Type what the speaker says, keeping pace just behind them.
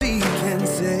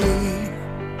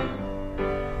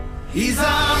He's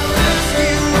our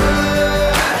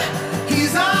rescuer.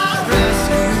 He's our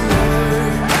rescuer.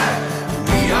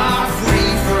 We are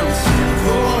free from sin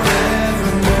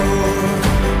forevermore.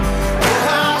 Oh,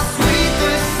 how sweet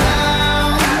the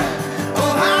sound.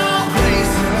 Oh, how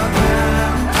grace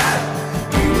abound.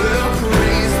 We will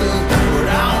praise the Lord,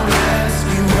 our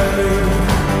rescuer.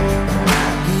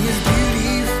 He is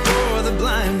beauty for the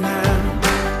blind man,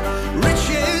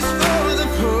 riches for the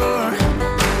poor.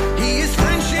 He is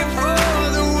friendship for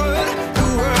the world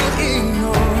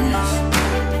ignores.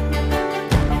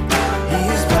 He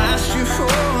is pasture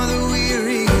for the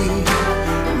weary,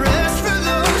 rest for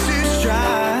those who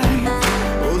strive.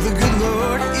 Oh, the good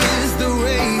Lord is the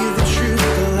way, the truth,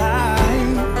 the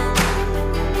life.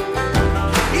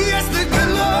 Yes, the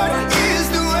good Lord is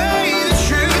the way, the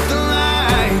truth, the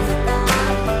life.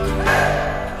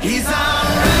 He's our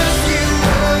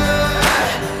rescuer.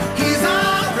 He's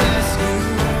our rescuer.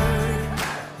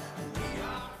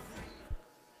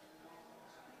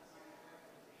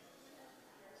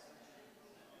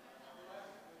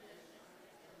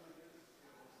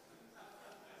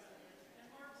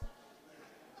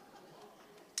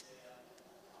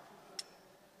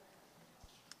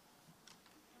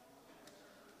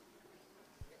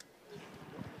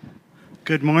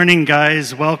 Good morning,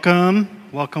 guys. Welcome.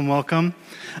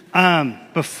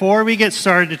 Before we get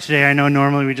started today, I know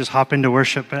normally we just hop into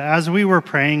worship, but as we were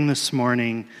praying this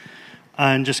morning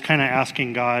and just kind of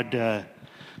asking God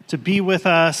to be with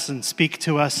us and speak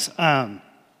to us,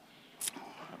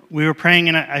 we were praying,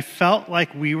 and I felt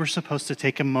like we were supposed to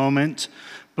take a moment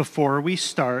before we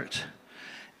start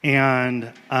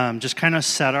and just kind of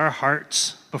set our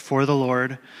hearts before the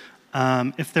Lord.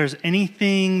 If there's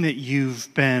anything that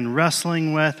you've been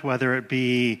wrestling with, whether it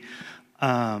be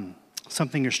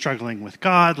something you're struggling with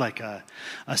God, like a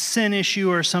sin issue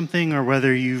or something, or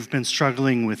whether you've been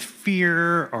struggling with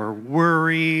fear or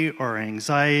worry or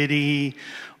anxiety,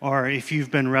 or if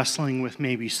you've been wrestling with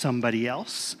maybe somebody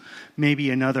else, maybe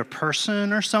another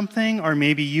person or something, or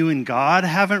maybe you and God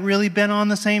haven't really been on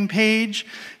the same page,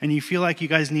 and you feel like you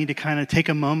guys need to kind of take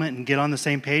a moment and get on the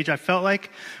same page. I felt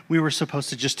like we were supposed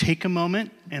to just take a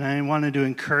moment, and I wanted to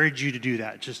encourage you to do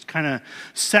that. Just kind of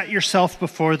set yourself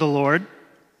before the Lord.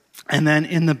 And then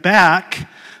in the back,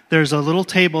 there's a little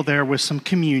table there with some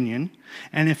communion.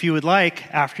 And if you would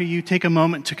like, after you take a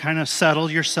moment to kind of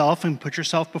settle yourself and put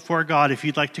yourself before God, if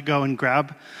you'd like to go and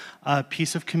grab a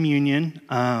piece of communion,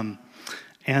 and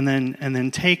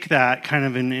then take that kind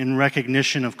of in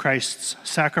recognition of Christ's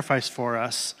sacrifice for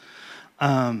us,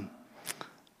 and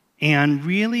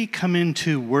really come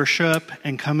into worship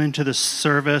and come into the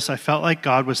service. I felt like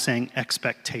God was saying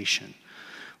expectation.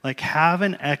 Like, have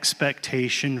an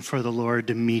expectation for the Lord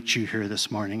to meet you here this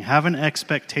morning. Have an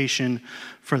expectation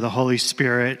for the Holy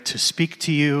Spirit to speak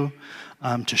to you,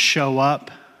 to show up,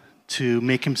 to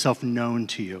make himself known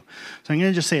to you. So I'm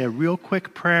going to just say a real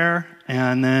quick prayer,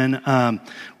 and then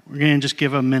we're going to just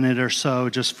give a minute or so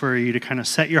just for you to kind of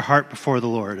set your heart before the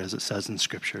Lord, as it says in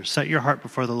Scripture. Set your heart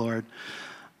before the Lord.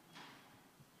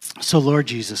 So, Lord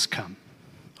Jesus, come.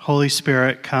 Holy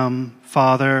Spirit, come.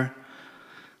 Father,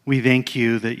 we thank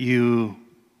you that you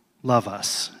love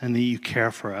us and that you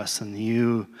care for us and that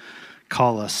you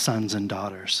call us sons and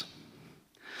daughters.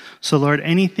 So, Lord,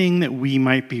 anything that we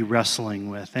might be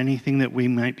wrestling with, anything that we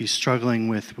might be struggling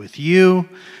with you,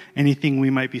 anything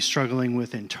we might be struggling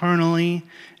with internally,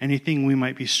 anything we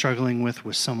might be struggling with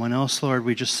someone else, Lord,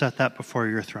 we just set that before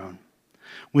your throne.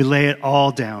 We lay it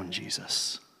all down,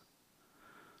 Jesus.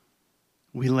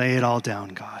 We lay it all down,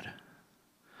 God.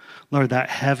 Lord, that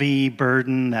heavy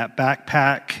burden, that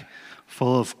backpack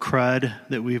full of crud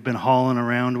that we've been hauling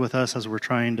around with us as we're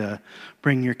trying to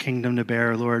bring your kingdom to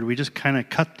bear, Lord, we just kind of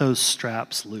cut those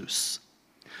straps loose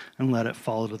and let it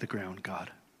fall to the ground,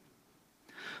 God,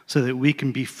 so that we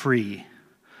can be free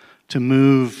to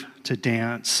move, to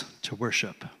dance, to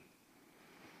worship.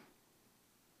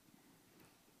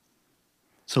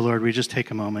 So, Lord, we just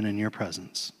take a moment in your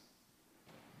presence.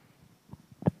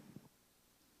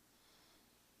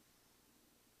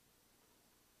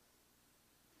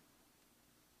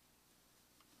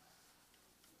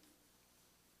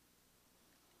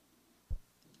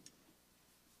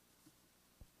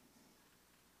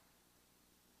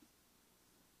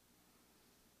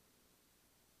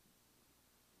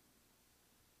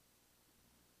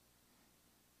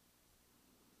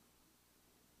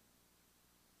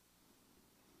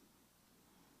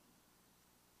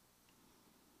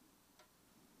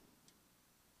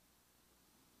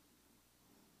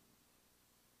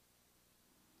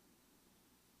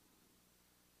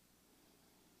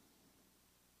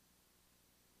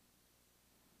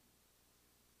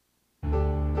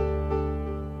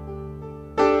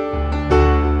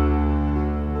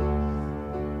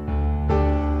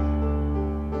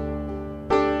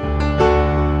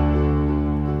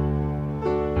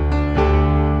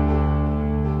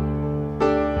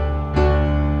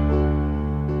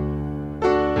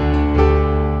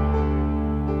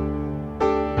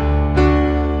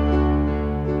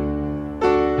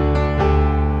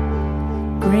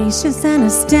 gracious and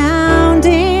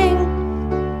astounding.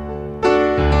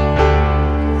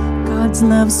 God's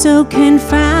love so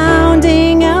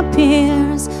confounding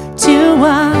appears to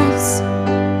us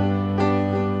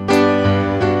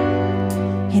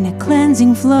in a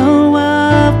cleansing flow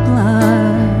of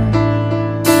blood.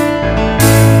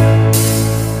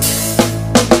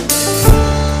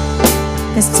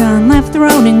 The Son left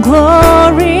throne in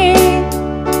glory,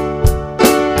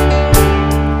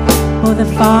 oh, the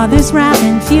Father's wrath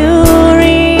and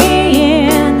fury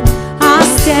in our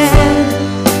stead.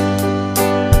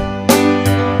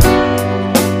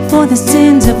 For the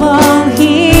sins of all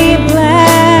He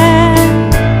bled.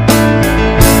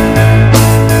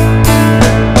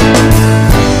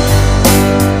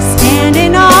 Stand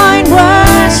in awe and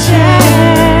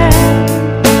worship,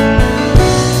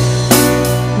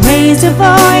 raise a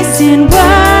voice in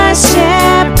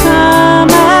worship, come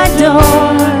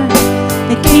adore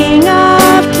the King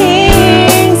of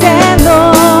Kings and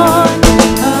Lord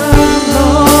of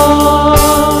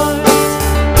Lords.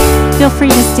 Feel free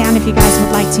to stand if you guys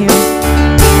would like to.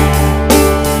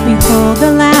 Behold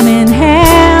the Lamb in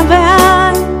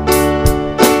heaven.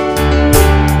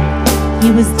 He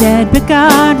was dead, but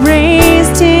God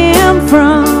raised Him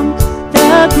from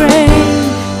the grave.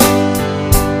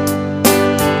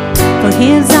 For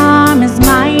His arm is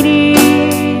mighty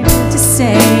to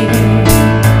save.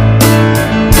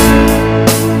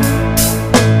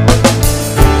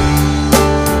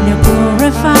 Now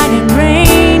glorified and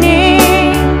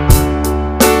reigning,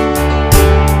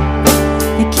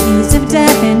 the keys of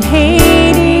death and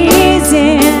Hades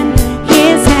in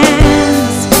His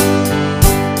hands.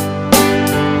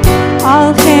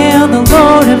 All hail the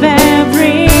Lord of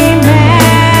every man.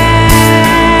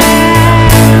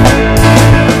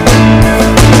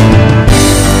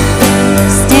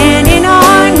 Stand in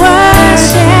awe and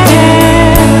worship,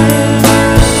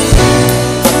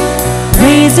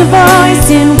 raise a voice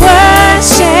in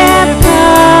worship,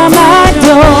 come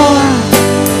adore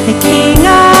the King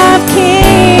of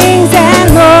Kings and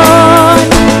Lord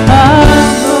of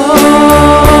Lords.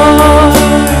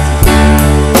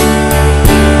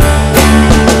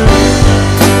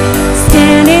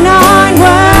 Stand in awe and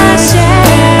worship,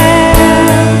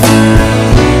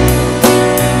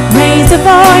 raise a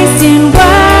voice in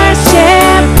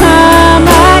worship, come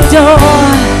adore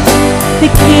the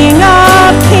King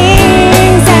of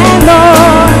Kings and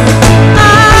Lord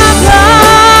of Lords.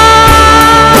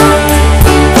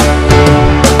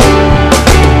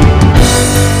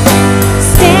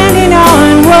 Stand in awe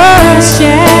and worship,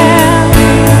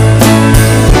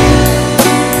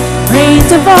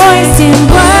 raise a voice in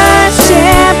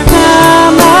worship,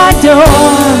 come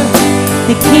adore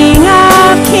the King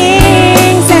of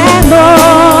Kings and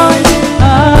Lord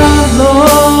of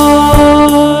Lords.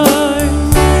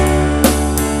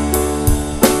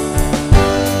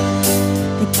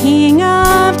 The King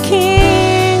of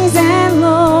Kings and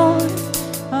Lord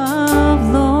of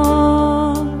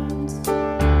Lords.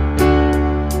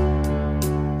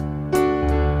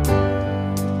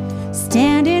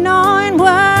 Stand in awe and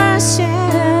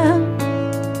worship,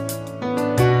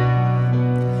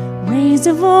 raise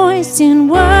a voice in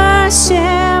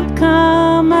worship,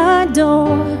 come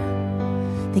adore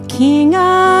the King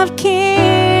of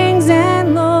Kings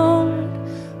and Lord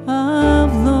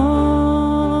of Lords.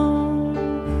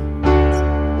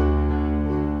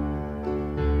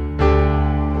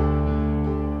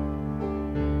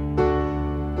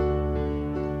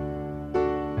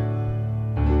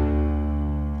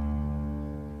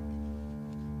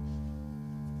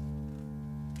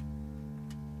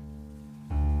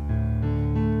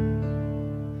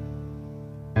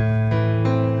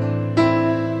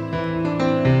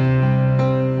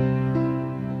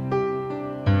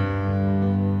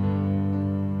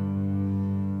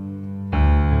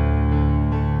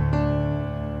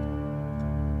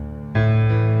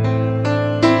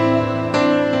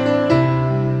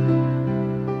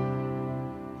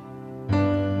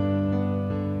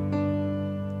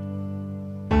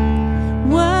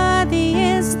 Worthy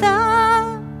is the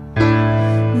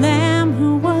Lamb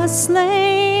who was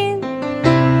slain.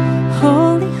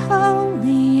 Holy,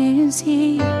 holy is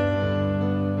He.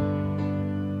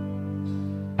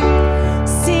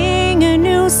 Sing a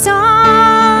new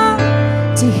song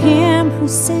to Him who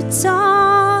sits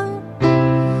on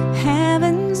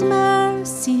heaven's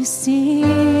mercy seat.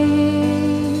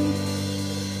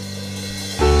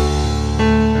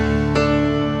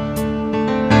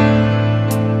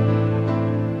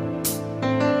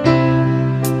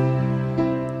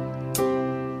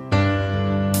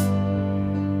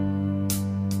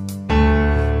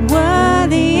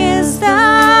 Worthy is the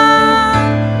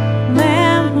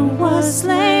Lamb who was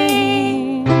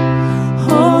slain.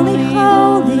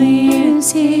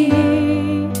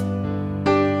 here.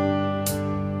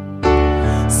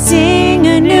 Sing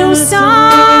a new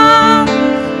song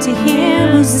to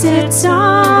Him who sits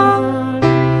on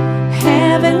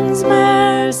heaven's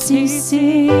mercy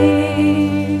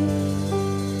seat.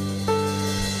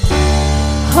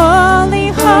 Holy,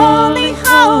 holy,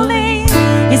 holy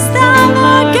is the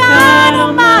Lord God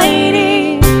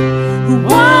Almighty, who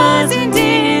was and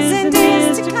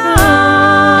is to come.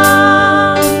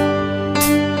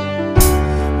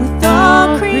 With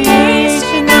all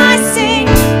creation I sing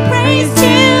praise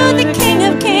to the King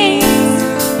of Kings.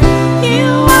 You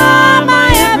are my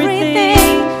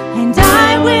everything, and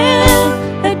I will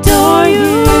adore you.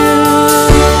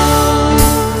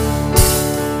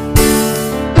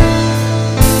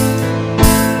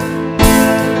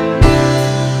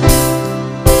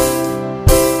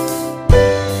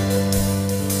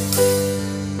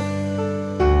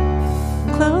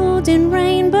 Clothed in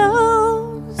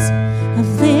rainbows of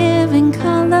living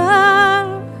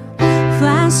color,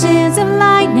 flashes of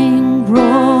lightning,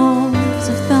 roars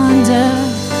of thunder,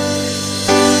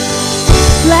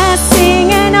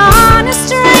 blessing and honor,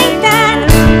 strength and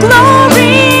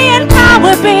glory and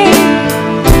power be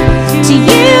to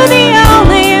you, the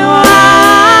only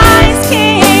wise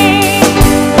King.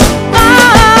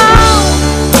 Oh,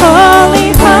 holy,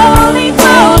 holy,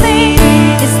 holy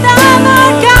is the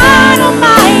Lord God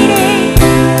Almighty,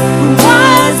 who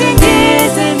was and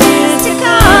is to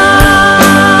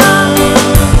come.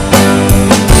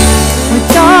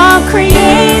 With all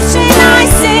creation I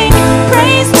sing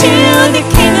praise to the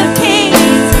King of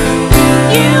Kings.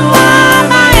 You are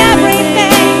my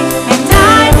everything, and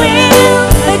I will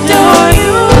adore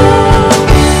you.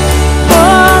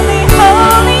 Holy,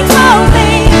 holy,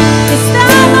 holy is the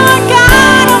Lord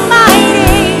God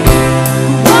Almighty,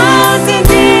 who was and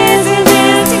is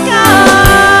to come.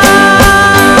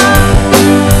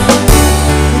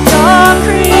 With all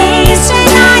creation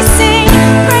I sing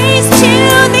praise to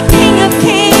the King of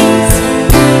Kings.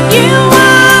 You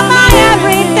are my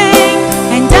everything,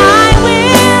 and I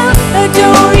will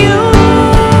adore you.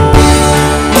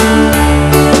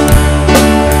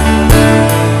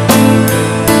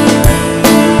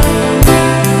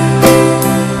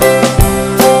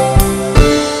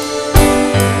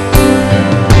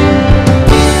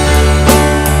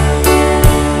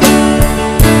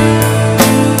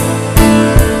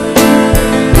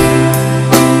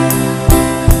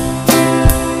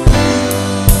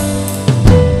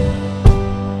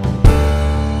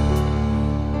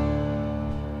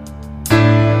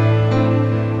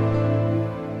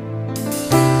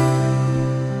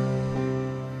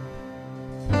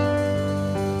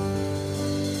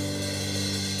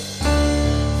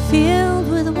 Filled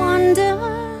with wonder,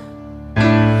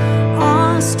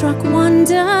 awestruck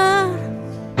wonder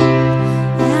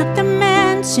at the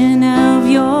mention of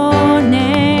your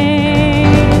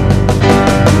name.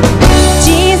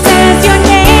 Jesus, your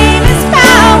name is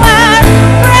power,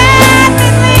 breath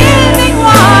and living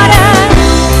water,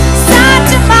 such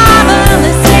a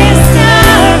marvelous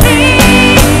mystery.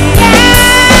 Yeah.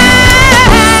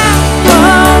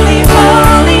 Holy,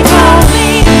 holy,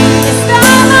 holy is the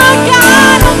Lord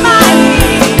God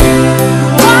Almighty, who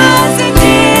was and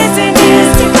is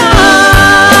to come.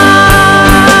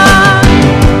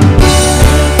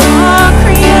 All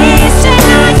creation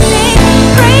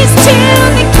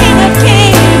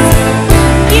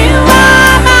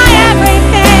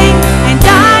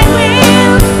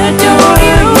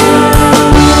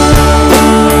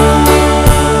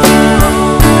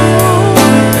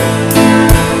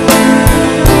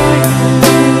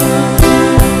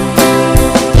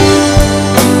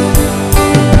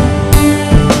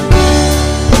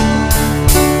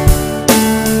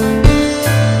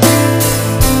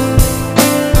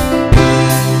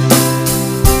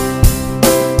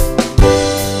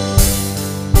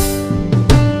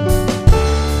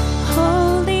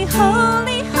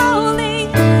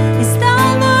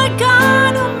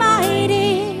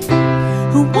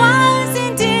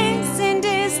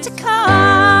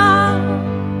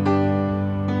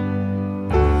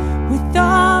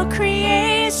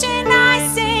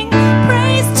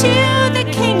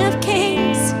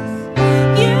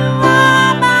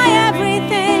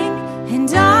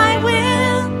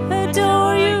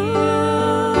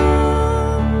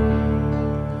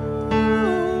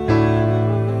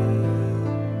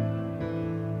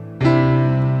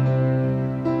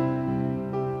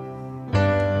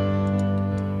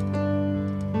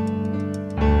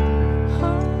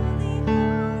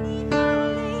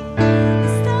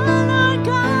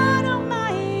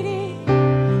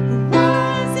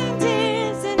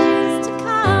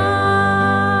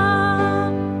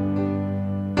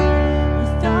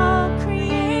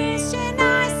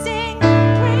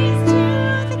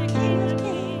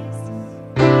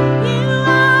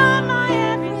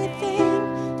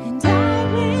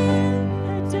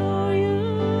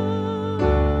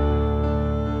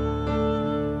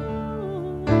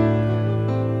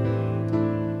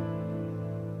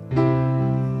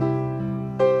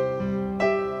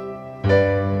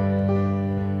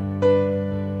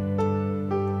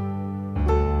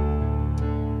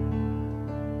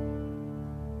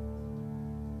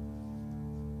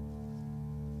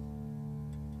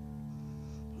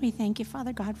We thank you,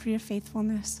 Father God, for your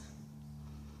faithfulness.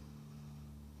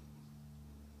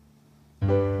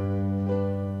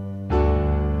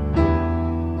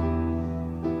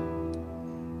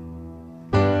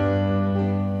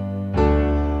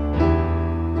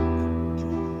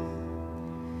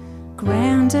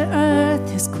 Grander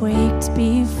earth has quaked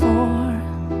before,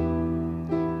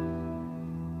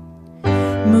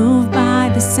 moved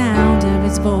by the sound of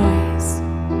his voice,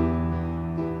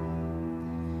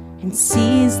 and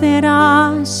seas that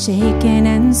are shaken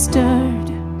and stirred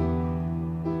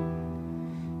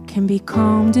can be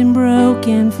calmed and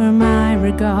broken for my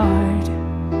regard.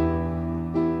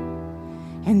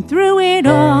 And through it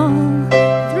all,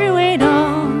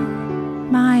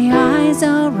 my eyes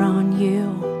are on you.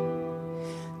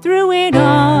 Through it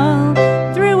all,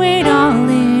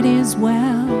 it is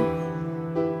well.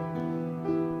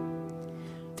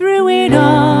 Through it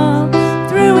all,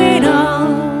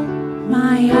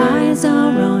 my eyes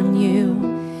are on you,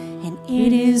 and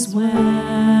it is well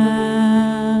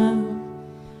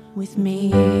with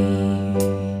me.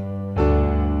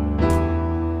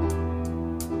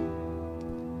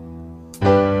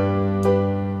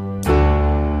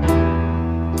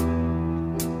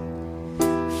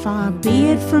 Far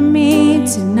be it from me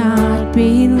to not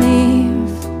believe,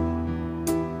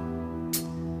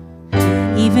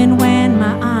 even when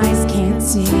my eyes can't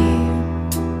see.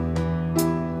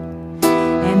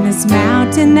 And this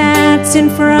mountain that's in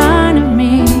front of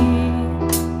me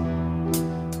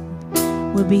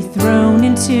will be thrown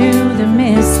into the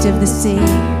midst of the sea.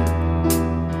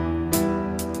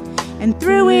 And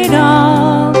through it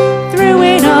all,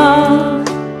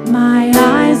 my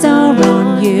eyes are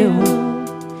on you.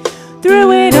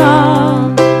 Through it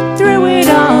all,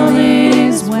 it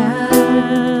is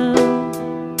well.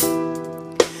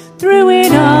 Through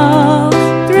it all,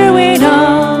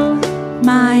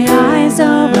 my eyes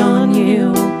are on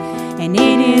you, and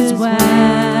it is well.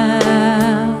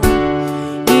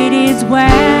 It is well.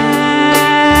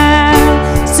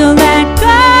 So let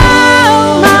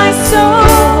go, my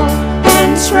soul,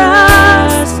 and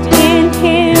trust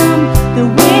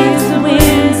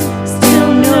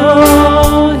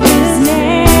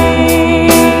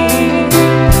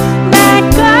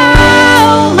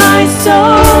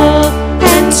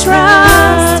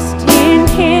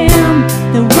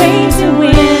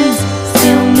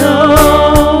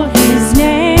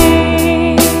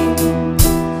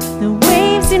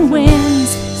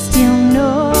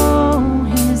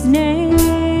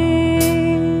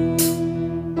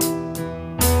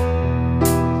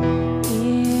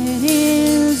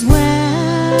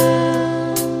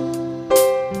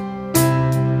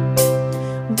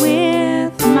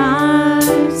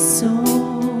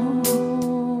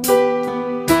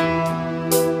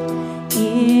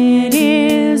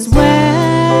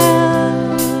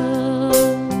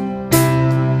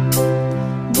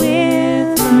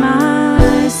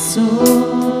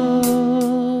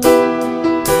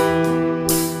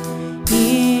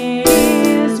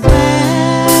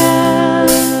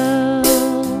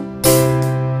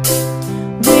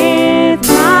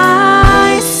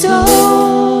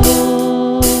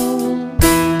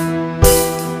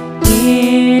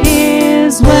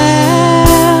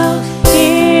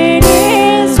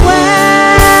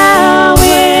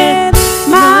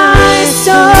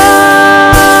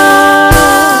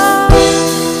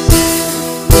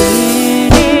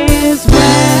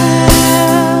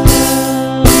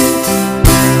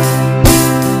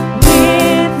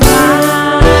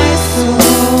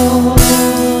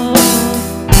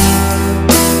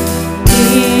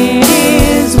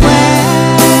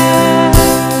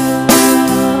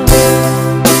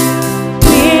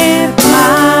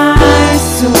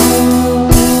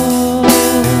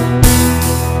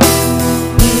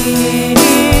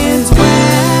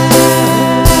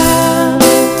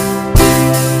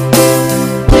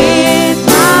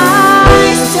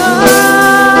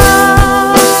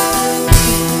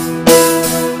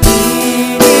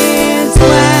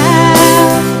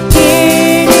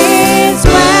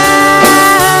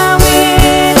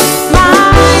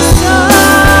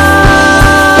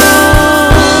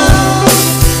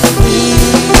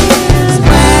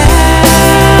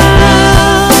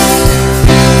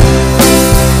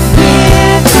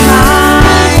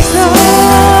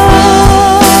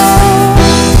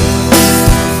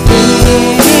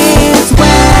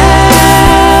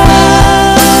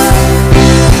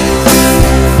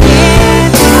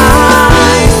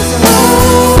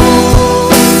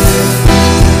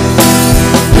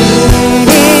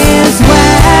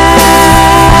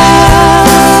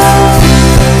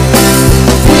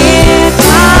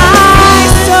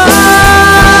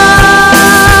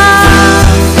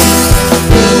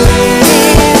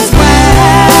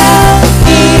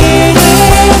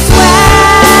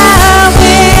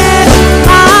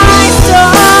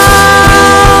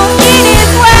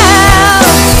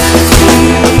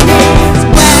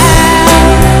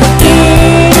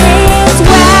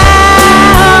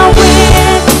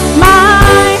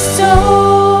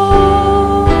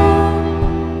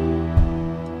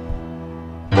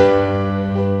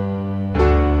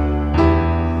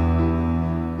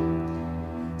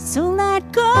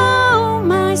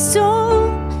soul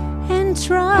and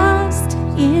trust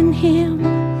in Him.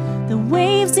 The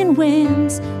waves and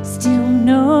winds still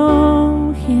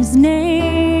know His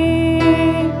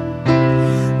name.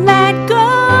 Let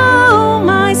go,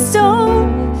 my soul,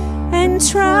 and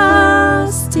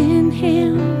trust in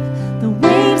Him. The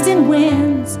waves and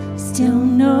winds still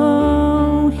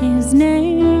know His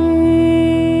name.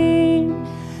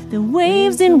 The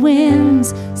waves and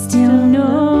winds still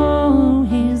know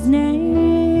His name.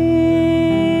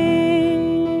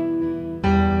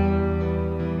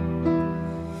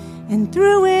 And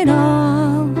through it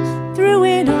all,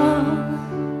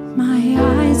 my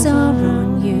eyes are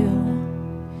on you.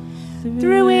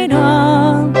 Through it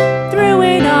all,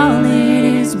 it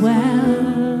is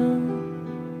well.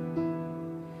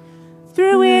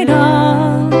 Through it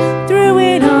all,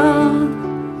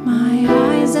 my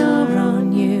eyes are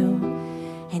on you,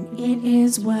 and it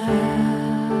is well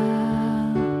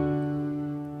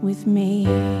with me.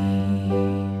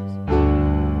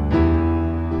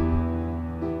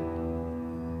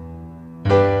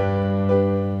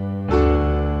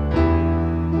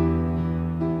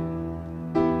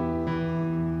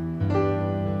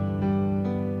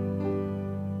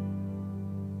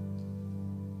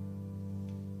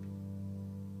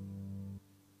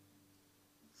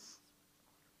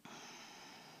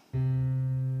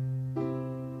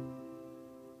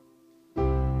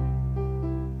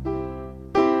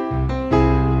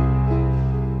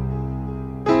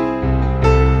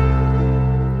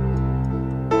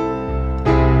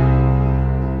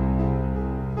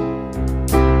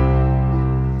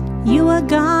 You are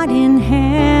God in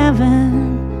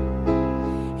heaven,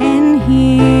 and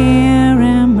here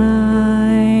am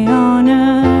I on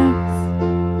earth.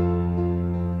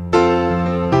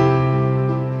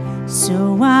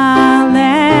 So I'll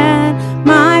let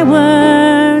my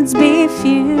words be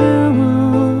few.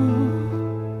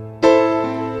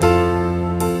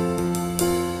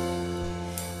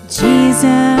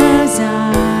 Jesus,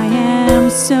 I am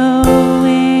so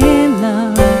in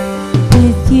love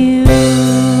with you.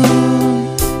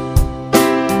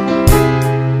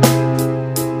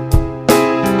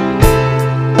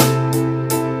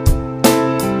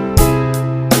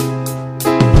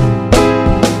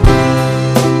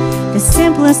 The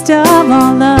simplest of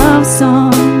all love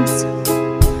songs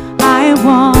I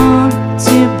want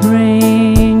to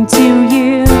bring to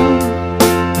you.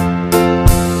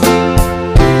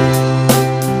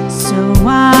 So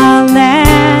I'll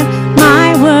let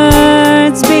my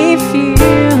words be few.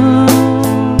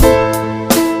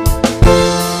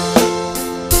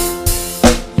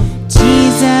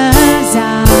 Jesus, I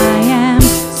am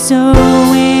so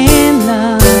in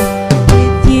love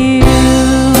with you.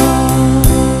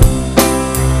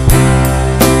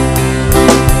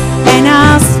 And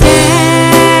I'll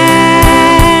stand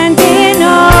in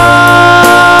awe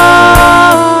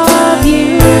of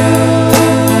you.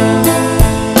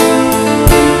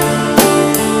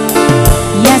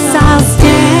 Yes, I'll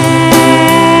stand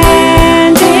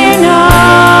in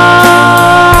awe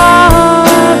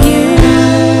of you.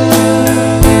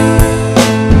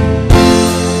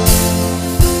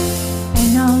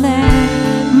 And I'll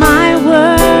let my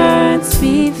words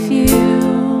be few.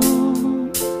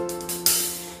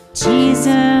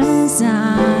 Jesus,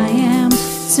 I am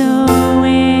so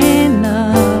in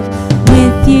love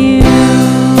with you.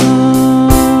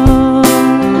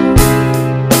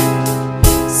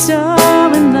 So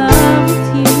in love with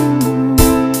you.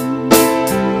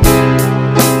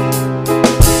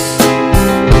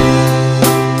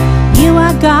 You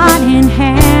are God in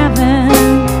heaven,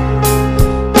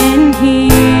 and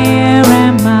here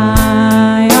am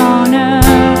I on earth.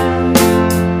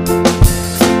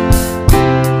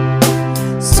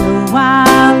 So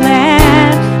I'll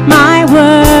let my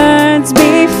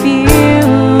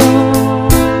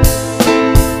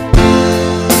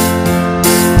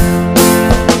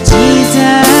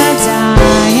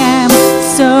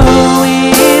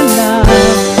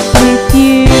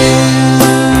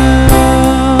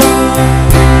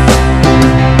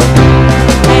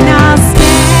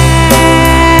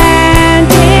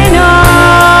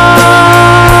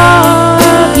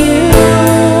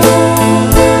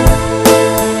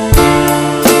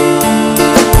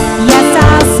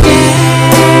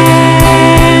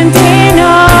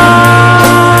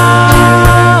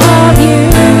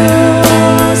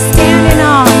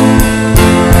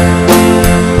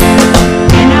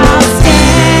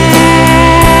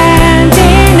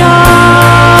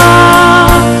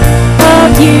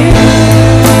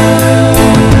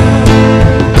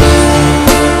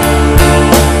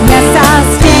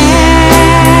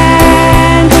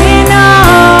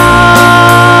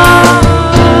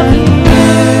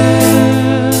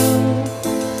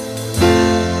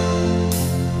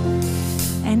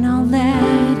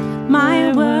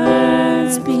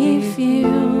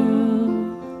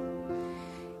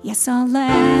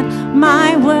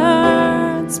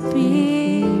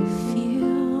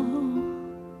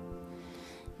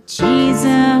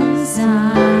Jesus,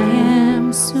 I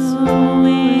am so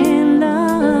in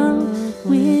love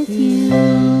with you.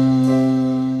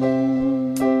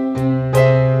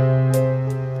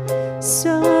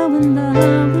 So in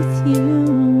love with you.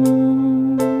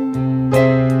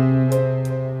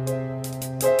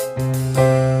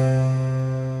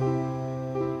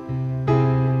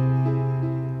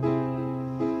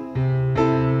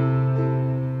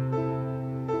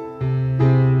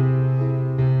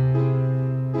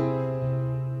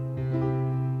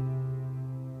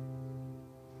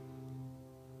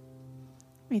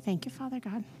 We thank you, Father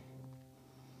God.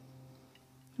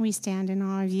 We stand in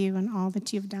awe of you and all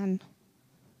that you've done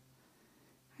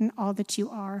and all that you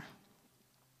are,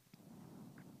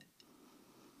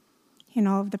 in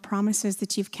all of the promises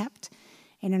that you've kept,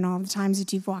 and in all the times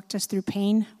that you've walked us through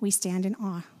pain. We stand in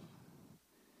awe.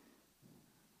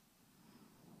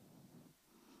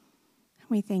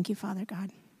 We thank you, Father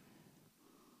God.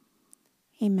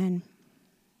 Amen.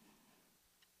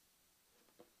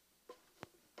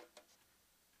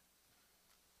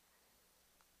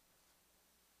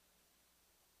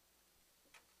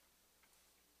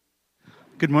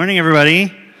 Good morning,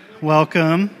 everybody.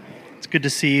 Welcome. It's good to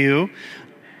see you.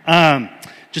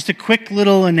 Just a quick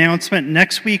little announcement.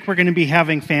 Next week, we're going to be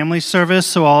having family service,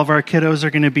 so all of our kiddos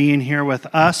are going to be in here with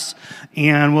us,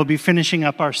 and we'll be finishing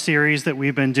up our series that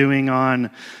we've been doing on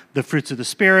the fruits of the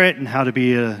Spirit and how to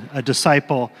be a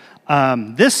disciple.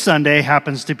 This Sunday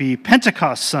happens to be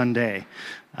Pentecost Sunday,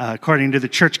 according to the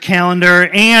church calendar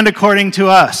and according to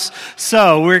us.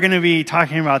 So we're going to be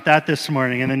talking about that this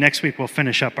morning, and then next week we'll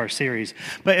finish up our series.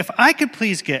 But if I could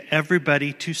please get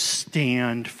everybody to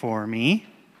stand for me.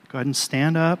 Go ahead and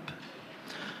stand up.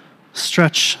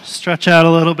 Stretch out a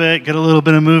little bit. Get a little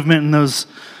bit of movement in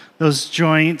those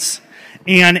joints.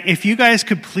 And if you guys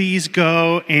could please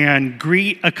go and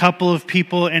greet a couple of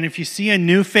people, and if you see a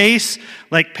new face,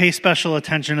 pay special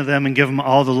attention to them and give them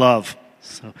all the love.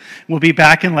 So we'll be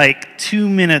back in 2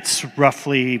 minutes,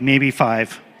 roughly, maybe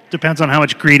 5. Depends on how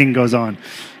much greeting goes on.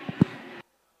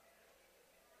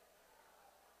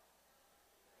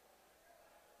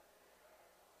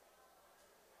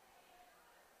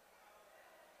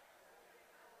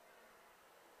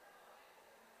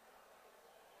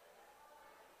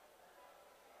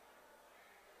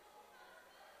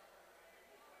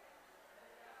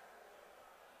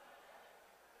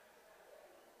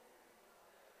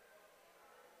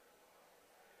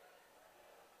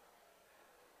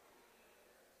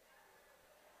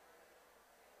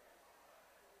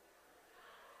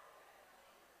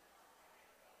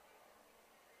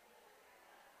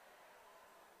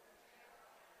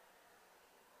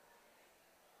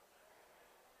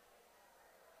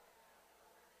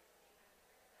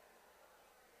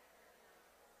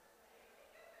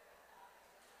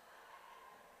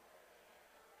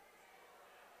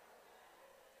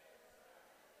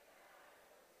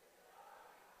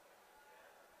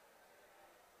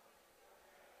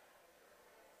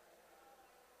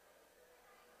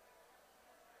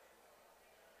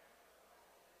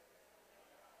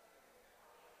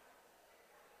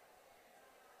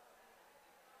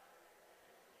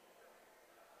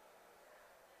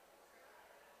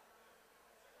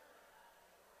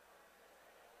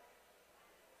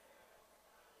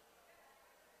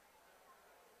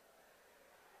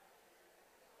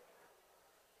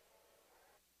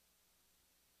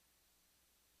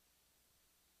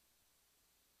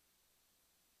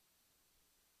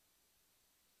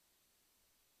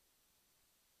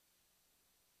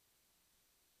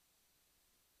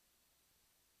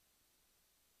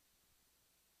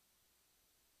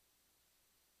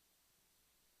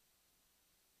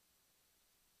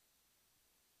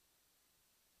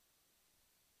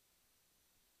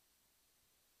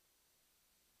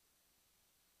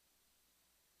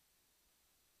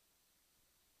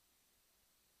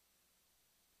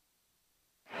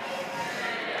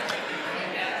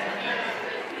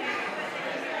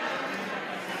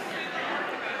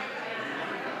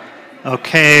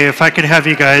 Okay, if I could have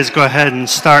you guys go ahead and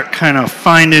start kind of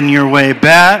finding your way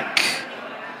back.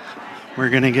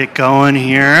 We're going to get going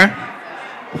here.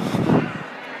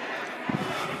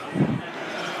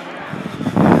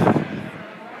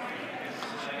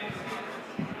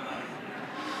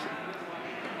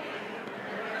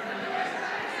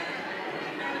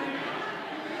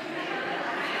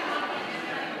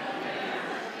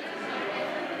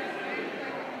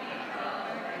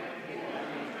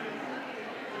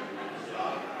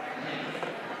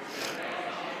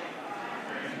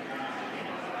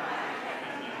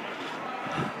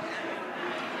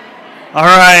 All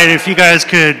right, if you guys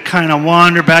could kind of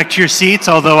wander back to your seats,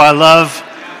 although I love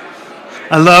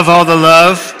all the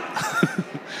love.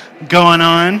 going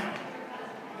on.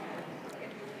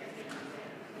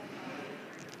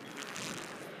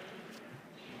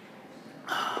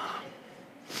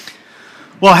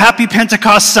 Well, happy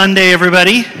Pentecost Sunday,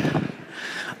 everybody.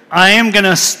 I am going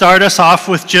to start us off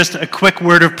with just a quick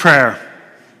word of prayer.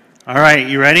 All right,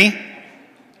 you ready?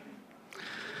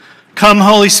 Come,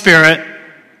 Holy Spirit.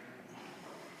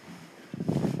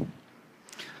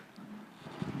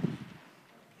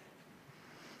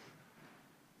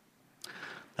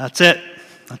 That's it.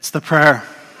 That's the prayer.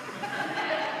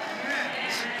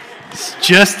 It's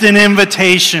just an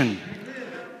invitation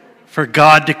for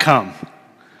God to come.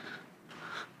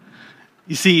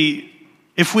 You see,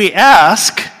 if we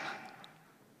ask,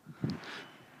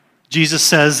 Jesus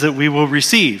says that we will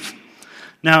receive.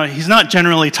 Now, he's not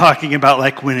generally talking about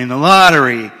like winning the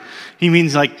lottery. He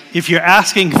means like if you're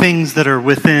asking things that are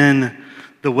within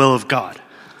the will of God.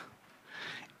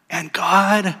 And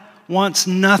God wants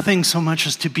nothing so much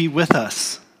as to be with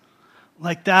us.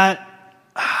 Like that,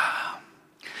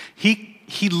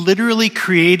 he literally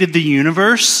created the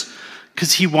universe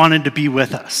because he wanted to be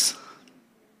with us.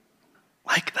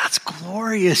 Like, that's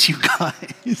glorious, you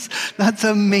guys. That's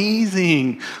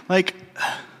amazing. Like,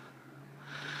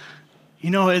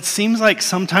 you know, it seems like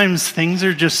sometimes things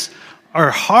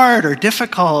are hard or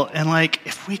difficult. And like,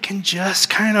 if we can just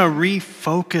kind of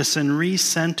refocus and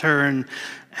recenter and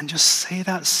just say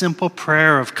that simple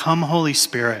prayer of come, Holy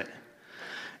Spirit,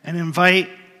 and invite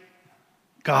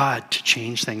God to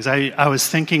change things. I was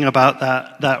thinking about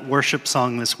that worship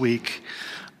song this week.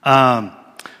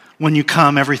 When you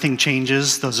come, everything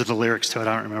changes. Those are the lyrics to it.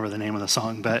 I don't remember the name of the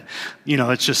song, but you know,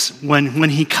 it's just when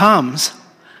he comes,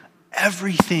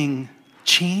 everything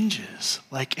changes.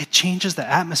 Like it changes the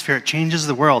atmosphere, it changes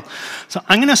the world. So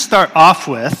I'm going to start off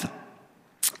with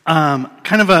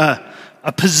kind of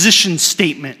a position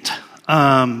statement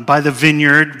by the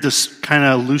Vineyard, this kind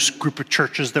of loose group of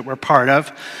churches that we're part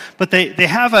of, but they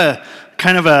have a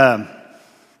kind of a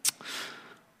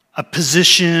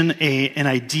position, an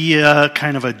idea,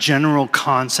 kind of a general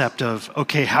concept of,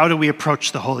 okay, how do we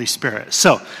approach the Holy Spirit?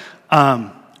 So,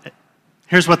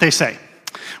 here's what they say.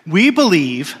 We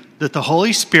believe that the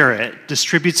Holy Spirit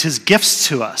distributes his gifts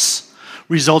to us,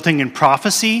 resulting in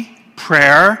prophecy,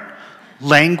 prayer,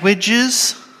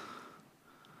 languages,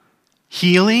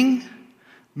 healing,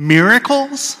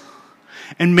 miracles,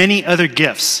 and many other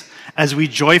gifts as we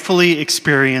joyfully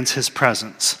experience his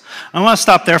presence. I want to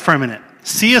stop there for a minute.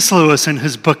 C.S. Lewis, in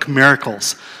his book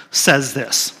Miracles, says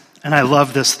this, and I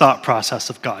love this thought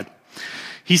process of God.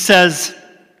 He says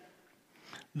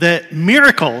that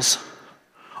miracles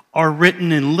are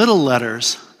written in little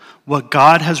letters, what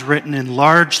God has written in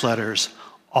large letters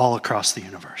all across the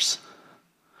universe.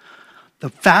 The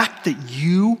fact that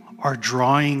you are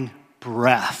drawing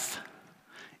breath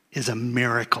is a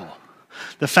miracle.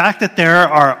 The fact that there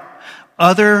are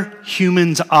other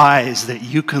humans' eyes that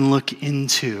you can look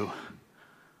into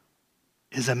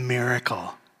is a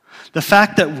miracle. The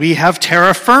fact that we have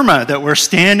terra firma, that we're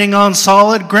standing on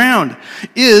solid ground,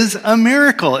 is a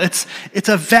miracle. It's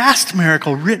a vast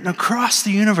miracle written across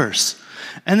the universe.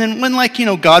 And then when, like, you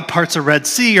know, God parts a Red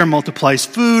Sea or multiplies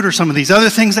food or some of these other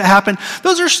things that happen,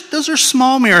 those are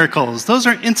small miracles. Those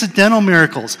are incidental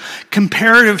miracles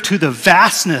comparative to the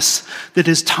vastness that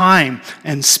is time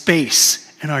and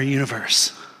space in our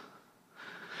universe.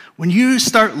 When you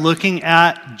start looking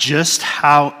at just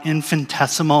how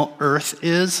infinitesimal Earth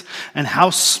is and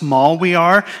how small we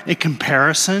are in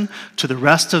comparison to the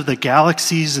rest of the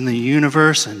galaxies in the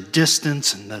universe and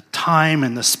distance and the time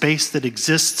and the space that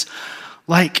exists,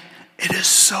 like, it is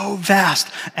so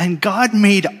vast. And God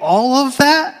made all of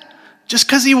that just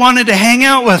because he wanted to hang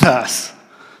out with us.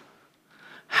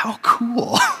 How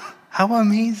cool. How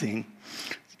amazing.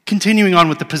 Continuing on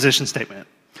with the position statement.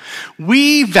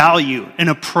 We value an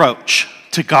approach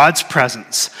to God's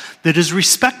presence that is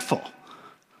respectful,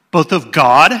 both of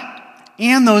God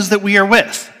and those that we are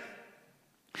with.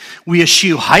 We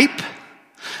eschew hype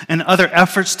and other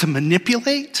efforts to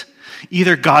manipulate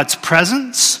either God's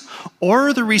presence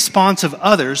or the response of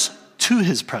others to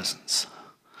his presence.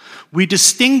 We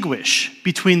distinguish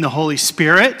between the Holy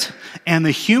Spirit and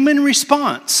the human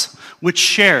response, which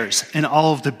shares in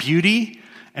all of the beauty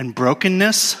and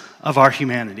brokenness of our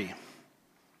humanity.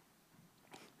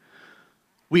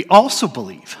 We also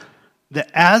believe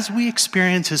that as we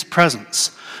experience his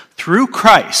presence through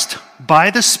Christ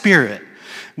by the Spirit,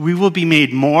 we will be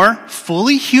made more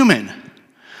fully human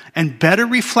and better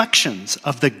reflections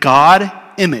of the God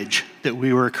image that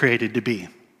we were created to be.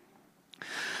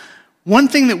 One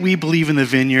thing that we believe in the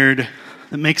Vineyard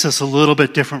that makes us a little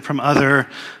bit different from other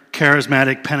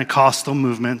charismatic Pentecostal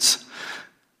movements,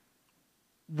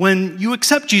 when you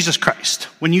accept Jesus Christ,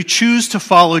 when you choose to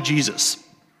follow Jesus,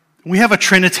 we have a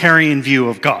Trinitarian view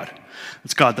of God.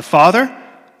 It's God the Father,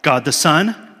 God the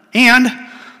Son, and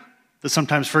the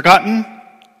sometimes forgotten,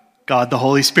 God the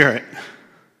Holy Spirit.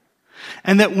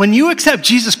 And that when you accept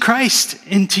Jesus Christ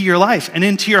into your life and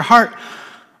into your heart,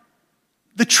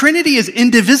 the Trinity is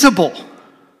indivisible.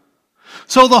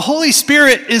 So the Holy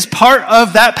Spirit is part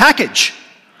of that package.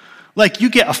 Like you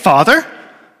get a Father,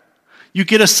 you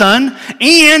get a Son,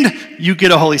 and you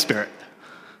get a Holy Spirit.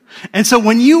 And so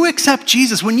when you accept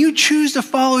Jesus, when you choose to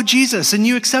follow Jesus and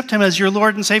you accept him as your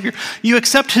Lord and Savior, you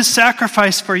accept his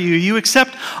sacrifice for you, you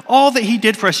accept all that he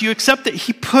did for us, you accept that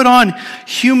he put on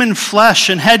human flesh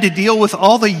and had to deal with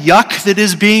all the yuck that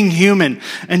is being human.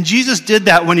 And Jesus did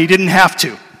that when he didn't have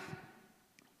to.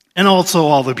 And also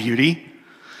all the beauty.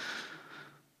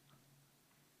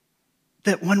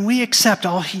 That when we accept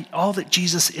all that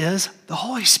Jesus is, the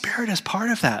Holy Spirit is part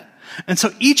of that. And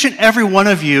so each and every one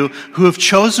of you who have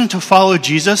chosen to follow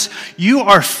Jesus, you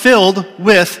are filled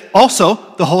with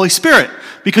also the Holy Spirit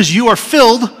because you are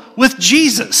filled with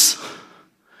Jesus.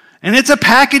 And it's a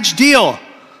package deal.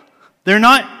 They're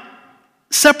not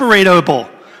separatable.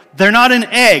 They're not an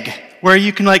egg where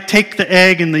you can like take the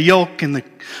egg and the yolk and the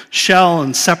shell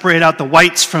and separate out the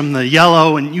whites from the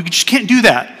yellow, and you just can't do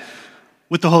that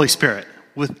with the Holy Spirit,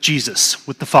 with Jesus,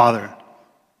 with the Father.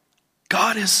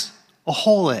 God is a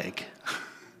whole egg.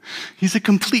 He's a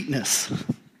completeness.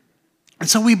 And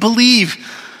so we believe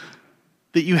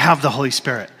that you have the Holy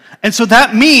Spirit. And so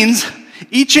that means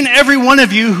each and every one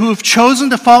of you who have chosen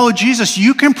to follow Jesus,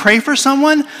 you can pray for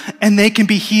someone and they can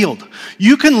be healed.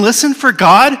 You can listen for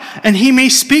God and he may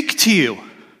speak to you.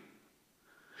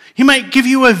 He might give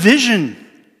you a vision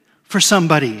for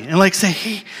somebody and like say,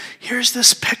 hey, here's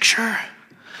this picture.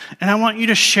 And I want you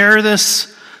to share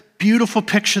this beautiful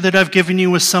picture that I've given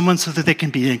you with someone so that they can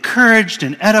be encouraged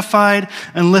and edified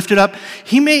and lifted up.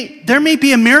 There may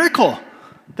be a miracle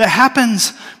that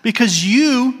happens because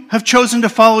you have chosen to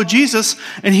follow Jesus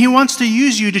and he wants to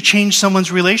use you to change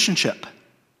someone's relationship.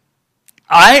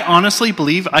 I honestly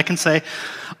believe,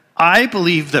 I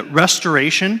believe that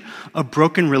restoration of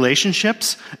broken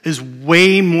relationships is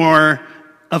way more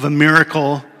of a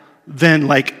miracle than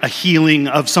like a healing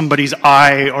of somebody's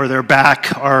eye or their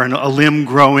back or a limb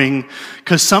growing.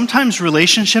 Because sometimes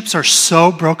relationships are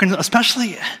so broken,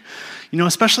 especially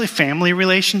family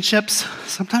relationships.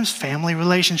 Sometimes family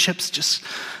relationships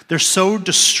they're so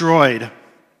destroyed.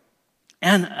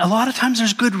 And a lot of times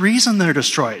there's good reason they're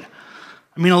destroyed.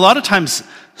 I mean, a lot of times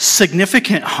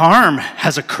significant harm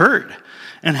has occurred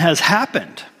and has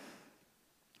happened.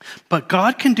 But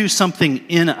God can do something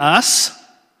in us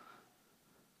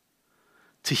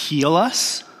to heal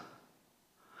us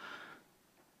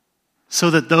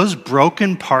so that those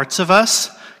broken parts of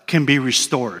us can be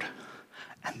restored.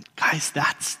 And guys,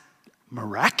 that's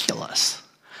miraculous.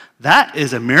 That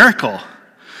is a miracle.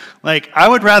 Like, I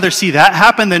would rather see that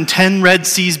happen than 10 Red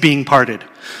Seas being parted.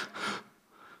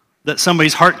 That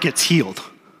somebody's heart gets healed.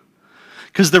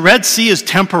 Because the Red Sea is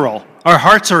temporal. Our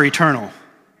hearts are eternal.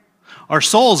 Our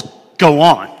souls go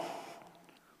on.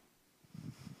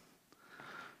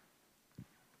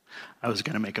 I was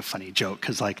going to make a funny joke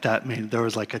because like that there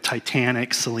was like a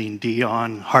Titanic, Celine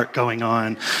Dion, heart going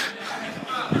on.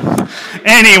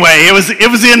 Anyway,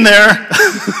 it was in there.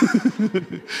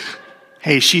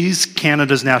 Hey, she's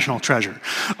Canada's national treasure.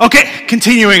 Okay,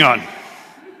 continuing on.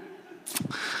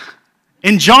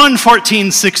 In John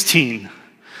 14:16,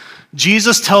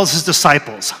 Jesus tells his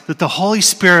disciples that the Holy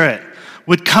Spirit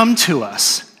would come to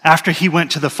us after he went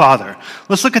to the Father.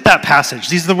 Let's look at that passage.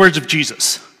 These are the words of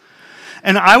Jesus.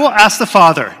 And I will ask the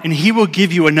Father, and he will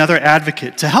give you another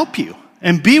advocate to help you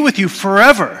and be with you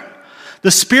forever, the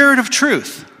Spirit of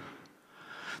truth.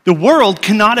 The world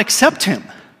cannot accept him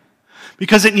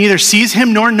because it neither sees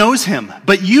him nor knows him,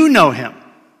 but you know him.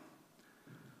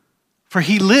 For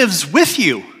he lives with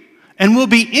you and will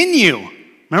be in you.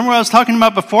 Remember what I was talking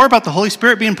about before about the Holy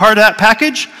Spirit being part of that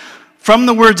package? From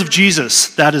the words of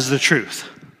Jesus, that is the truth.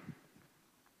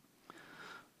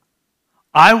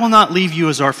 I will not leave you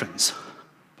as orphans,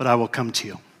 but I will come to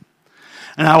you.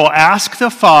 And I will ask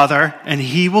the Father, and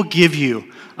he will give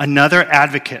you another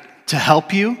advocate to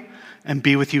help you and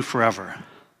be with you forever.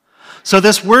 So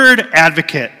this word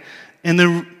advocate, in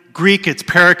the Greek it's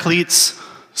parakletos,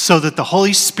 so that the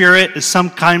Holy Spirit is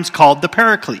sometimes called the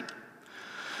paraclete.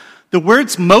 The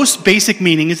word's most basic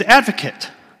meaning is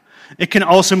advocate. It can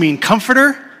also mean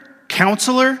comforter,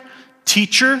 counselor,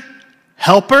 teacher,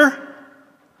 helper.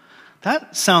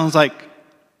 That sounds like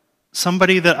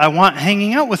somebody that I want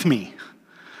hanging out with me.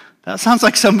 That sounds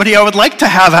like somebody I would like to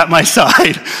have at my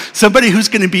side. Somebody who's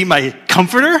going to be my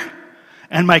comforter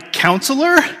and my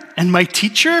counselor and my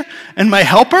teacher and my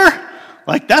helper?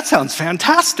 Like, that sounds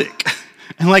fantastic.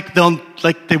 And like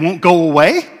they won't go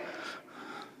away?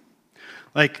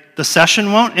 Like the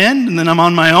session won't end and then I'm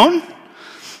on my own?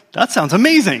 That sounds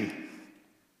amazing.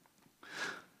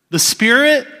 The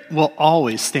Spirit will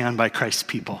always stand by Christ's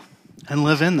people and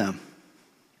live in them.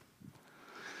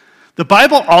 The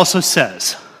Bible also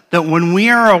says that when we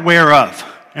are aware of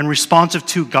and responsive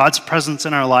to God's presence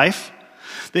in our life,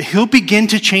 that He'll begin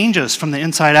to change us from the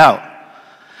inside out.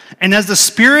 And as the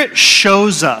Spirit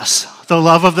shows us the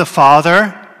love of the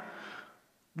Father,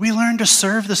 we learn to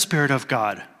serve the Spirit of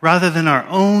God rather than our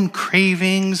own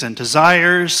cravings and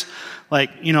desires. Like,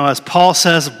 as Paul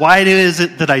says, why is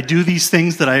it that I do these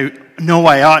things that I know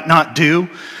I ought not do?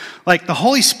 Like, the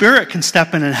Holy Spirit can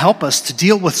step in and help us to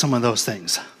deal with some of those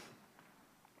things.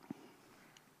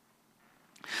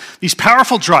 These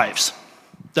powerful drives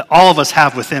that all of us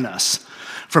have within us,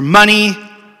 for money,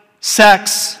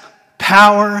 sex,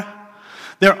 power,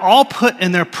 they're all put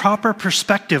in their proper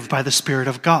perspective by the Spirit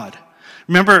of God.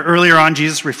 Remember earlier on,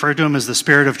 Jesus referred to Him as the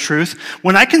Spirit of truth?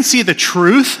 When I can see the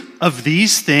truth of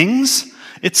these things,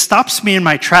 it stops me in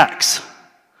my tracks.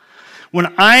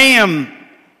 When I am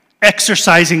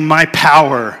exercising my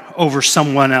power over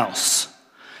someone else,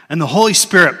 and the Holy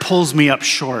Spirit pulls me up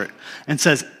short and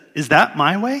says, is that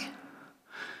my way?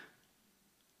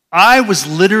 I was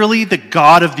literally the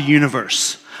God of the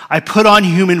universe. I put on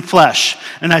human flesh,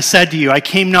 and I said to you, I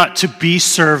came not to be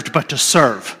served, but to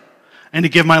serve, and to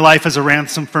give my life as a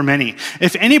ransom for many.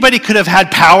 If anybody could have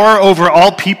had power over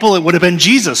all people, it would have been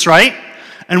Jesus, right?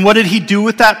 And what did He do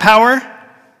with that power?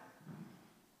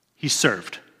 He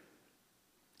served.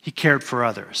 He cared for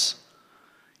others.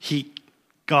 He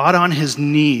got on His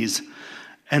knees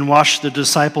and washed the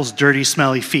disciples' dirty,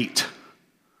 smelly feet.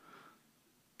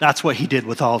 That's what He did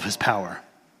with all of His power.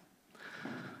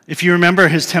 If you remember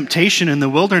His temptation in the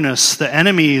wilderness, the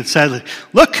enemy said,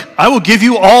 look, I will give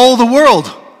you all the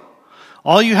world.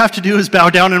 All you have to do is bow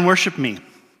down and worship me.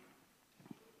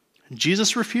 And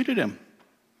Jesus refuted him.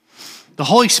 The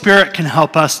Holy Spirit can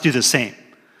help us do the same.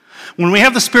 When we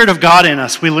have the Spirit of God in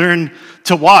us, we learn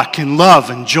to walk in love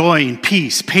and joy and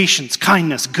peace, patience,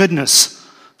 kindness, goodness,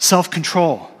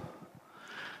 self-control.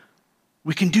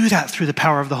 We can do that through the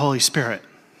power of the Holy Spirit.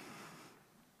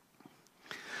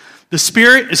 The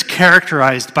Spirit is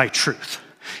characterized by truth.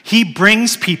 He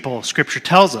brings people, Scripture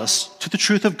tells us, to the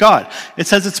truth of God. It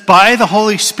says it's by the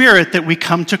Holy Spirit that we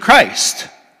come to Christ.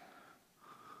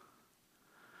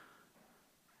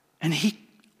 And He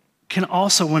can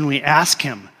also, when we ask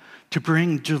Him to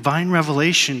bring divine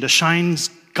revelation, to shine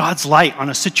God's light on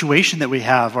a situation that we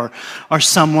have or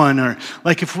someone, or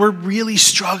like if we're really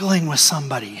struggling with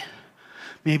somebody,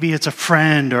 maybe it's a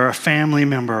friend or a family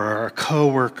member or a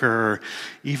coworker, or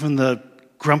even the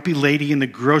grumpy lady in the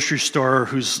grocery store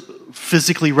who's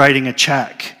physically writing a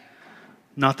check.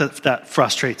 Not that that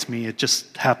frustrates me, it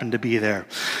just happened to be there.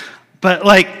 But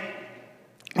like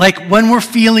when we're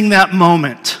feeling that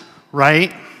moment,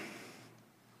 right?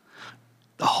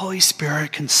 The Holy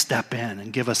Spirit can step in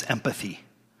and give us empathy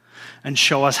and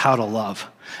show us how to love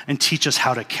and teach us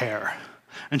how to care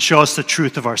and show us the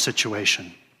truth of our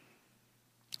situation.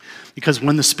 Because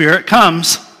when the Spirit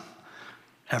comes,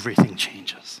 everything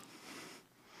changes.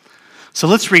 So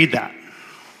let's read that.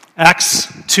 Acts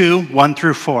 2, 1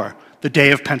 through 4, the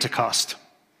day of Pentecost.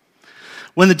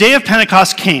 When the day of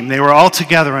Pentecost came, they were all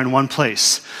together in one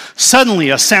place.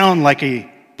 Suddenly a sound like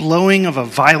a blowing of a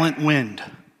violent wind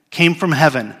came from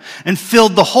heaven and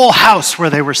filled the whole house where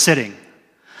they were sitting.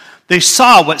 They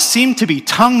saw what seemed to be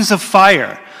tongues of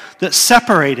fire that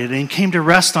separated and came to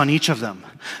rest on each of them.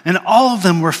 And all of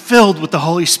them were filled with the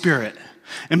Holy Spirit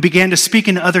and began to speak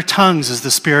in other tongues as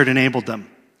the Spirit enabled them.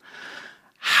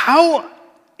 How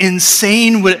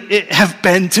insane would it have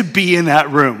been to be in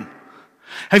that room?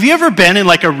 Have you ever been in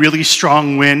like a really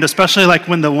strong wind, especially like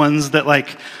when the ones that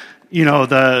like, you know,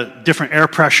 the different air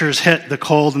pressures hit the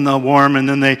cold and the warm, and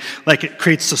then it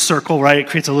creates a circle, right? It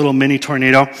creates a little mini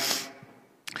tornado.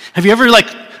 Have you ever, like,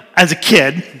 as a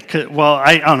kid, well,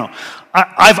 I don't know.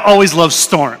 I've always loved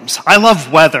storms. I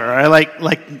love weather. I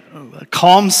like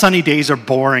calm, sunny days are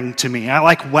boring to me. I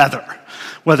like weather,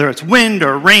 whether it's wind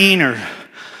or rain or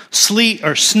sleet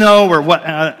or snow or what.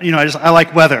 I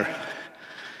like weather.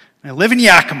 I live in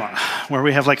Yakima, where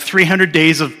we have like 300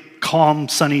 days of calm,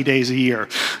 sunny days a year.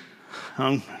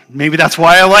 Maybe that's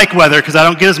why I like weather, because I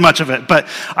don't get as much of it. But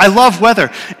I love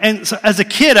weather. And so as a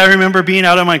kid, I remember being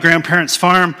out on my grandparents'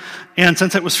 farm, and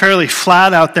since it was fairly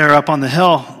flat out there up on the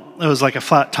hill, it was like a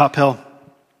flat top hill,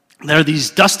 these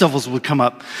dust devils would come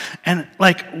up. And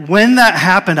like when that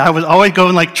happened, I would always go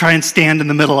and like try and stand in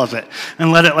the middle of it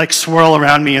and let it like swirl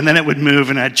around me, and then it would move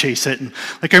and I'd chase it. And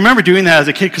like I remember doing that as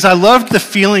a kid because I loved the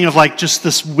feeling of like just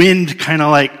this wind kind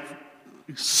of like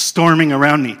storming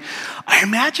around me. I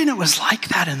imagine it was like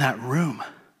that in that room.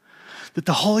 That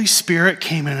the Holy Spirit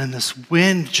came in and this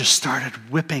wind just started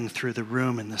whipping through the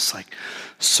room in this like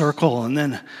circle, and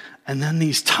then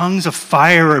these tongues of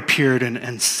fire appeared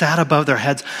and sat above their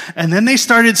heads, and then they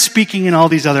started speaking in all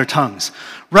these other tongues,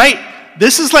 right?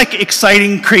 This is like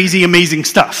exciting, crazy, amazing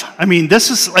stuff. I mean, this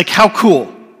is like how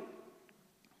cool.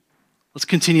 Let's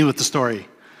continue with the story.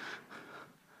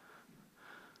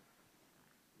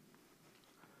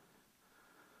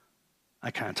 I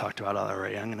kind of talked about it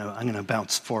already. I'm gonna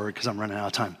bounce forward because I'm running out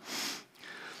of time.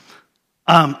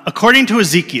 According to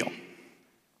Ezekiel,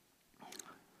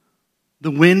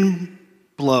 the wind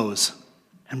blows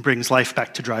and brings life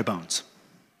back to dry bones.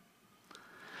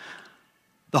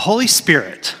 The Holy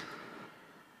Spirit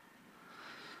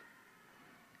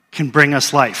can bring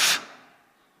us life,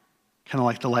 kind of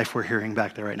like the life we're hearing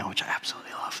back there right now, which I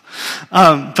absolutely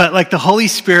love. But like the Holy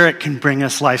Spirit can bring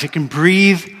us life. It can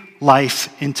breathe life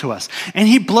into us. And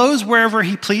he blows wherever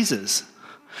he pleases.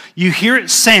 You hear it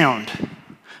sound,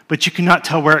 but you cannot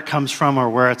tell where it comes from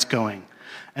or where it's going.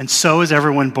 And so is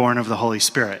everyone born of the Holy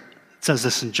Spirit. It says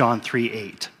this in John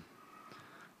 3:8.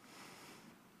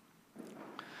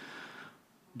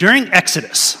 During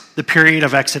Exodus, the period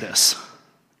of Exodus,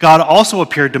 God also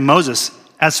appeared to Moses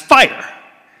as fire.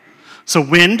 So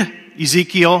wind,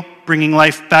 Ezekiel, bringing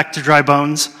life back to dry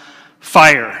bones.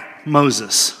 Fire,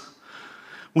 Moses.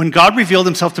 When God revealed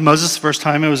himself to Moses the first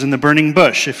time, it was in the burning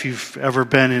bush. If you've ever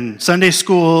been in Sunday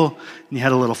school and you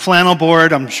had a little flannel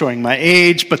board, I'm showing my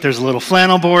age, but there's a little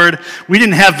flannel board. We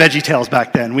didn't have VeggieTales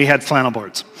back then. We had flannel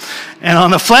boards. And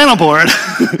on the flannel board,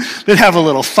 they'd have a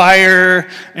little fire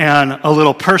and a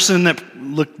little person that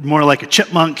looked more like a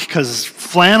chipmunk because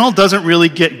flannel doesn't really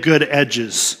get good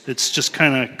edges. It's just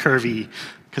kind of curvy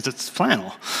because it's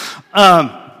flannel.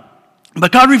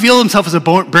 But God revealed himself as a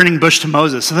burning bush to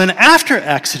Moses. And then after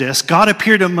Exodus, God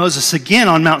appeared to Moses again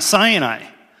on Mount Sinai.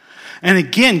 And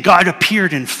again, God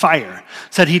appeared in fire.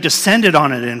 Said he descended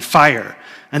on it in fire.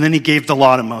 And then he gave the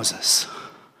law to Moses.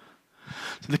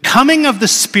 So the coming of the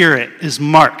Spirit is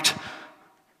marked.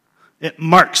 It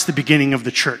marks the beginning of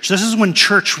the church. This is when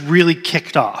church really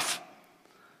kicked off.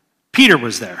 Peter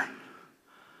was there.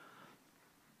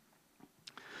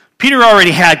 Peter already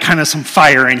had kind of some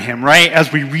fire in him, right?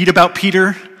 As we read about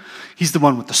Peter, he's the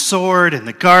one with the sword in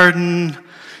the garden.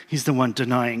 He's the one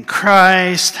denying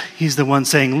Christ. He's the one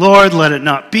saying, Lord, let it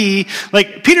not be.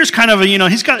 Like, Peter's kind of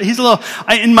he's a little,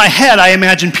 in my head, I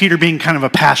imagine Peter being kind of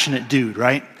a passionate dude,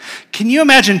 right? Can you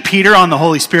imagine Peter on the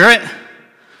Holy Spirit?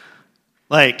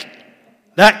 Like,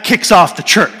 that kicks off the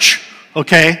church,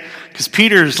 okay? Because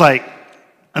Peter's like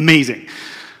amazing.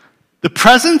 The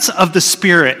presence of the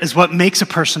Spirit is what makes a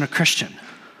person a Christian.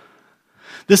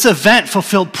 This event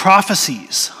fulfilled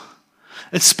prophecies.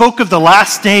 It spoke of the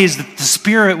last days that the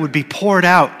Spirit would be poured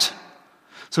out.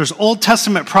 So there's Old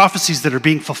Testament prophecies that are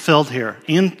being fulfilled here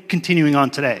and continuing on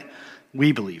today,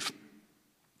 we believe.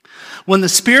 When the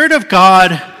Spirit of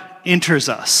God enters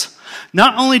us,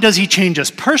 not only does he change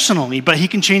us personally, but he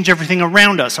can change everything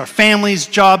around us, our families,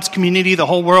 jobs, community, the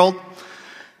whole world.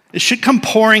 It should come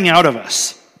pouring out of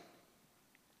us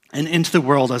and into the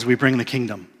world as we bring the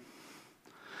kingdom.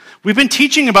 We've been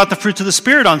teaching about the fruits of the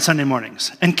Spirit on Sunday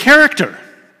mornings and character.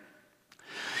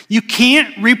 You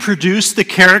can't reproduce the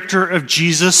character of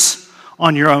Jesus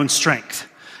on your own strength.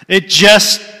 It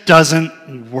just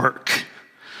doesn't work.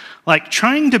 Like,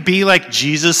 trying to be like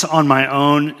Jesus on my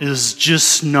own is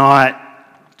just not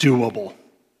doable.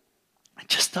 It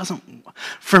just doesn't.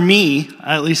 For me,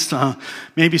 at least,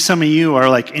 maybe some of you are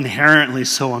like inherently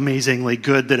so amazingly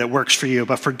good that it works for you,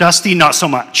 but for Dusty, not so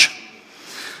much.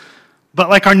 But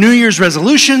like our New Year's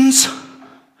resolutions,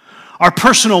 our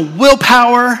personal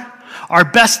willpower, our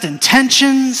best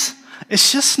intentions,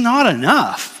 it's just not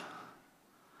enough.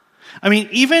 I mean,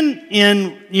 even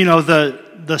in,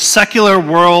 the secular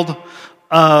world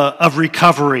of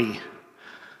recovery,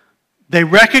 they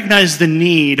recognize the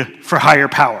need for higher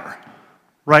power,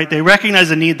 right? They recognize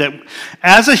the need that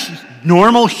as a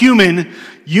normal human,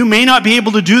 you may not be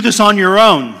able to do this on your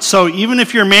own. So even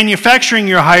if you're manufacturing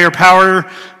your higher power,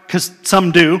 because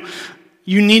some do,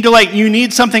 you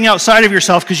need something outside of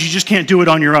yourself because you just can't do it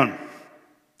on your own.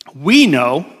 We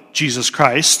know Jesus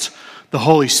Christ, the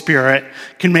Holy Spirit,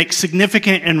 can make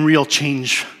significant and real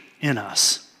change in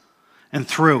us and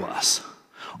through us.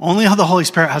 Only the Holy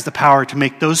Spirit has the power to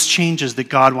make those changes that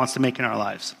God wants to make in our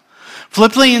lives.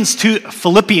 Philippians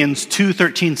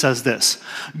 2:13 says this: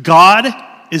 God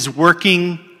is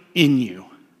working in you,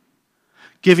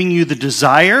 giving you the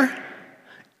desire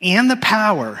and the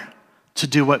power to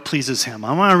do what pleases him.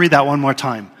 I want to read that one more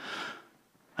time.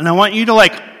 And I want you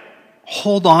to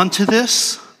hold on to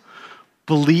this,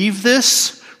 believe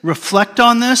this, reflect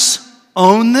on this,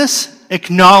 own this,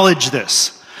 acknowledge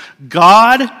this.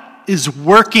 God is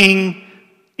working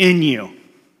in you,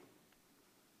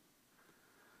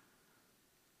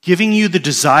 giving you the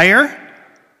desire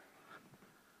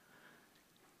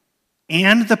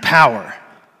and the power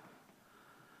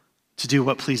to do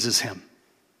what pleases him.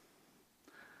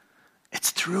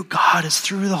 It's through God, it's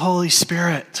through the Holy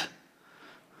Spirit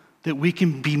that we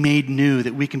can be made new,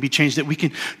 that we can be changed, that we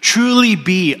can truly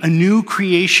be a new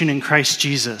creation in Christ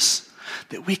Jesus,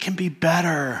 that we can be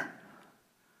better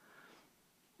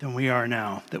than we are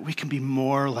now, that we can be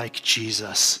more like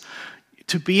Jesus.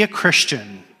 To be a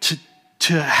Christian,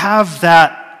 to have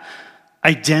that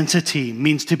identity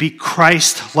means to be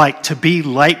Christ-like, to be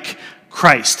like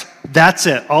Christ. That's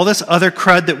it. All this other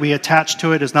crud that we attach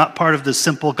to it is not part of the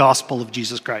simple gospel of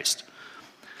Jesus Christ.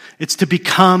 It's to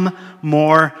become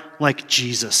more like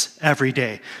Jesus every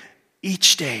day.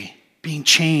 Each day, being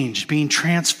changed, being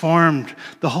transformed,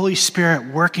 the Holy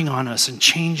Spirit working on us and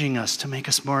changing us to make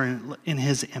us more in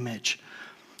his image.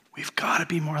 We've got to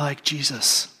be more like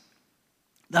Jesus.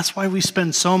 That's why we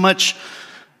spend so much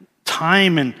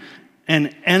time and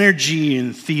energy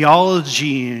and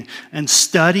theology and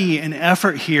study and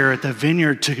effort here at the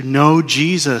Vineyard to know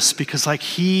Jesus, because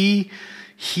he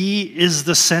is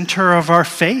the center of our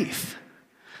faith.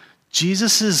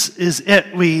 Jesus is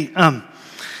it. We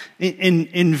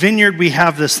in Vineyard we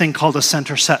have this thing called a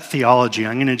center set theology.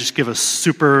 I'm going to just give a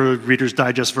super Reader's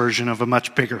Digest version of a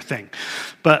much bigger thing.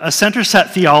 But a center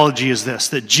set theology is this: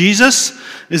 that Jesus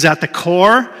is at the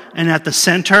core and at the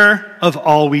center of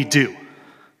all we do.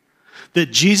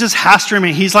 That Jesus has to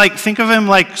remain. He's think of him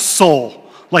like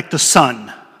soul, like the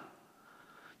sun.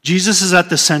 Jesus is at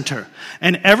the center.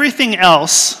 And everything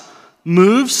else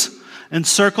moves and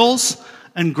circles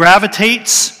and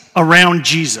gravitates around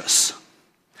Jesus.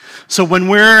 So when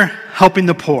we're helping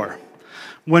the poor,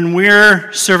 when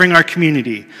we're serving our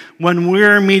community, when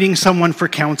we're meeting someone for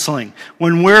counseling,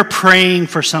 when we're praying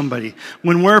for somebody,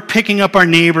 when we're picking up our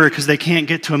neighbor because they can't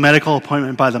get to a medical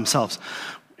appointment by themselves,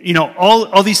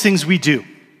 all these things we do.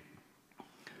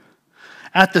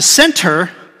 At the center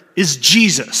is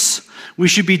Jesus. We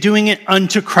should be doing it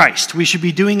unto Christ. We should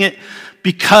be doing it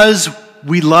because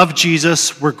we love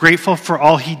Jesus, we're grateful for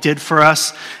all he did for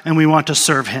us, and we want to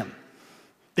serve him.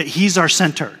 That he's our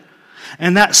center.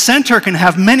 And that center can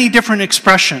have many different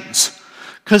expressions,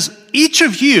 because each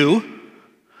of you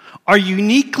are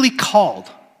uniquely called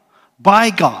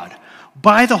by God,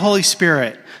 by the Holy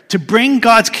Spirit, to bring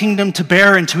God's kingdom to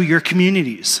bear into your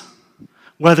communities.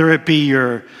 Whether it be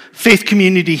your faith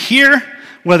community here,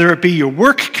 whether it be your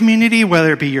work community,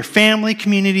 whether it be your family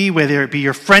community, whether it be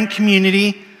your friend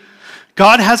community,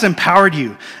 God has empowered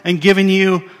you and given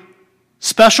you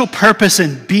special purpose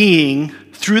in being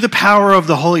through the power of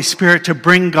the Holy Spirit to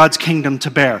bring God's kingdom to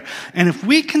bear. And if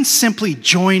we can simply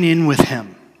join in with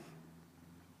him,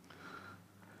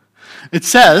 it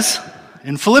says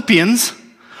in Philippians,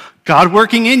 God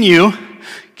working in you,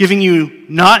 giving you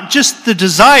not just the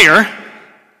desire,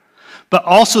 but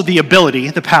also the ability,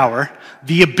 the power,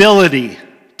 the ability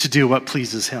to do what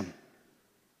pleases him.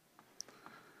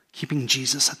 Keeping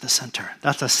Jesus at the center.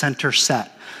 That's a center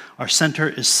set. Our center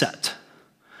is set.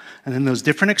 And then those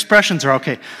different expressions are,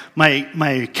 okay,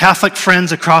 my Catholic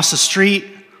friends across the street,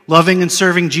 loving and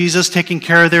serving Jesus, taking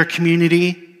care of their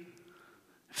community.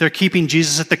 If they're keeping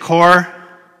Jesus at the core,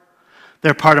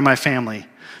 they're part of my family.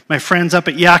 My friends up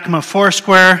at Yakima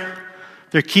Foursquare,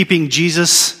 they're keeping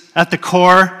Jesus at the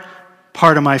core,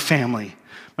 part of my family.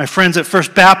 My friends at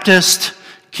First Baptist,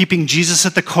 keeping Jesus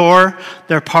at the core,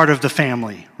 they're part of the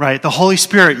family, right? The Holy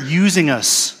Spirit using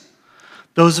us,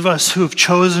 those of us who have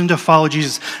chosen to follow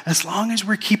Jesus, as long as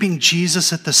we're keeping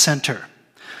Jesus at the center.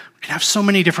 We can have so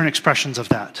many different expressions of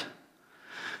that.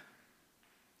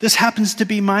 This happens to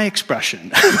be my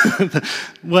expression.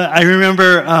 Well, I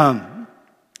remember,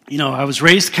 I was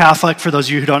raised Catholic. For those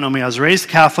of you who don't know me, I was raised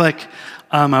Catholic.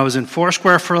 I was in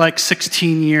Foursquare for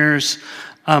 16 years.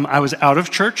 I was out of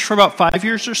church for about 5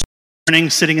 years or so,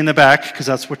 sitting in the back, because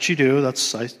that's what you do. I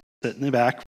sit in the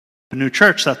back. A new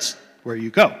church, that's where you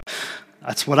go.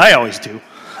 That's what I always do.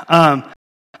 And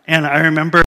I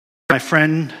remember my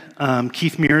friend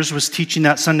Keith Mears was teaching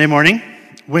that Sunday morning.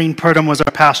 Wayne Purdom was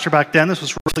our pastor back then. This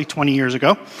was roughly 20 years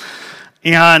ago.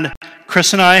 And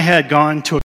Chris and I had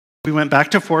we went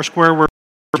back to Foursquare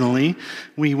originally.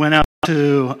 We went out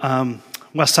to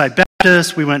Westside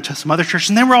Baptist. We went to some other churches,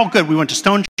 and they were all good. We went to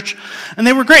Stone Church, and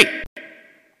they were great.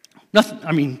 Nothing.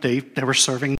 I mean, they were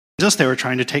serving Jesus. They were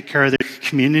trying to take care of their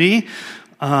community.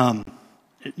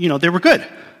 They were good.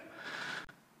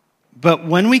 But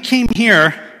when we came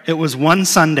here, it was one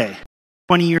Sunday,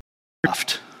 20 years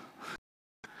left.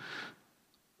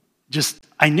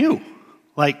 I knew,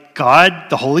 God,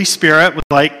 the Holy Spirit was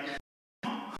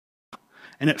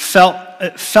and it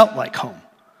felt like home.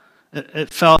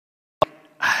 It felt,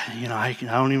 I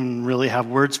don't even really have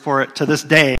words for it to this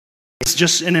day. It's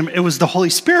just, and it was the Holy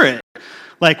Spirit,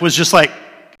 was just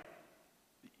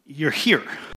you're here.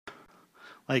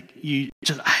 I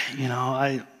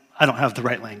don't have the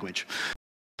right language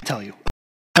to tell you.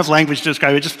 I have language to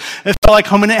describe it. It felt like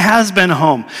home, and it has been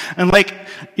home. And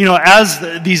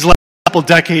as these last couple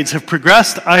decades have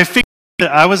progressed, I figured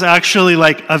that I was actually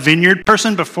a vineyard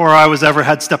person before I was ever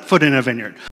had stepped foot in a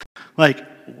vineyard.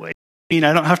 Wait, I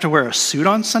don't have to wear a suit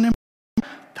on Sunday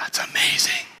morning? That's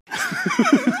amazing.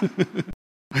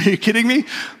 Are you kidding me?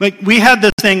 We had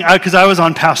this thing, because I was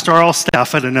on pastoral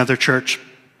staff at another church,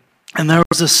 and there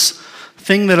was this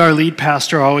thing that our lead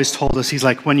pastor always told us. He's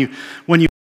when you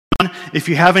if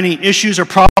you have any issues or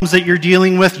problems that you're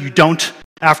dealing with, you don't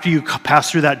after you pass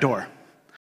through that door.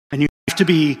 And you have to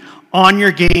be on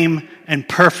your game and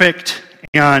perfect,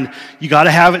 and you got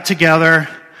to have it together,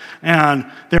 and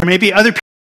there may be other people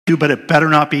who do, but it better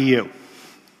not be you.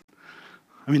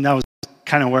 I mean, that was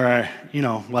kind of where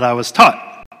what I was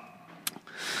taught.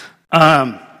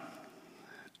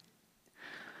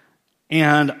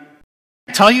 And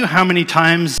I tell you how many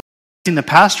times I've seen the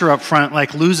pastor up front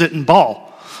lose it and bawl.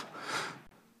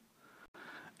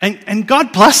 And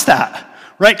God bless that,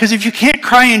 right? Because if you can't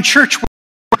cry in church,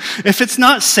 if it's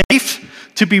not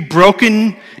safe to be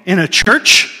broken in a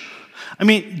church, I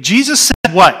mean, Jesus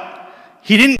said what?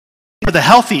 He didn't come for the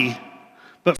healthy,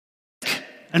 but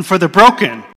and for the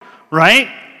broken, right?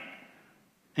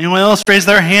 Anyone else raise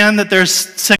their hand that there's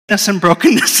sickness and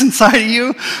brokenness inside of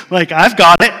you? I've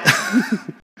got it.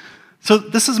 So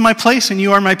this is my place, and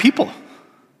you are my people.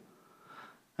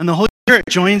 And the Holy Spirit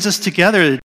joins us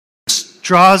together,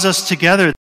 draws us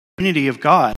together, the unity of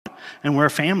God, and we're a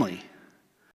family.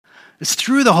 It's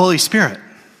through the Holy Spirit.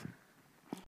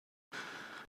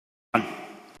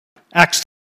 Acts.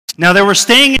 Now there were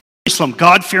staying in Jerusalem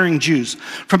God-fearing Jews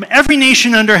from every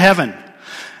nation under heaven.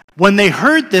 When they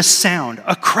heard this sound,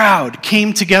 a crowd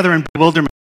came together in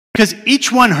bewilderment, because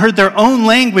each one heard their own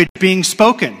language being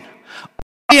spoken.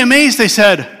 Amazed, they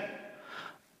said,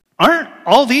 "Aren't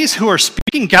all these who are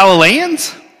speaking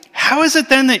Galileans? How is it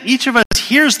then that each of us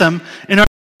hears them in our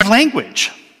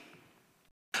language?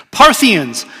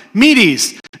 Parthians,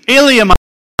 Medes, Elamites,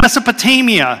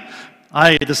 Mesopotamia."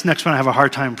 This next one I have a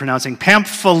hard time pronouncing.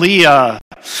 Pamphylia,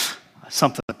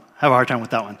 something. I have a hard time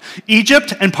with that one.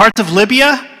 Egypt and parts of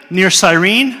Libya near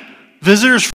Cyrene,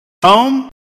 visitors from Rome,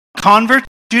 converts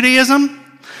to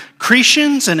Judaism,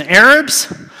 Cretians and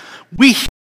Arabs. We hear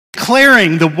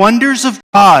declaring the wonders of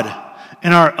God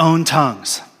in our own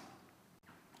tongues.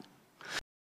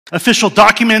 Official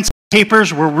documents and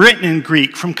papers were written in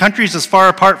Greek from countries as far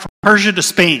apart from Persia to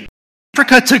Spain,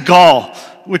 Africa to Gaul,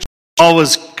 which Gaul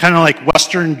was kind of like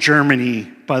Western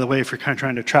Germany, by the way, if you're kind of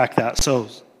trying to track that. So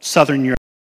Southern Europe,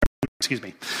 excuse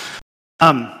me.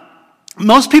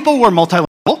 Most people were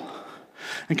multilingual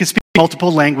and could speak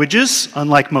multiple languages,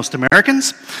 unlike most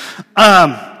Americans.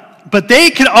 But they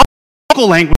could also speak a local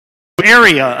language,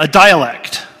 area, a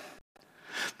dialect.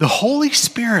 The Holy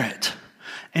Spirit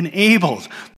enabled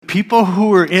people who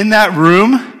were in that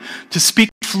room to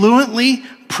speak fluently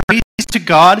praise to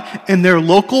God in their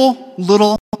local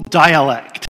little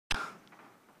dialect.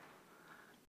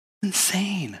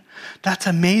 Insane. That's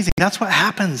amazing. That's what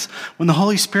happens when the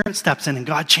Holy Spirit steps in and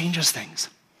God changes things.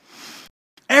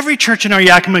 Every church in our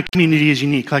Yakima community is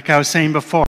unique, like I was saying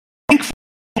before.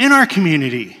 In our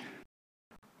community,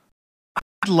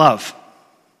 love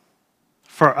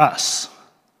for us,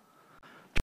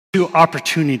 to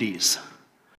opportunities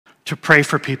to pray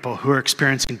for people who are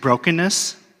experiencing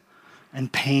brokenness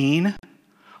and pain,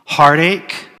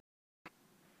 heartache,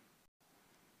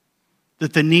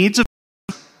 that the needs of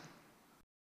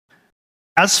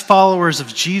as followers of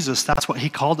Jesus, that's what he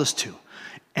called us to.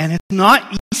 And it's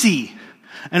not easy.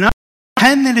 And I don't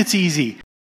pretend that it's easy.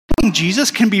 Following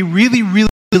Jesus can be really, really,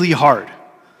 really hard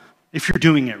if you're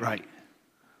doing it right.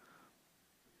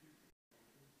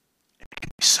 It can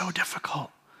be so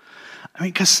difficult. I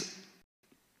mean, because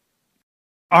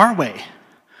our way,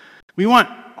 we want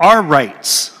our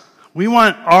rights. We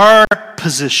want our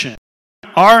position,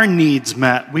 our needs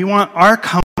met. We want our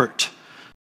comfort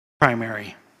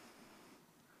primary.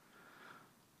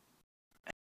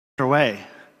 way.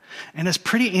 And it's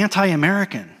pretty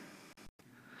anti-American.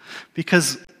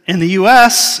 Because in the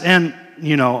U.S. and,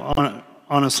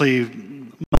 honestly,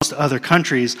 most other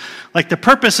countries, like the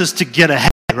purpose is to get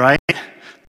ahead, right?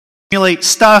 Accumulate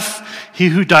stuff. He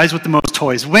who dies with the most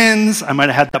toys wins. I might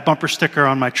have had that bumper sticker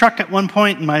on my truck at one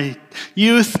point in my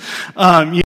youth.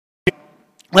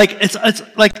 It's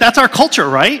like that's our culture,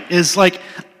 right? Is like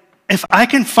if I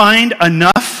can find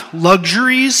enough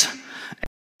luxuries,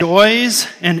 joys,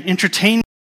 and entertainment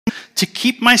to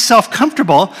keep myself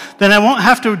comfortable, then I won't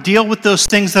have to deal with those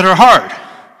things that are hard,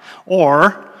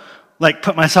 or like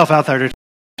put myself out there to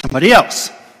somebody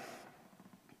else.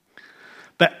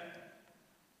 But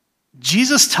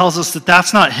Jesus tells us that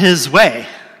that's not his way.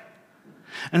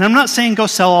 And I'm not saying go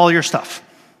sell all your stuff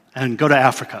and go to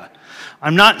Africa.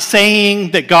 I'm not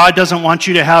saying that God doesn't want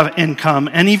you to have income,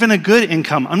 and even a good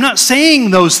income. I'm not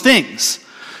saying those things.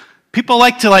 People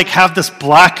like to have this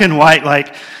black and white,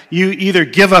 like you either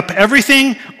give up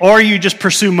everything or you just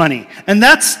pursue money. And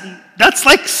that's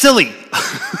like silly.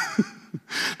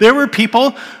 There were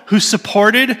people who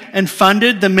supported and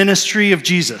funded the ministry of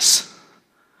Jesus.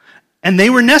 And they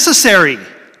were necessary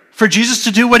for Jesus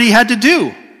to do what he had to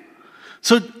do.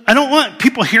 So I don't want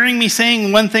people hearing me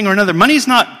saying one thing or another. Money's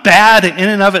not bad in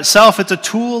and of itself. It's a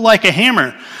tool like a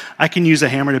hammer. I can use a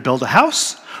hammer to build a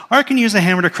house, or I can use a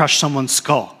hammer to crush someone's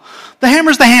skull. The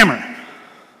hammer's the hammer.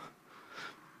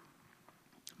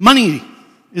 Money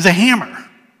is a hammer.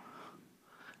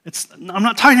 I'm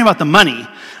not talking about the money.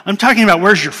 I'm talking about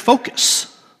where's your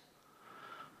focus.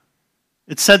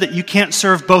 It's said that you can't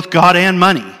serve both God and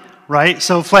money, right?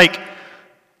 So if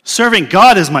serving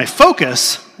God is my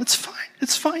focus, it's fine.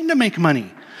 It's fine to make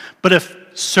money. But if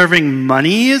serving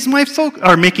money is my focus,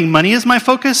 or making money is my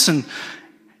focus, and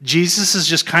Jesus is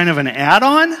just kind of an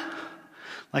add-on,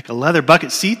 like a leather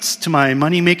bucket seats to my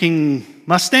money-making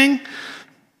Mustang,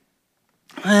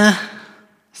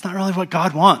 it's not really what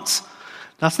God wants.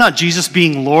 That's not Jesus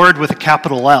being Lord with a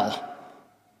capital L.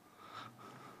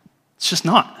 It's just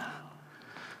not.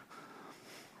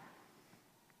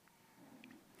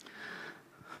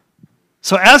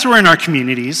 So as we're in our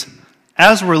communities,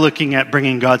 as we're looking at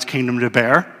bringing God's kingdom to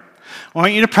bear, I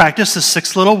want you to practice the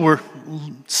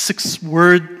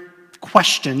six-word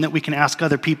question that we can ask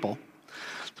other people.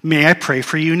 May I pray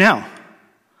for you now?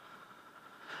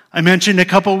 I mentioned a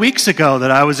couple weeks ago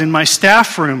that I was in my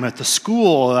staff room at the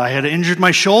school. I had injured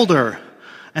my shoulder,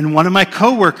 and one of my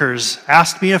coworkers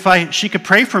asked me if she could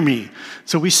pray for me.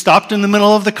 So we stopped in the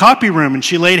middle of the copy room, and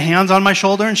she laid hands on my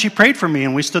shoulder, and she prayed for me,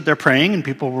 and we stood there praying, and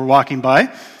people were walking by.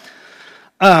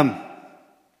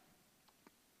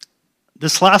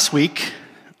 This last week,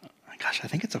 I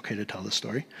think it's okay to tell this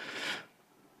story.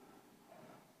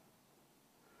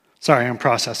 Sorry, I'm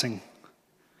processing.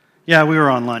 Yeah, we were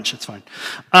on lunch. It's fine.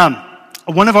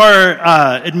 One of our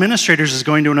administrators is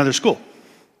going to another school,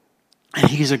 and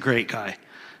he's a great guy.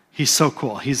 He's so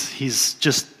cool. He's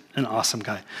just an awesome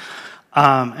guy,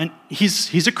 and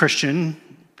he's a Christian.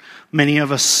 Many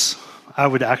of us, I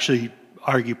would actually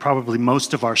argue, probably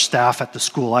most of our staff at the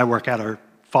school I work at are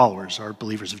followers, are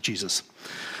believers of Jesus.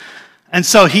 And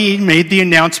so he made the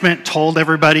announcement, told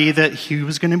everybody that he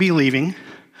was going to be leaving.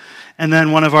 And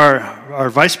then one of our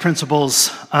vice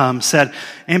principals said,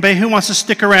 anybody who wants to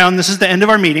stick around, this is the end of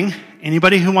our meeting.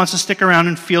 Anybody who wants to stick around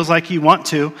and feels like you want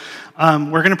to,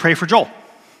 we're going to pray for Joel.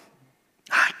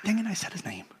 Dang it, I said his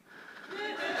name.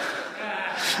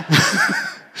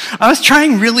 I was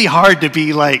trying really hard to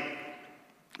be like,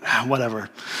 whatever.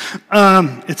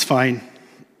 It's fine.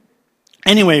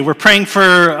 Anyway, we're praying for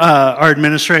our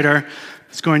administrator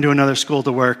who's going to another school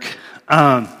to work.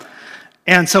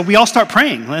 And so we all start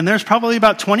praying, and there's probably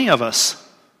about 20 of us,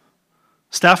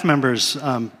 staff members,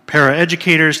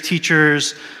 paraeducators,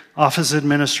 teachers, office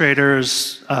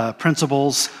administrators,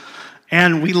 principals,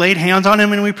 and we laid hands on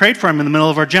him and we prayed for him in the middle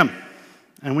of our gym.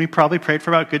 And we probably prayed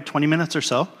for about a good 20 minutes or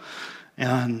so,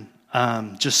 and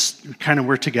just kind of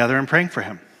were together and praying for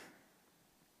him.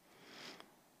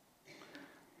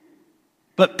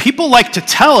 But people like to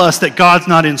tell us that God's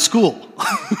not in school,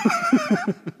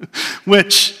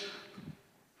 which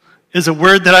is a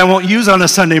word that I won't use on a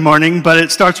Sunday morning, but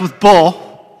it starts with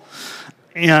bull,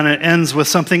 and it ends with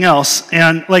something else.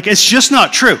 And, it's just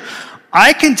not true.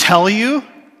 I can tell you,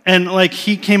 and,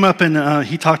 he came up and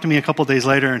he talked to me a couple days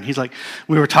later, and he's like,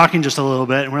 we were talking just a little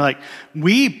bit, and we're like,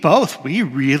 we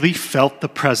really felt the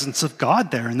presence of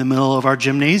God there in the middle of our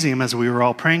gymnasium as we were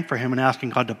all praying for him and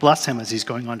asking God to bless him as he's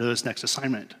going on to his next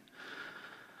assignment.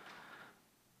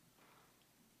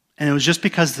 And it was just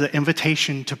because the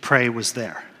invitation to pray was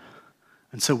there.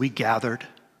 And so we gathered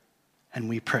and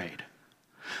we prayed.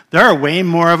 There are way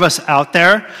more of us out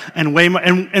there, and way more,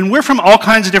 and we're from all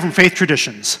kinds of different faith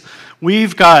traditions.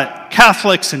 We've got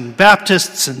Catholics and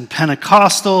Baptists and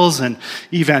Pentecostals and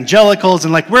evangelicals,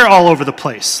 and we're all over the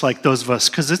place, like those of us,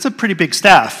 because it's a pretty big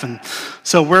staff. And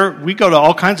so we go to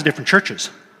all kinds of different churches.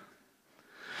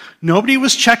 Nobody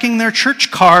was checking their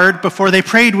church card before they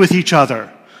prayed with each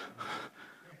other.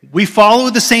 We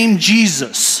follow the same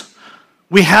Jesus.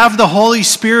 We have the Holy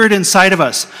Spirit inside of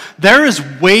us. There is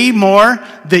way more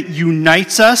that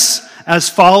unites us as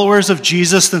followers of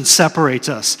Jesus than separates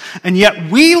us. And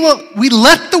yet we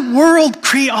let the world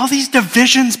create all these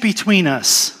divisions between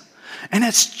us. And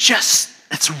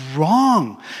it's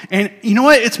wrong. And you know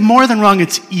what? It's more than wrong,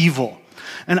 it's evil.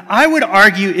 And I would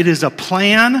argue it is a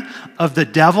plan of the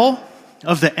devil,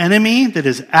 of the enemy that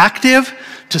is active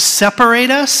to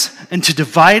separate us and to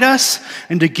divide us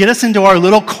and to get us into our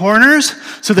little corners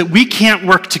so that we can't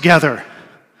work together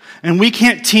and we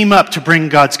can't team up to bring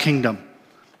God's kingdom.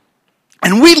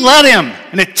 And we let him,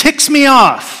 and it ticks me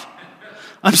off.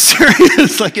 I'm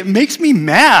serious, it makes me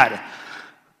mad.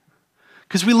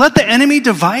 Because we let the enemy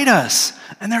divide us,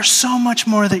 and there's so much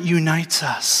more that unites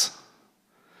us.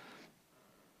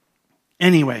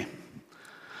 Anyway,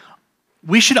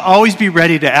 we should always be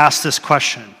ready to ask this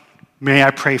question. May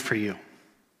I pray for you?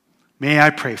 May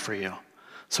I pray for you?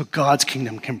 So God's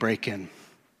kingdom can break in.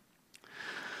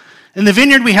 In the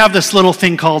Vineyard, we have this little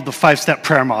thing called the 5-step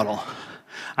prayer model.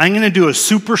 I'm going to do a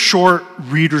super short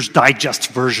Reader's Digest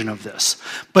version of this.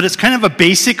 But it's kind of a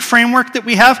basic framework that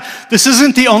we have. This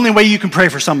isn't the only way you can pray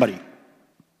for somebody.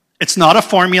 It's not a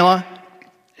formula.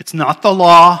 It's not the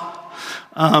law.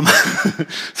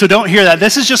 So don't hear that.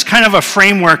 This is just kind of a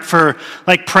framework for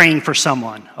praying for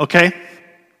someone, okay?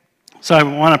 So I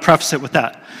want to preface it with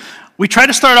that. We try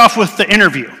to start off with the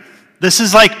interview. This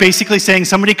is basically saying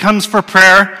somebody comes for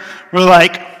prayer. We're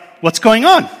like, what's going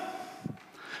on?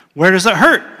 Where does it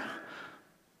hurt?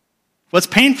 What's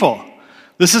painful?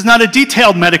 This is not a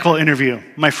detailed medical interview.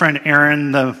 My friend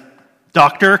Aaron, the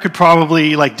doctor, could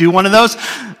probably do one of those.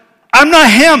 I'm not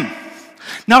him.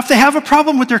 Now, if they have a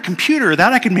problem with their computer,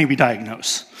 that I could maybe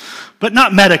diagnose, but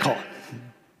not medical.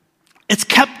 It's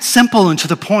kept simple and to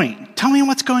the point. Tell me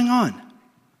what's going on.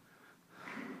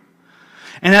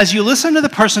 And as you listen to the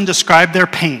person describe their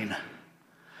pain,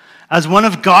 as one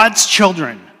of God's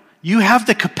children, you have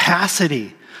the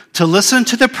capacity to listen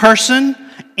to the person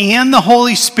and the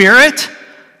Holy Spirit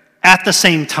at the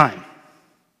same time.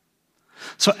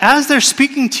 So as they're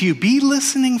speaking to you, be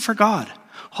listening for God.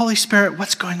 Holy Spirit,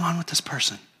 what's going on with this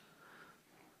person?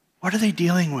 What are they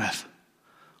dealing with?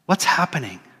 What's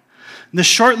happening? And this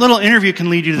short little interview can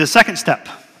lead you to the second step.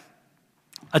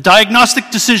 A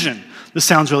diagnostic decision. This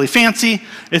sounds really fancy.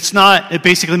 It's not. It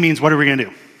basically means, what are we going to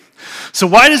do? So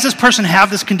why does this person have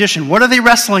this condition? What are they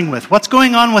wrestling with? What's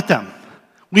going on with them?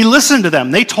 We listened to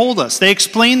them. They told us. They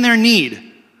explained their need.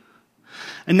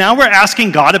 And now we're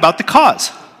asking God about the cause.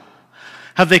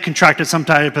 Have they contracted some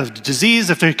type of disease?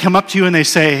 If they come up to you and they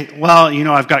say, well,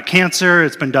 I've got cancer,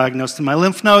 it's been diagnosed in my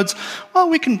lymph nodes, well,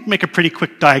 we can make a pretty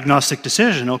quick diagnostic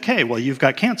decision. Okay, well, you've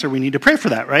got cancer, we need to pray for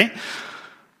that, right?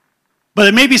 But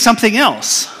it may be something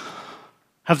else.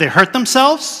 Have they hurt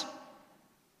themselves?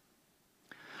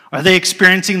 Are they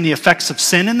experiencing the effects of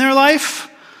sin in their life?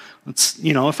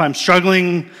 If I'm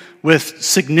struggling with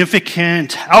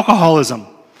significant alcoholism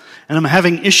and I'm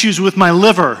having issues with my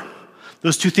liver,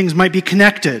 those two things might be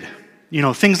connected,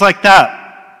 things like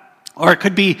that. Or it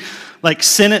could be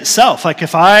sin itself.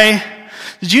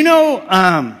 Did you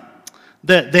know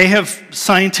that they have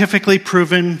scientifically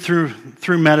proven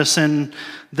through medicine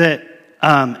that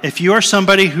if you are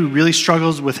somebody who really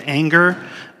struggles with anger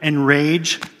and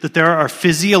rage, that there are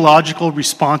physiological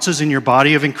responses in your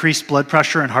body of increased blood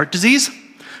pressure and heart disease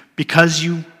because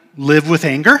you live with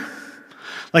anger?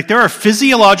 There are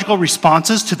physiological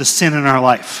responses to the sin in our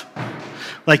life.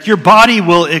 Your body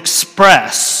will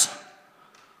express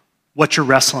what you're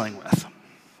wrestling with.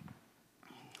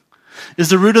 Is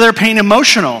the root of their pain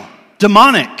emotional,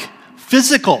 demonic,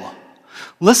 physical?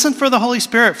 Listen for the Holy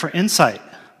Spirit for insight.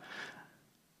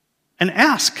 And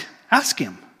ask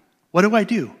him, what do I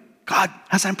do? God,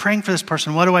 as I'm praying for this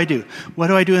person, what do I do? What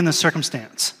do I do in this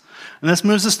circumstance? And this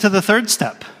moves us to the third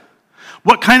step.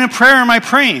 What kind of prayer am I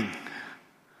praying?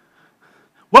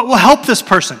 What will help this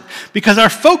person? Because our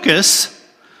focus,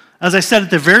 as I said at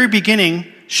the very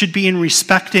beginning, should be in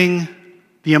respecting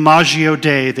the Imago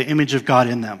Dei, the image of God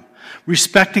in them.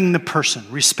 Respecting the person,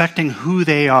 respecting who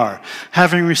they are,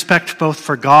 having respect both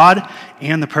for God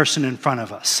and the person in front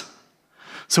of us.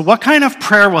 So what kind of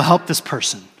prayer will help this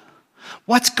person?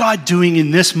 What's God doing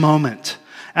in this moment,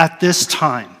 at this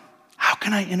time? How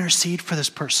can I intercede for this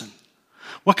person?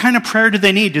 What kind of prayer do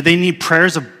they need? Do they need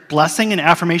prayers of blessing and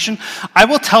affirmation? I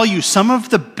will tell you, some of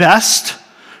the best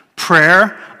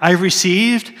prayer I've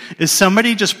received is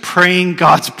somebody just praying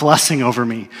God's blessing over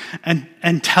me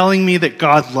and telling me that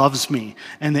God loves me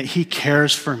and that he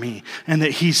cares for me and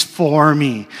that he's for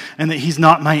me and that he's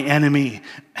not my enemy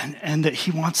and that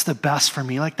he wants the best for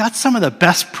me. Like, that's some of the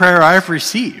best prayer I've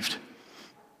received.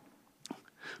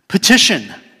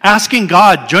 Petition, asking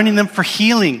God, joining them for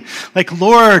healing. Like,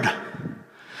 Lord,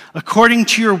 according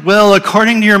to your will,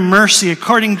 according to your mercy,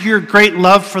 according to your great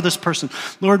love for this person,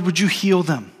 Lord, would you heal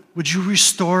them? Would you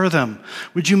restore them?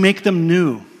 Would you make them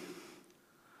new?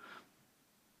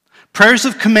 Prayers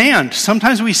of command.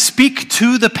 Sometimes we speak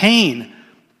to the pain.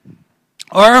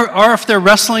 Or if they're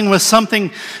wrestling with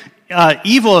something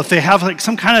evil, if they have like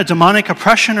some kind of demonic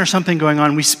oppression or something going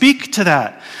on, we speak to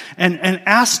that and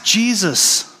ask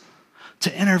Jesus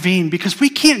to intervene, because we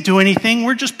can't do anything.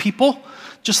 We're just people,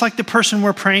 just like the person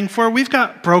we're praying for. We've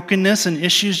got brokenness and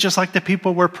issues just like the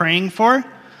people we're praying for.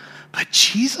 But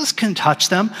Jesus can touch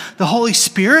them. The Holy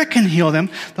Spirit can heal them.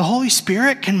 The Holy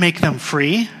Spirit can make them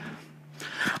free.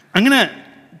 I'm going to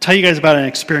tell you guys about an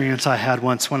experience I had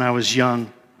once when I was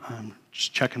young. I'm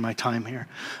just checking my time here.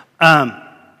 I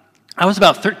was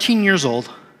about 13 years old,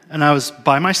 and I was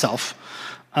by myself.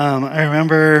 I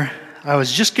remember I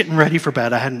was just getting ready for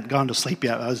bed. I hadn't gone to sleep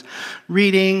yet. I was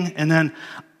reading, and then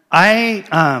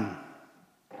I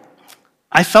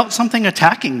felt something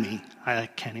attacking me. I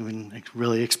can't even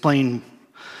really explain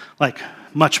like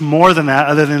much more than that,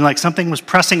 other than like something was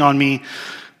pressing on me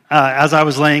as I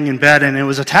was laying in bed, and it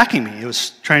was attacking me. It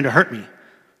was trying to hurt me.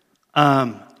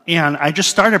 And I just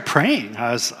started praying.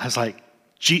 I was like,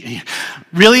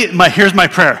 really? Here's my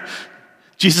prayer.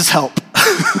 Jesus, help.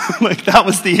 Like, that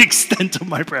was the extent of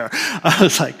my prayer. I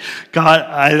was like,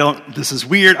 God, this is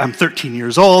weird. I'm 13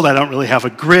 years old. I don't really have a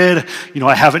grid.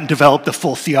 I haven't developed a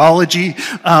full theology.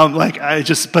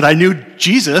 But I knew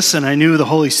Jesus and I knew the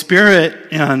Holy Spirit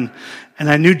and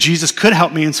I knew Jesus could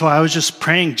help me. And so I was just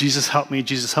praying, Jesus, help me,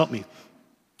 Jesus, help me.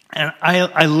 And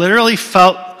I literally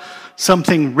felt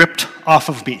something ripped off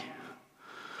of me.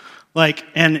 Like,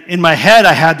 and in my head,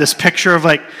 I had this picture of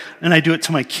like, and I do it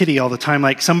to my kitty all the time,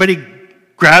 like somebody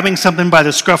grabbing something by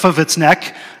the scruff of its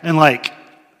neck and like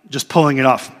just pulling it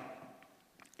off.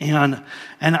 And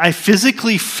I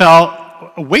physically felt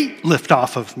a weight lift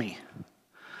off of me.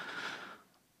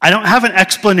 I don't have an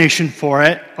explanation for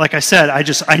it. Like I said,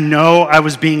 I know I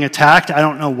was being attacked. I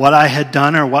don't know what I had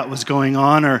done or what was going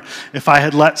on, or if I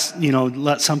had let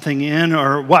something in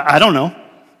or what, I don't know.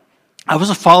 I was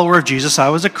a follower of Jesus. I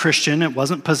was a Christian. It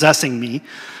wasn't possessing me,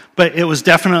 but it was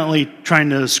definitely trying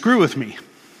to screw with me.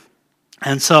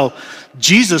 And so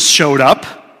Jesus showed up.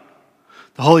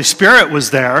 The Holy Spirit was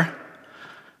there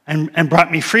and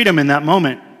brought me freedom in that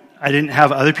moment. I didn't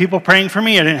have other people praying for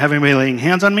me. I didn't have anybody laying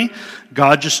hands on me.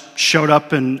 God just showed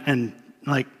up and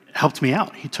like helped me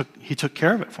out. He took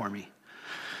care of it for me.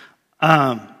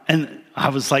 And I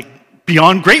was like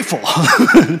beyond grateful.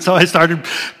 So I started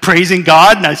praising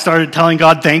God and I started telling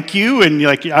God thank you, and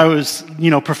like I was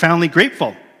profoundly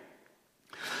grateful.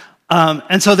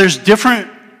 And so there's different.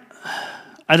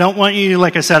 I don't want you,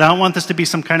 like I said, I don't want this to be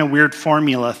some kind of weird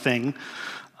formula thing,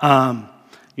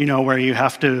 where you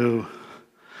have to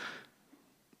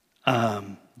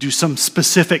do some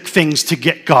specific things to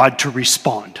get God to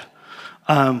respond.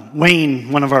 Wayne,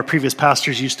 one of our previous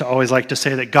pastors, used to always like to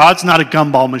say that God's not a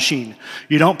gumball machine.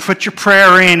 You don't put your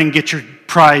prayer in and get your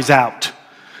prize out.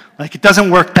 Like, it doesn't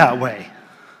work that way.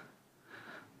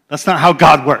 That's not how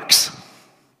God works.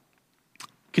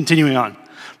 Continuing on.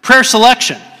 Prayer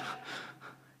selection.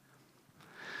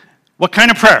 What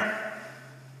kind of prayer?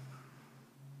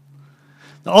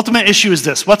 The ultimate issue is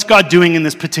this. What's God doing in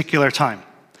this particular time?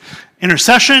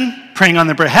 Intercession, praying on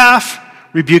their behalf,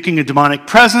 rebuking a demonic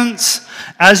presence.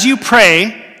 As you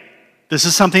pray, this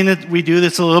is something that we do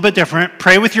that's a little bit different.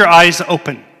 Pray with your eyes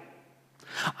open.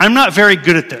 I'm not very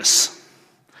good at this.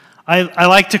 I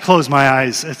like to close my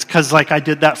eyes. It's because I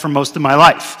did that for most of my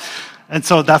life. And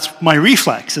so that's my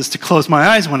reflex, is to close my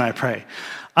eyes when I pray.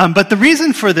 But the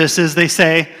reason for this is they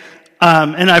say,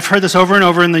 and I've heard this over and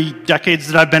over in the decades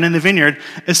that I've been in the vineyard,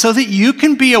 is so that you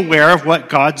can be aware of what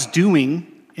God's doing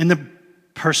in the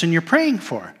person you're praying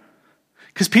for.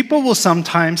 Because people will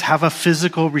sometimes have a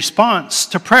physical response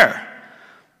to prayer.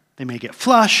 They may get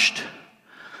flushed.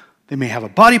 They may have a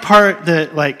body part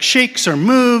that shakes or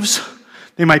moves.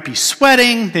 They might be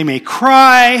sweating. They may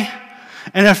cry.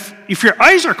 And if your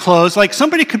eyes are closed,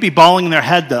 somebody could be bawling their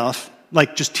head off,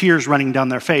 just tears running down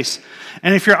their face.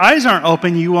 And if your eyes aren't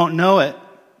open, you won't know it.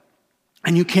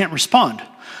 And you can't respond.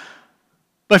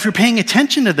 But if you're paying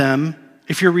attention to them,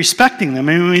 if you're respecting them,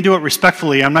 and when we do it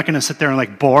respectfully, I'm not going to sit there and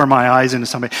like bore my eyes into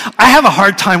somebody. I have a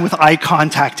hard time with eye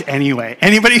contact anyway.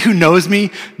 Anybody who knows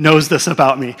me knows this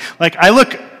about me. Like I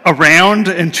look around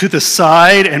and to the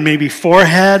side and maybe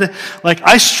forehead. Like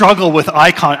I struggle with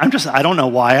eye contact. I don't know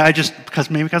why. Because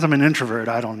I'm an introvert.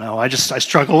 I don't know. I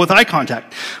struggle with eye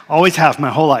contact. Always have my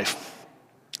whole life.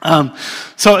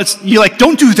 So you like,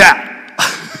 don't do that.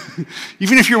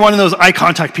 Even if you're one of those eye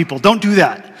contact people, don't do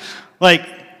that.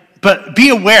 But be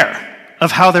aware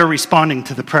of how they're responding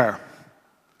to the prayer.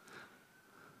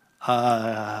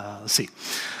 Let's see.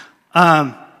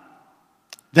 Then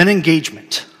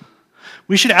engagement.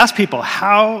 We should ask people,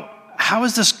 how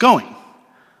is this going?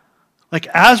 Like,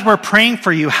 as we're praying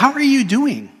for you, how are you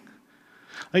doing?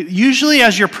 Like, usually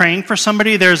as you're praying for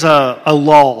somebody, there's a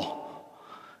lull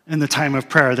in the time of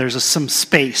prayer. There's some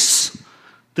space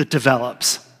that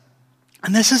develops.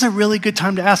 And this is a really good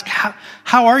time to ask,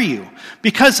 how are you?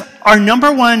 Because our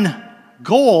number one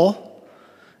goal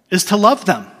is to love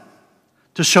them,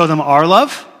 to show them our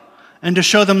love, and to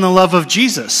show them the love of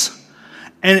Jesus.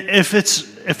 And if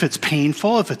it's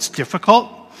painful, if it's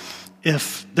difficult,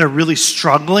 if they're really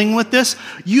struggling with this,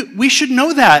 we should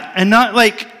know that, and not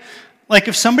like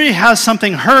if somebody has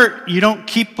something hurt, you don't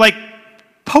keep like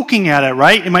poking at it,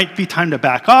 right? It might be time to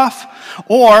back off,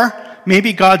 or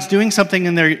maybe God's doing something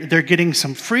and they're getting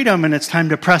some freedom and it's time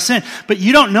to press in. But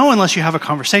you don't know unless you have a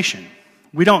conversation.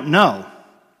 We don't know.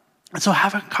 And so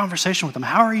have a conversation with them.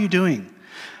 How are you doing?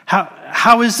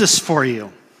 How is this for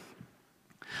you?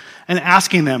 And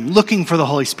asking them, looking for the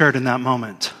Holy Spirit in that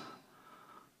moment.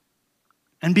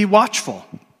 And be watchful.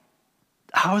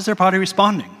 How is their body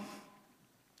responding?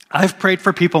 I've prayed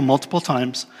for people multiple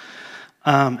times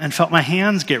and felt my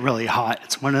hands get really hot.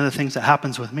 It's one of the things that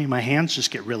happens with me. My hands just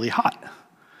get really hot.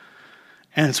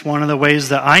 And it's one of the ways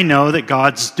that I know that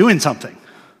God's doing something.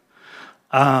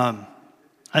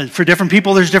 For different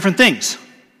people, there's different things.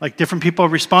 Like different people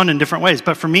respond in different ways.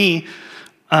 But for me,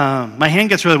 my hand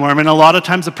gets really warm. And a lot of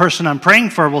times the person I'm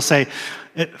praying for will say,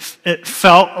 it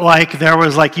felt like there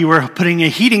was like you were putting a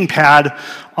heating pad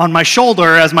on my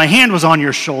shoulder as my hand was on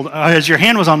your shoulder, as your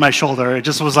hand was on my shoulder. It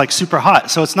just was like super hot.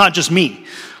 So it's not just me.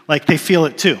 Like they feel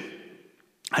it too.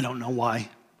 I don't know why.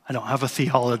 I don't have a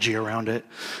theology around it.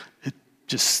 It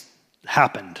just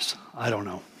happened. I don't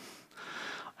know.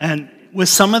 And with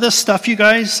some of this stuff, you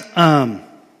guys,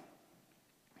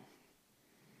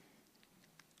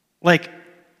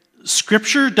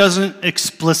 Scripture doesn't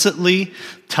explicitly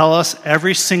tell us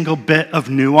every single bit of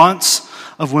nuance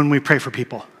of when we pray for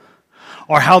people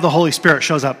or how the Holy Spirit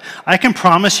shows up. I can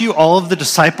promise you all of the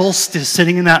disciples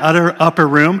sitting in that upper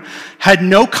room had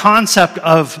no concept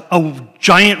of a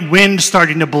giant wind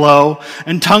starting to blow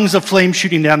and tongues of flame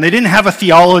shooting down. They didn't have a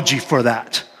theology for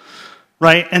that,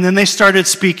 right? And then they started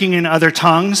speaking in other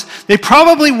tongues. They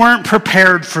probably weren't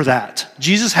prepared for that.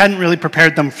 Jesus hadn't really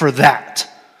prepared them for that.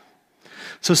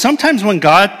 So sometimes when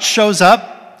God shows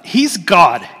up, he's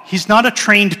God. He's not a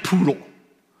trained poodle.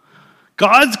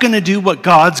 God's going to do what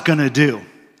God's going to do.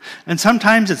 And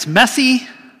sometimes it's messy,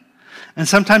 and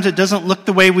sometimes it doesn't look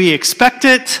the way we expect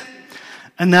it,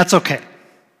 and that's okay.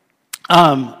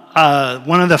 One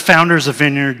of the founders of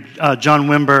Vineyard, John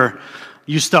Wimber,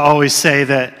 used to always say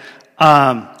that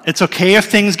it's okay if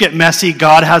things get messy,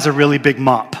 God has a really big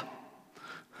mop.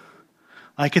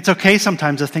 Like it's okay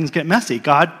sometimes if things get messy.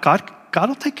 God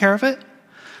will take care of it.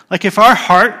 Like if our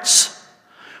hearts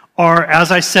are, as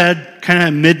I said, kind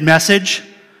of mid-message,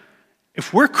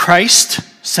 if we're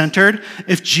Christ-centered,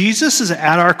 if Jesus is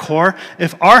at our core,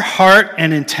 if our heart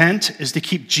and intent is to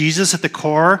keep Jesus at the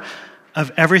core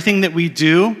of everything that we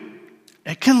do,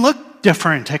 it can look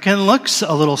different. It can look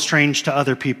a little strange to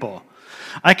other people.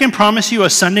 I can promise you a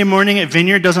Sunday morning at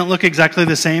Vineyard doesn't look exactly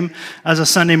the same as a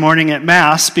Sunday morning at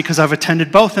Mass because I've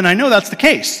attended both, and I know that's the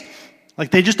case.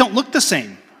 Like, they just don't look the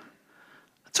same.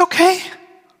 It's okay.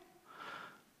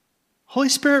 Holy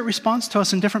Spirit responds to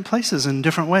us in different places in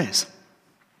different ways.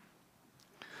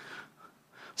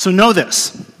 So know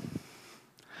this.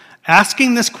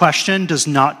 Asking this question does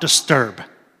not disturb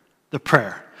the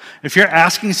prayer. If you're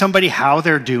asking somebody how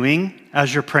they're doing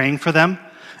as you're praying for them,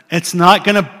 it's not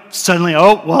going to suddenly,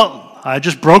 I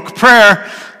just broke prayer.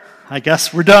 I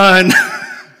guess we're done.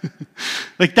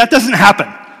 Like, that doesn't happen.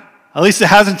 At least it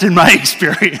hasn't in my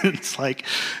experience. And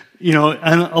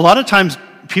a lot of times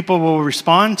people will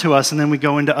respond to us and then we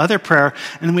go into other prayer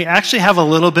and we actually have a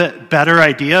little bit better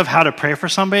idea of how to pray for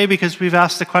somebody because we've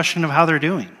asked the question of how they're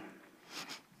doing.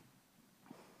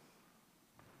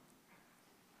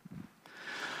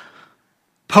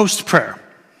 Post-prayer.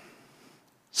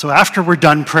 So after we're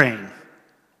done praying,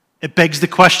 it begs the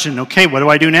question, okay, what do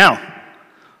I do now?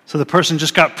 So the person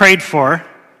just got prayed for.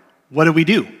 What do we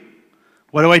do?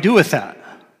 What do I do with that?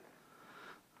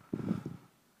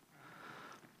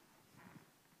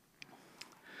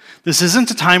 This isn't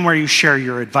a time where you share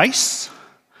your advice,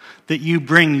 that you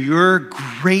bring your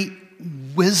great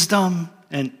wisdom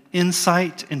and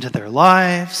insight into their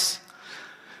lives,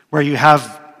 where you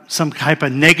have some type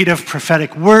of negative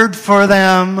prophetic word for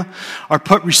them, or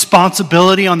put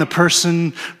responsibility on the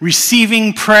person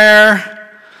receiving prayer,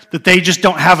 that they just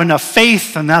don't have enough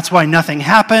faith and that's why nothing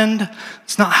happened.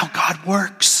 It's not how God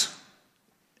works.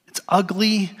 It's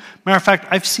ugly. Matter of fact,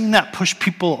 I've seen that push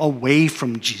people away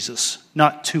from Jesus,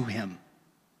 not to him.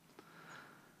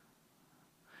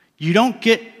 You don't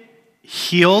get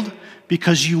healed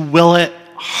because you will it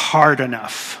hard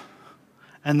enough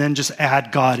and then just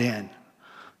add God in.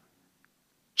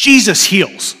 Jesus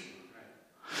heals.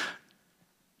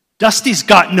 Dusty's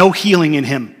got no healing in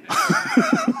him.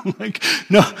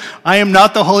 No, I am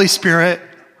not the Holy Spirit.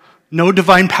 No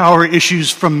divine power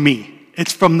issues from me.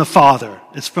 It's from the Father.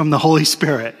 It's from the Holy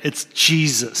Spirit. It's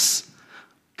Jesus.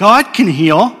 God can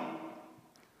heal.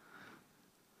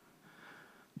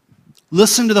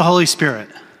 Listen to the Holy Spirit.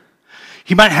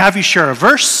 He might have you share a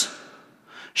verse,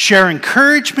 share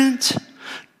encouragement,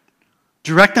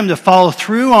 direct them to follow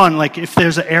through on, like, if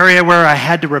there's an area where I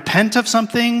had to repent of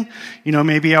something,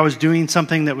 maybe I was doing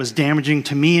something that was damaging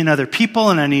to me and other people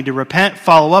and I need to repent,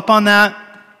 follow up on that.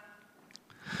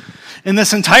 In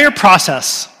this entire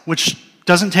process, which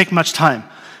doesn't take much time,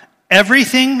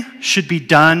 everything should be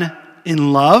done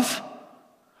in love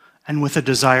and with a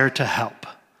desire to help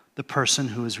the person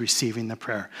who is receiving the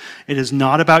prayer. It is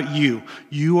not about you.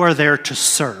 You are there to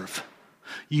serve.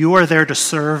 You are there to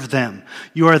serve them.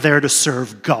 You are there to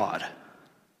serve God.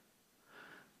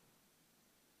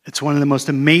 It's one of the most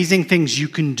amazing things you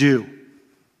can do,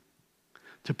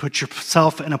 to put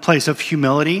yourself in a place of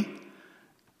humility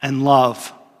and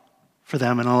love for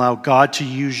them and allow God to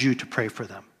use you to pray for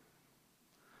them.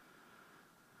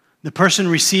 The person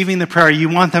receiving the prayer, you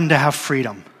want them to have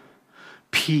freedom,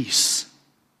 peace,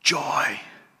 joy.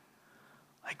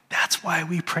 Like, that's why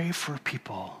we pray for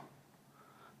people.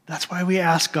 That's why we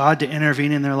ask God to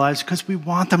intervene in their lives, because we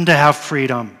want them to have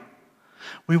freedom.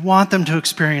 We want them to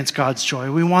experience God's joy.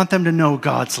 We want them to know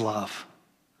God's love.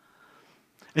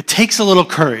 It takes a little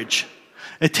courage.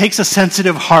 It takes a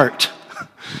sensitive heart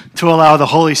to allow the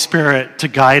Holy Spirit to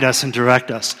guide us and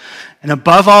direct us. And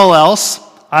above all else,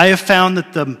 I have found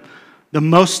that the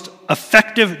most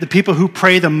effective, the people who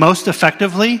pray the most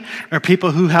effectively are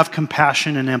people who have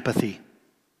compassion and empathy.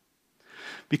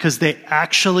 Because they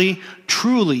actually,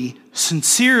 truly,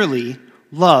 sincerely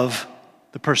love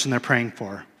the person they're praying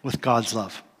for with God's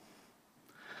love.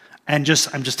 And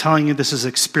I'm just telling you, this is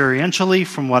experientially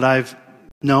from what I've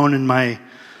known in my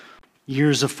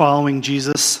years of following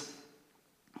Jesus,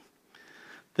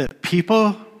 that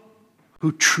people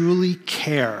who truly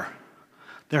care,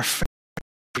 they're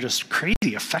just crazy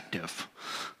effective.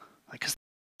 Like,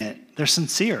 they're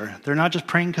sincere. They're not just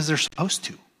praying because they're supposed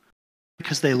to,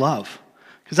 because they love.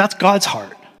 Because that's God's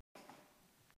heart.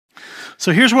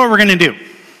 So here's what we're going to do.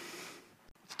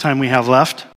 The time we have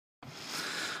left.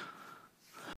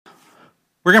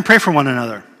 We're going to pray for one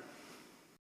another.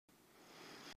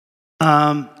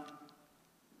 And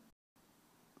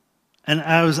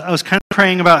I was kind of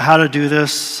praying about how to do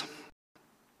this.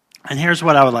 And here's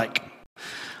what I would like.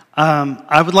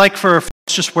 I would like for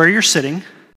just where you're sitting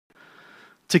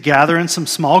to gather in some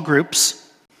small groups.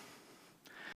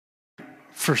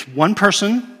 For one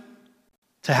person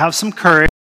to have some courage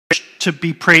to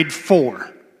be prayed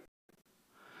for.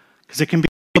 Because it can be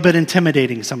a little bit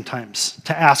intimidating sometimes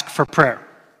to ask for prayer.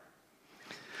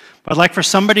 But I'd like for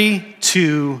somebody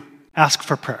to ask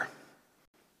for prayer.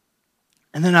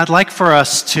 And then I'd like for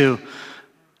us to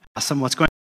ask them what's going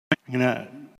on. I'm going to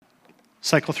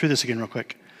cycle through this again real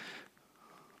quick.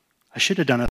 I should have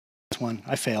done this one.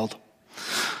 I failed.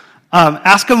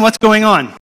 Ask them what's going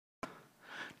on.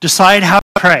 Decide how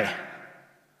to pray.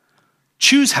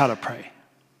 Choose how to pray.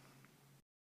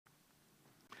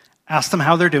 Ask them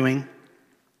how they're doing.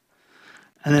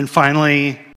 And then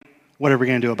finally, what are we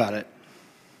going to do about it?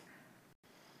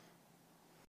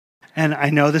 And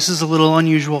I know this is a little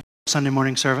unusual for Sunday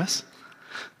morning service.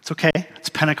 It's okay. It's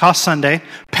Pentecost Sunday.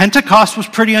 Pentecost was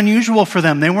pretty unusual for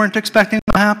them. They weren't expecting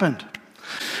what happened.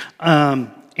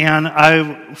 And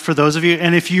for those of you,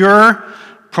 and if you're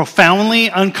profoundly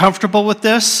uncomfortable with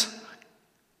this,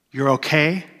 you're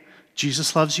okay.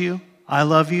 Jesus loves you. I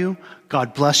love you.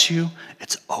 God bless you.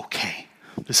 It's okay.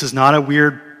 This is not a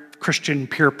weird Christian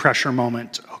peer pressure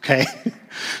moment, okay?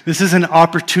 This is an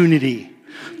opportunity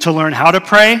to learn how to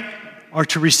pray or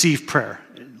to receive prayer.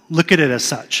 look at it as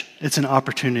such. It's an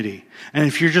opportunity. And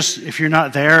if you're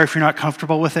not there, if you're not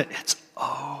comfortable with it, it's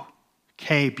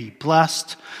okay. Be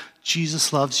blessed.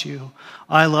 Jesus loves you.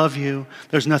 I love you.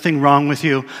 There's nothing wrong with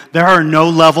you. There are no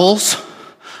levels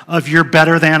of you're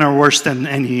better than or worse than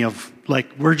any of,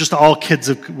 we're just all kids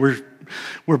of,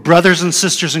 we're brothers and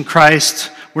sisters in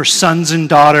Christ. We're sons and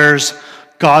daughters.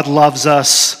 God loves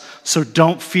us. So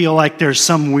don't feel like there's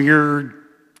some weird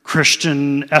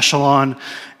Christian echelon.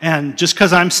 And just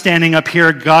because I'm standing up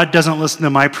here, God doesn't listen to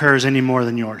my prayers any more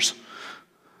than yours.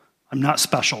 I'm not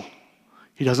special.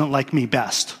 He doesn't like me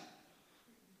best.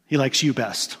 He likes you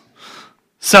best.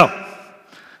 So,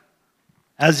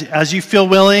 as you feel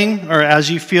willing or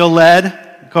as you feel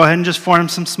led, go ahead and just form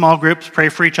some small groups, pray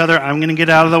for each other. I'm going to get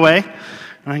out of the way,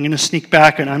 and I'm going to sneak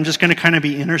back, and I'm just going to kind of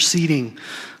be interceding.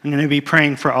 I'm going to be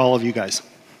praying for all of you guys.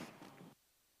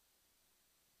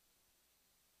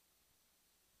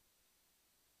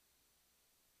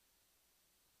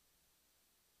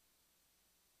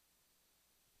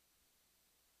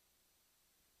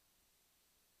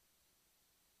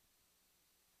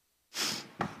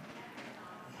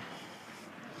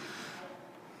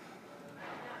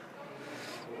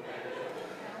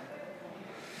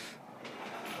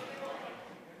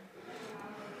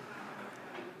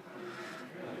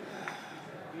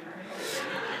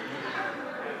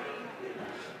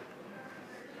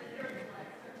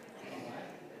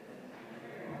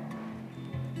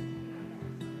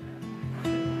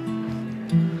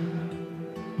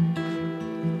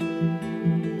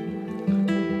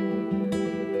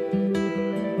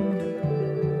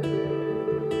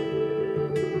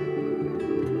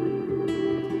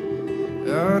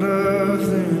 Out of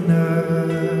the night,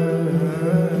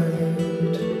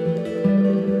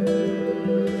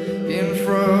 in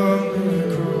from the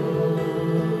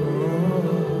crowd,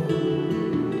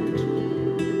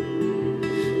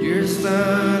 your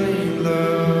stunning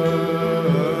love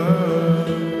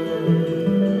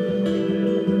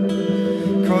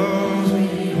calls me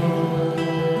home.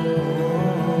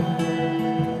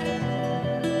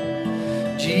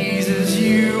 Jesus,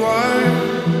 you are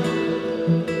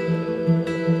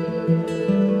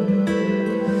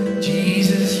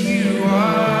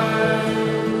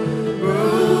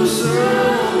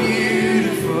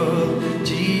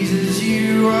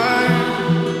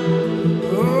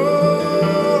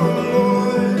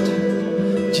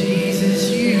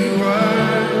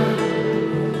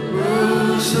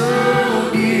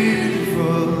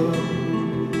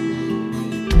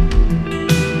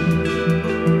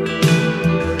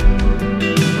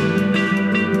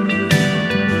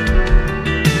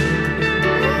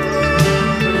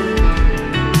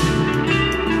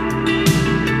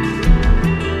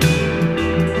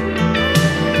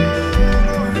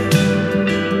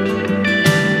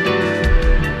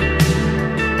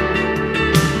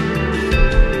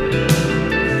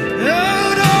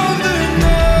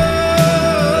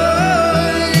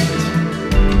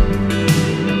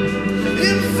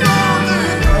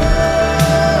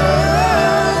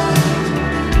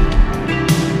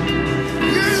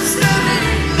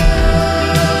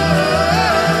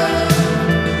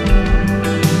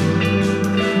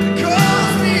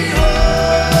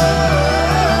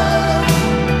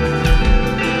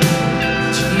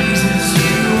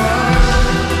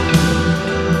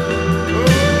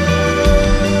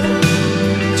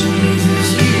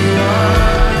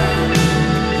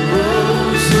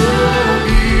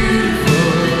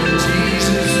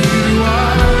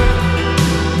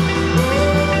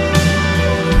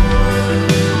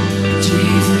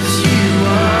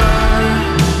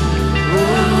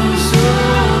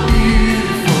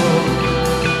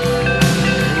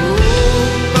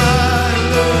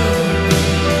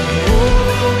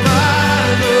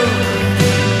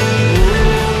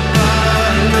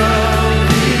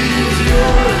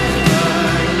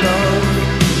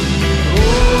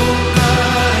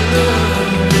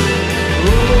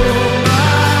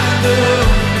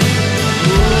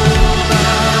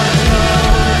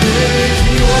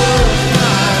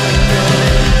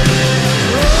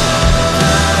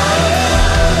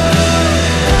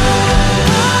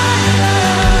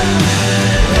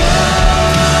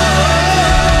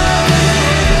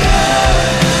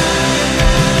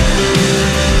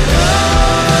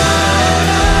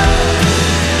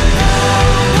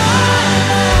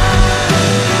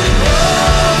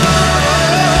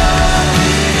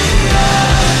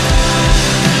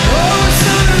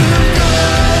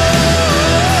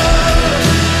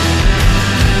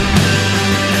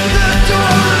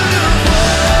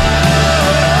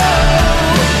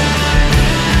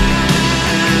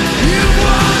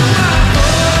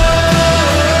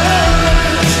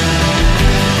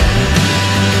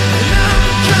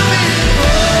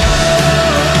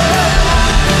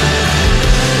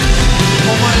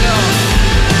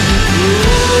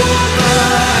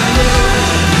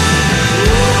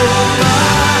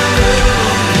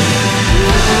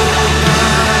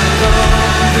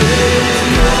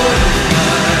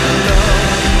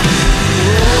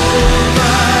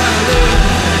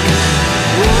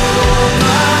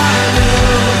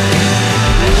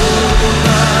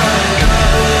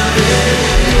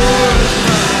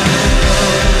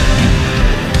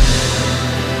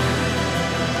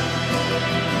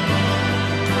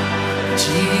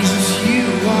Jesus, you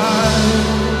are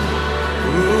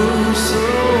oh so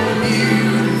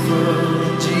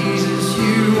beautiful. Jesus,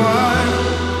 you are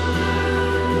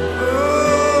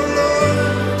oh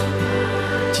Lord.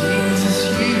 Jesus,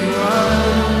 you are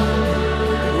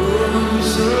oh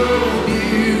so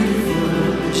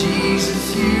beautiful. Jesus,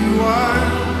 you are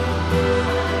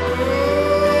oh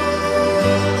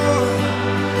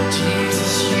Lord.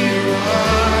 Jesus, you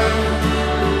are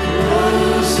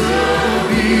oh so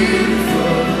beautiful.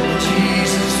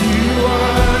 Jesus, you are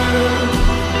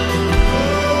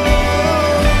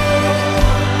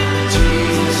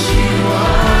Jesus, you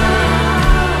are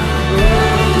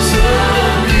oh so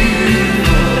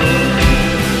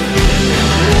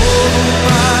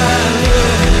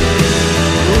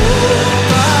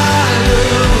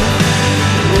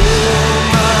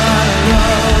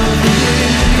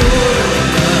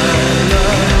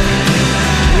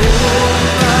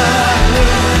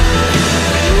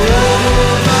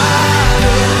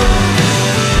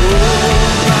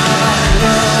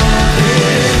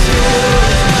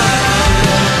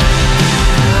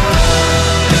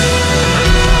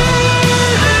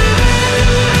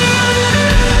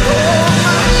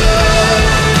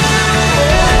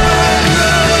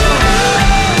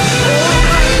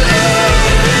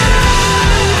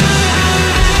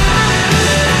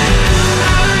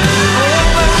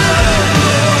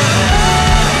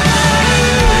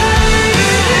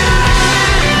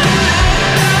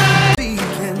he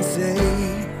can say.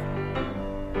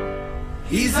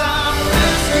 He's our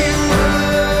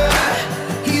rescuer.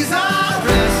 He's our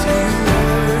rescuer.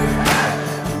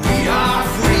 We are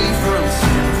free from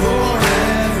sin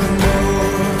forevermore.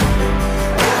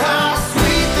 Oh, how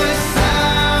sweet the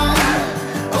sound.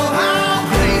 Oh, how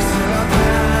grace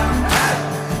abounds.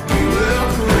 We will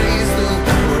praise the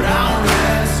Lord, our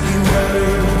rescuer.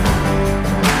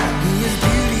 He is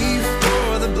beauty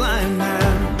for the blind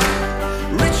man,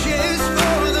 riches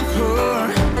for the poor.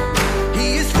 He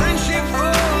is friendship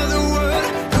for the world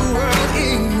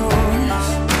ignores.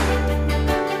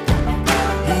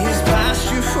 He is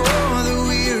pasture for the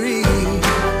weary,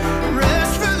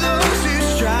 rest for those who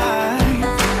strive.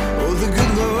 Oh, the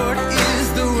good Lord is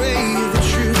the way, the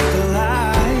truth, the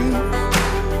life.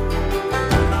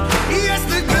 Yes,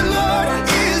 the good Lord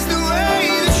is the way,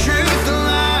 the truth, the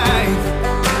life.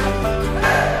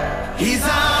 He's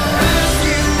our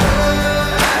rescuer.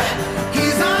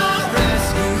 He's our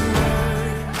rescuer.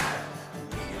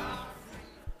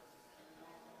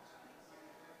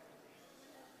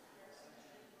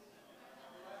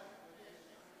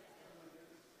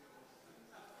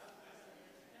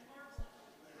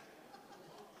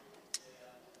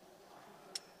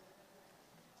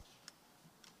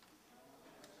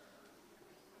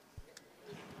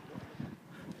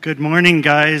 Good morning,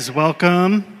 guys.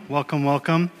 Welcome.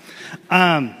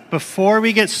 Before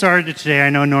we get started today, I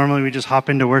know normally we just hop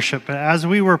into worship, but as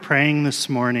we were praying this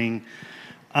morning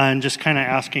and just kind of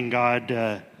asking God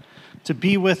to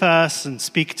be with us and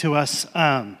speak to us,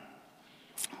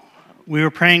 we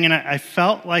were praying, and I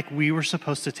felt like we were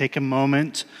supposed to take a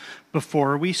moment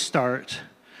before we start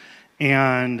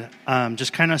and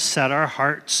just kind of set our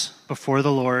hearts before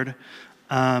the Lord.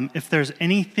 If there's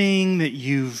anything that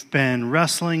you've been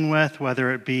wrestling with,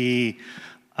 whether it be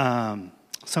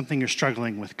something you're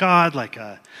struggling with God, like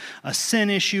a sin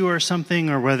issue or something,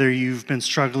 or whether you've been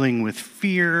struggling with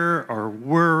fear or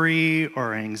worry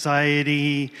or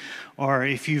anxiety, or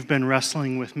if you've been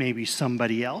wrestling with maybe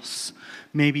somebody else,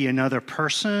 maybe another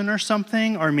person or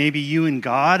something, or maybe you and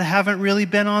God haven't really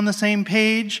been on the same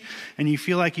page and you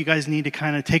feel like you guys need to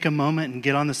kind of take a moment and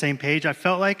get on the same page. I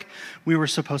felt like we were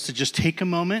supposed to just take a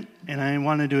moment, and I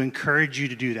wanted to encourage you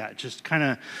to do that. Just kind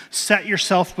of set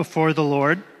yourself before the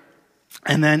Lord.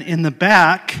 And then in the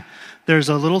back, there's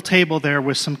a little table there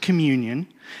with some communion.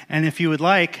 And if you would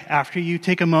like, after you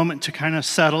take a moment to kind of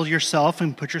settle yourself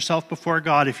and put yourself before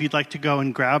God, if you'd like to go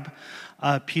and grab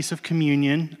a piece of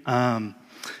communion, and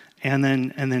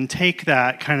then take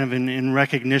that kind of in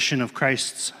recognition of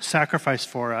Christ's sacrifice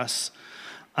for us,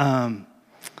 and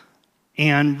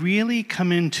really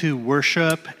come into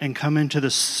worship and come into the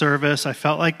service. I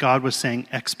felt like God was saying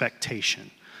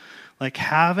expectation. Like,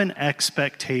 have an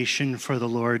expectation for the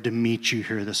Lord to meet you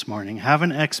here this morning. Have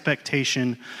an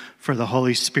expectation for the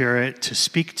Holy Spirit to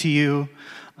speak to you,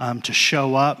 to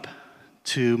show up,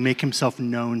 to make himself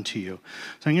known to you.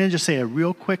 So I'm going to just say a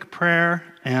real quick prayer,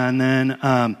 and then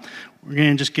we're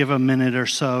going to just give a minute or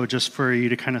so just for you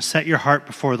to kind of set your heart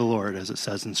before the Lord, as it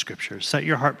says in Scripture. Set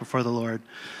your heart before the Lord.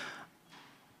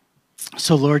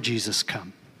 So, Lord Jesus,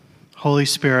 come. Holy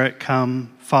Spirit,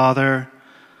 come. Father,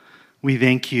 we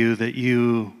thank you that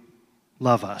you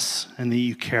love us and that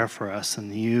you care for us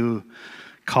and that you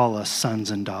call us sons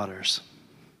and daughters.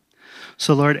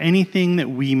 So, Lord, anything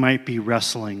that we might be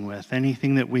wrestling with,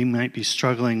 anything that we might be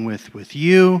struggling with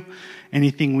you,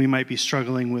 anything we might be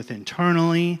struggling with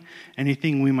internally,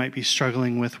 anything we might be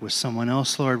struggling with someone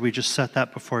else, Lord, we just set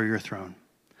that before your throne.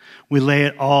 We lay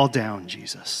it all down,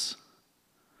 Jesus.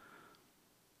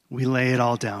 We lay it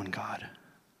all down, God.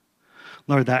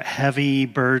 Lord, that heavy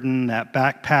burden, that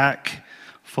backpack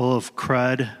full of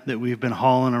crud that we've been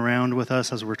hauling around with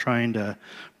us as we're trying to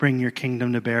bring your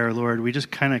kingdom to bear, Lord, we just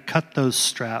kind of cut those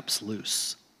straps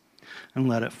loose and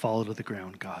let it fall to the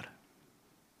ground, God,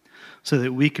 so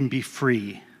that we can be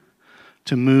free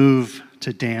to move,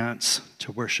 to dance,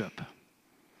 to worship.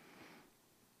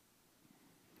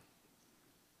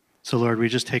 So, Lord, we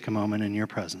just take a moment in your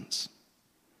presence.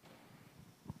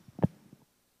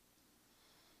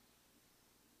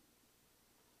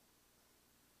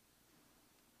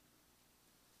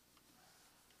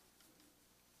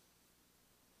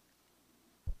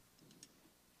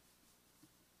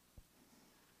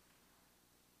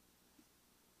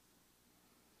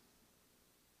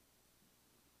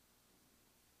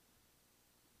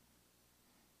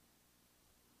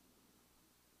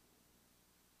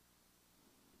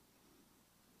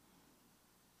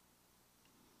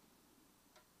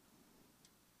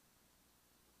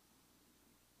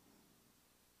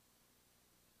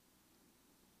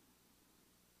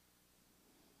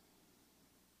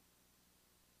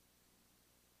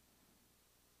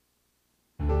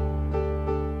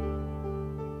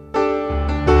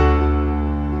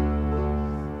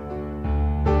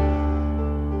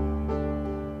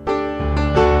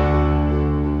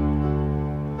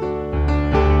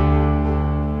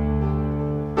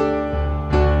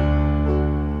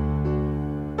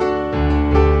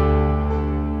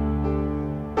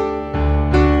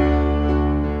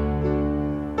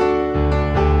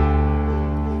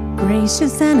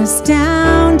 Gracious and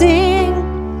astounding,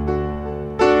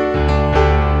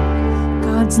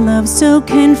 God's love so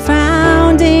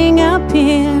confounding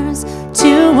appears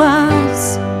to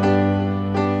us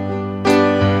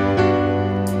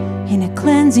in a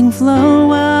cleansing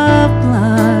flow of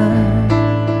blood.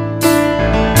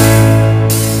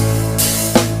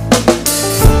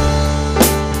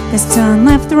 The Son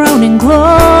left throne and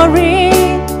glory,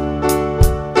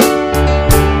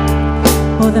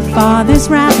 the Father's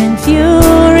wrath and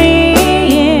fury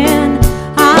in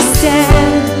our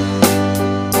stead.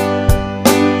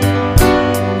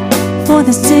 For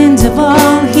the sins of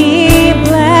all he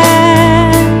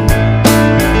bled.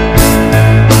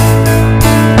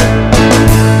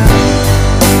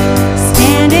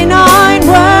 Stand in awe and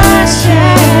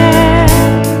worship.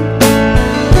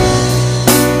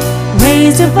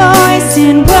 Raise a voice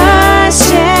in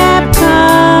worship.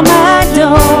 Come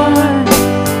adore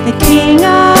the King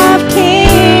of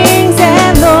Kings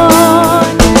and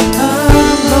Lord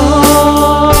of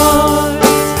Lords.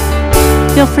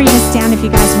 Feel free to stand if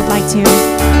you guys would like to.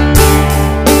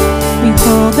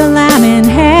 Behold the Lamb in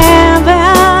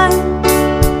heaven.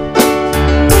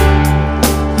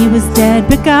 He was dead,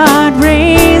 but God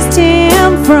raised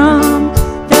him from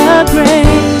the grave.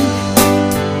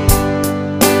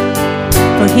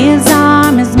 For his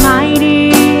arm is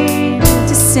mighty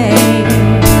to save.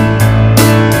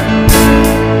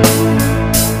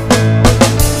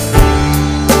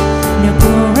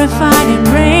 Glorified and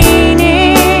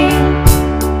reigning,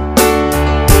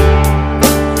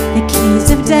 the keys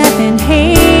of death and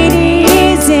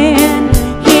Hades in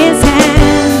his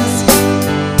hands.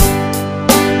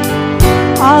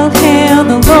 All hail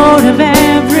the Lord of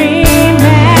every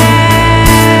man.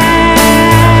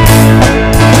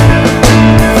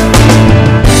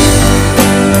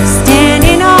 Stand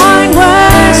in awe and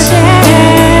worship.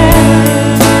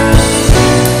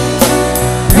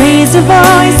 Raise a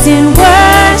voice in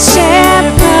worship.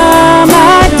 Come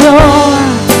adore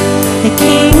the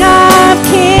King of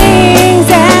Kings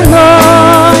and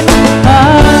Lord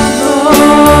of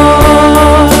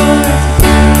Lords.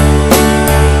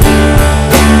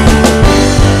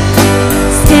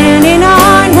 Stand in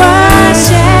awe and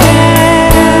worship.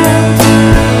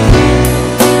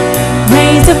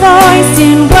 Raise a voice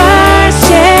in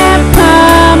worship.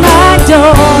 Come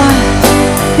adore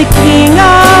the King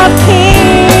of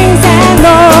Kings and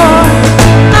Lord.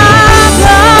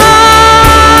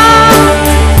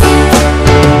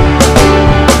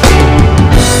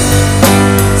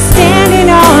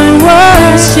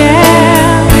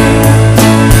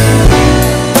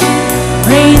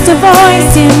 Raise a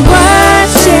voice in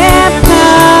worship,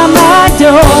 come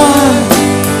adore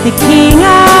the King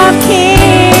of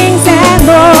Kings and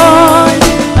Lord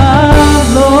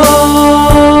of Lords.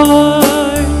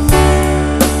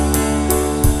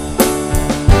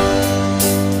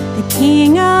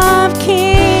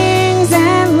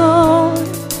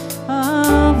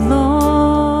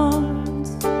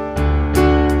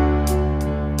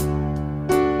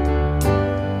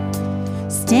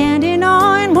 stand in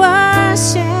awe and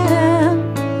worship.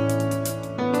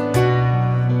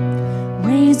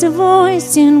 Raise a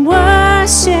voice in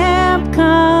worship,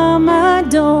 come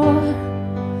adore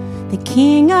the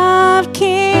King of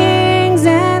Kings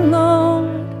and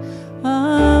Lord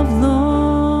of Lords.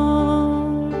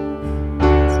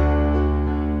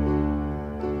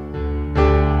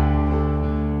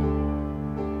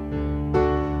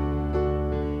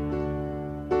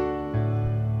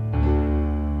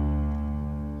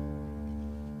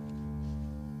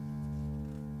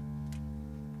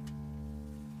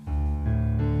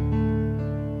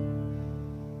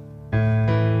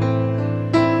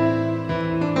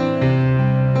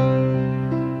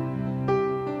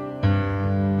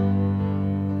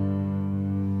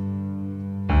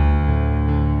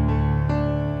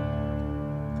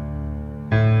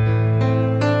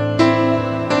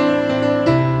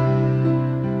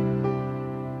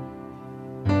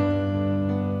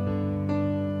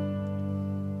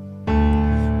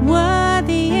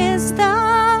 Worthy is the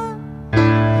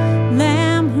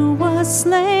Lamb who was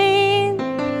slain.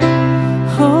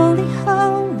 Holy,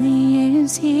 holy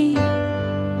is He.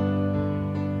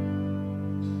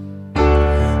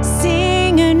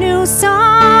 Sing a new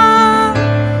song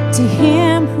to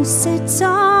Him who sits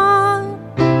on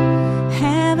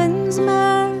heaven's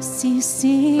mercy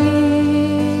seat.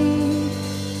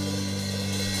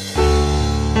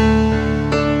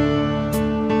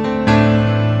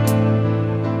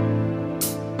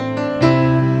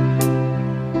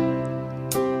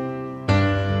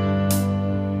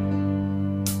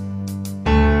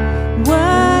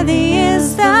 Worthy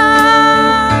is the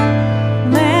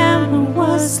Lamb who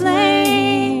was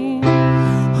slain.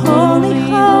 Holy,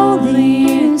 holy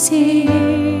is He.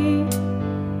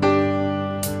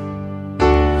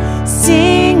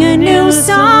 Sing a new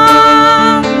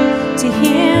song to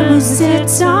Him who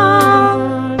sits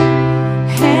on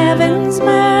heaven's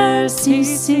mercy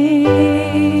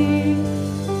seat.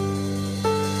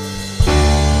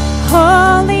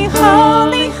 Holy,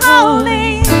 holy,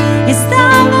 holy is the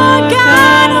Lord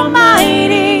God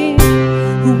Almighty,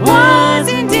 who was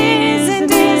and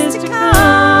is to come.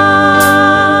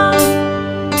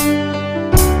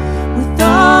 With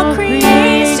all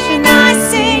creation I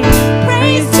sing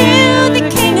praise to the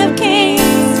King of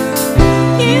Kings.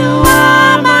 You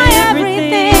are my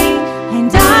everything,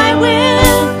 and I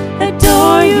will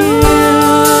adore you.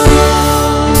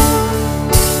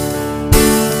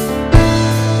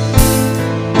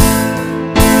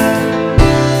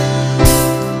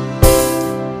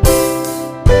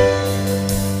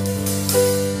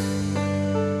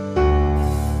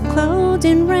 Clothed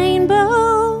in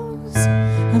rainbows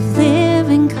of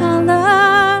living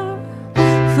color,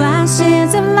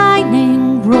 flashes of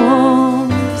lightning,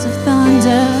 roars of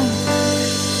thunder,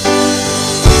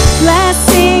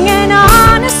 blessing and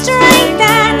honor, strength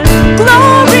and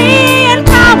glory and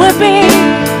power be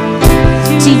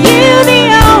to you, the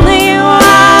only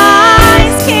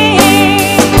wise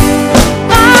King.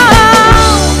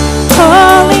 Oh,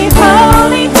 holy,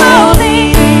 holy, holy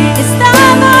is the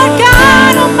Lord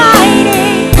God Almighty,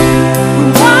 who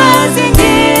was and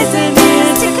is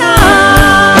to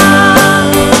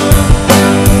come.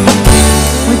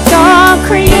 With all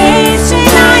creation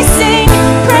I sing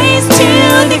praise to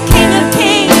the King of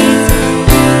Kings.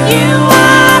 You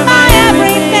are my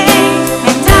everything,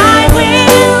 and I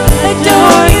will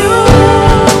adore you.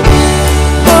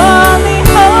 Holy,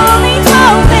 holy,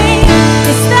 holy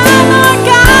is the Lord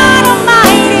God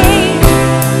Almighty,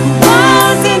 who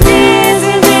was and is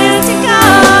to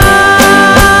come.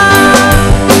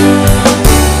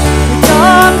 With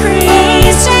all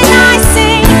creation I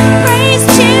sing praise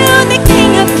to the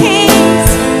King of Kings.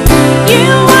 You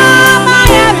are my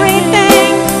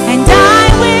everything, and I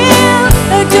will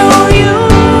adore you.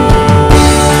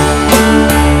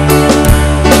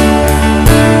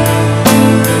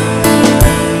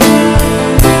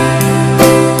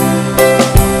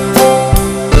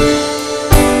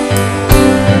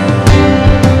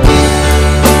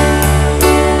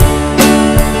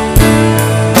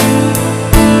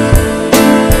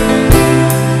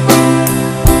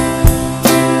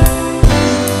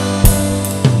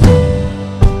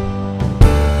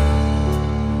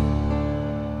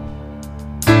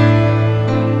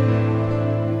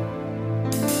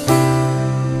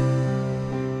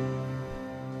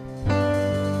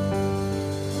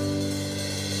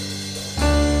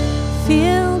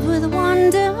 Filled with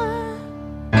wonder,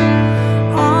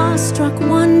 awestruck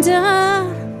wonder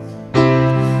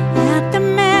at the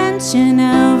mention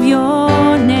of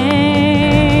your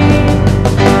name.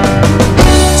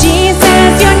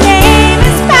 Jesus, your name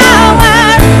is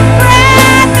power,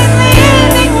 breath and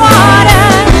living water.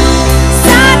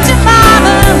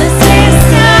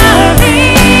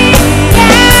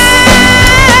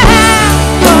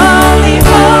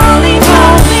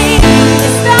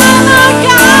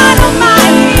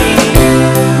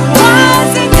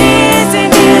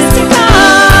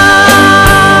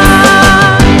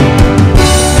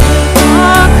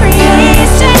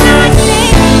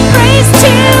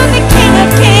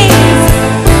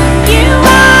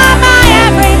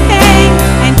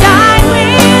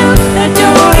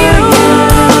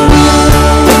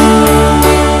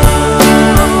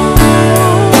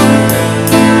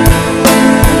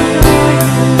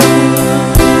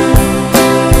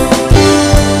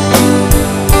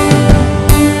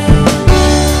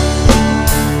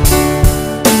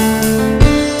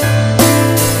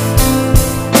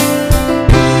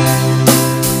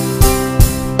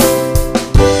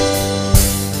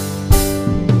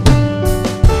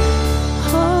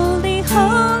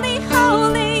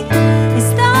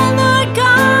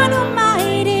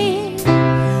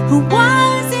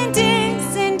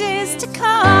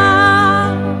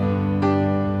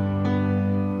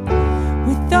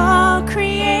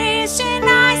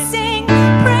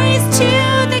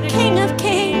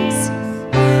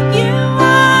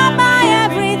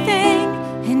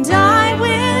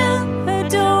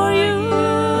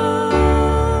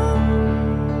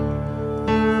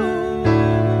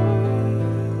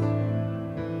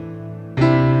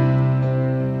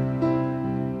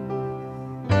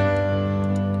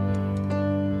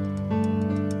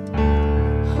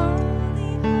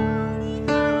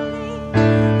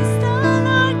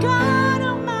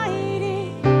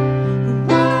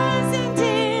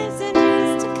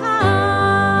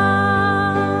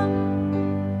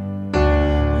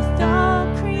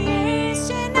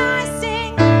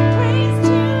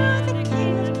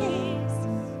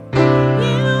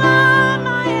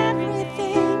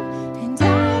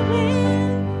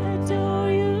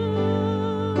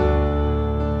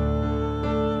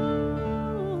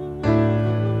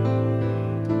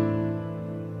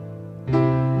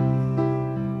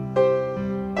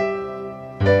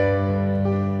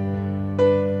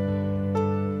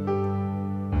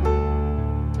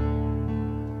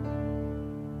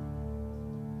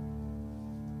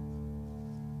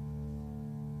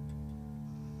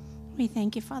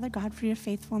 thank you, Father God, for your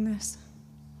faithfulness.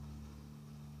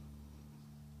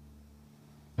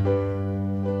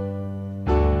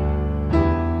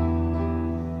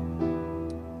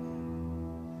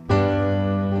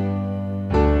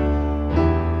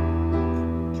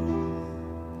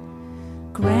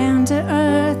 Ground to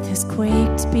earth has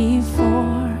quaked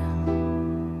before,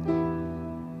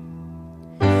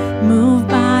 moved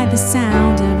by the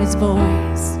sound of his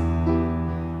voice,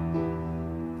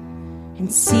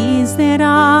 and seas that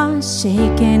are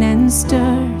shaken and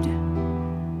stirred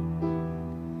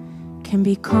can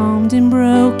be calmed and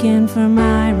broken for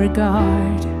my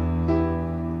regard.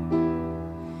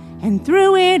 And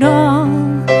through it all,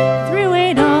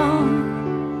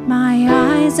 my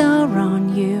eyes are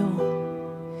on you.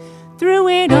 Through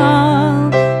it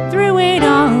all,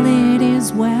 it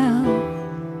is well.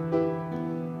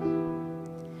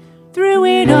 Through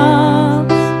it all,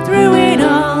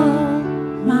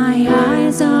 my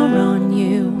eyes are on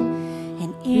you,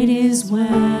 and it is well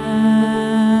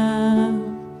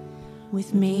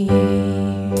with me.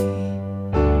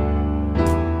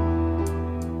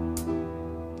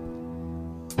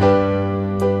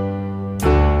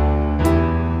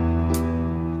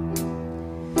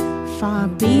 Far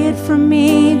be it from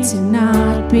me to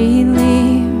not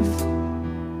believe,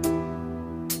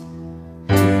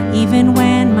 even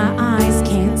when my eyes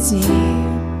can't see.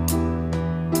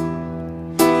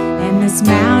 And this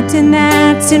mountain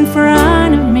that's in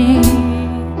front of me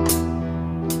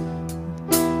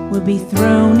will be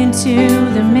thrown into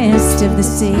the midst of the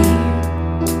sea.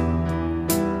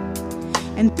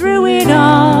 And through it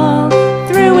all,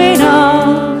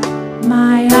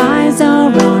 my eyes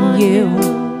are on you.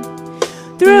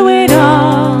 Through it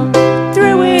all,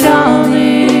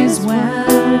 it is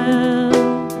well.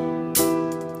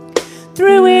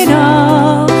 Through it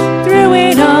all,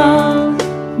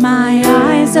 my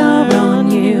eyes are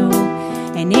on you,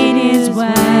 and it is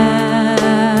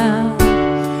well.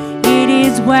 It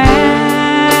is well.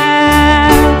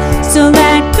 So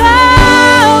let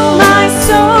go, my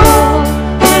soul,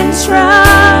 and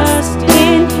trust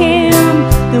in Him.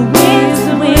 The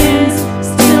winds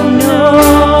still know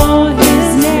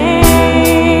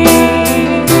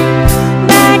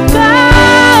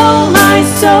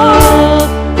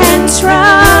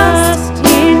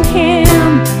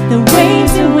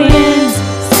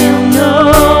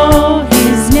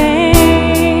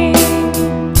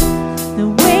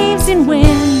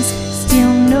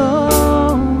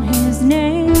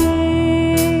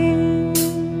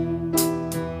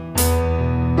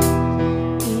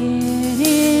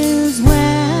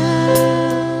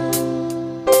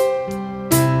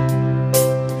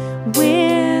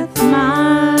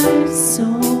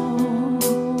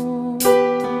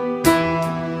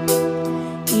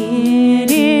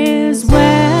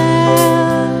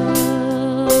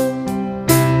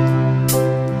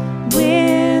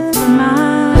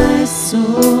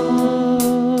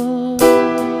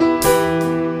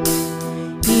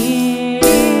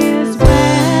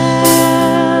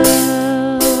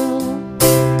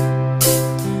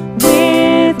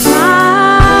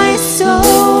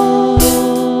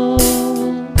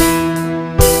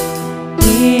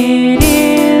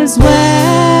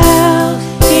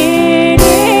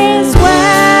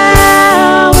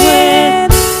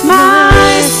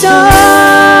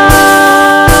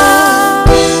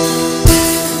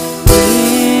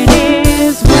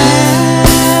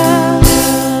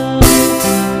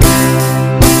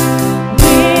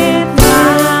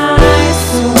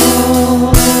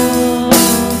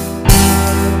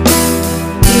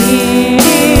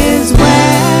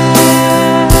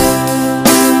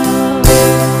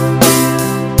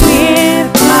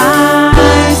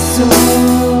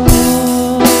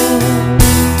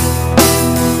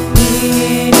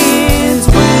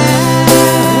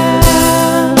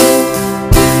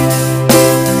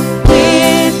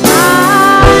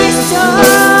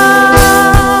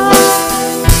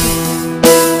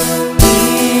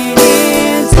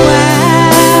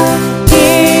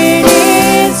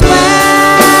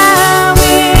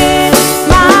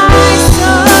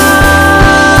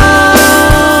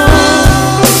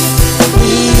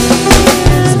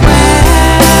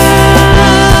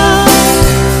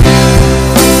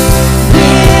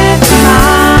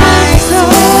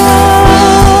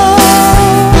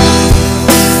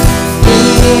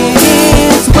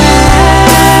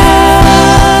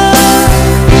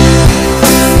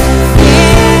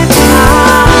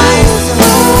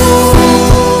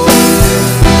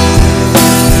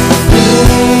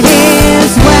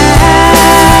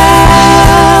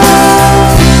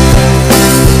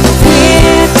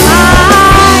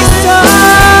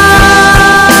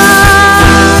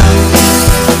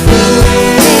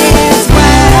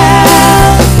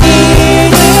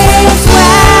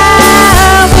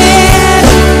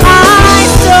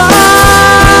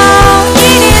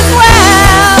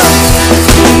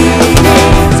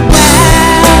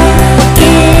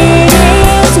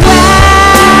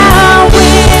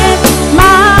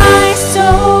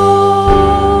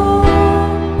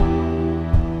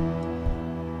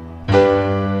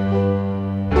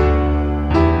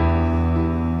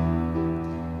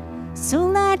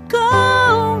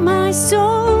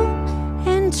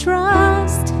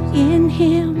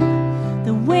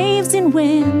and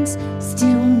winds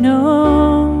still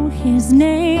know his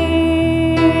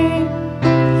name.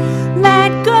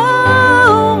 Let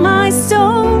go, my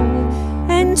soul,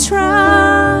 and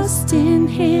trust in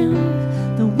him.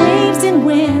 The waves and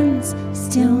winds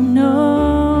still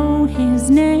know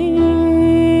his name.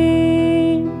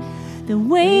 The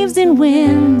waves and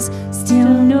winds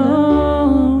still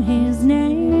know his name.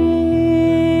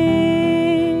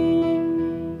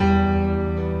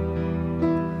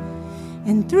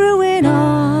 And through it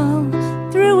all,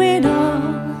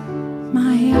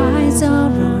 my eyes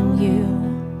are on you.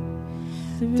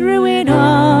 Through it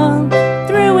all,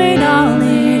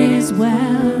 it is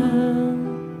well.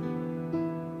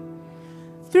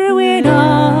 Through it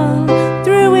all,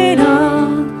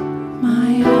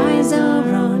 my eyes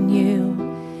are on you,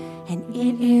 and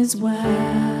it is well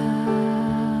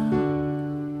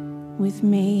with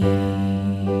me.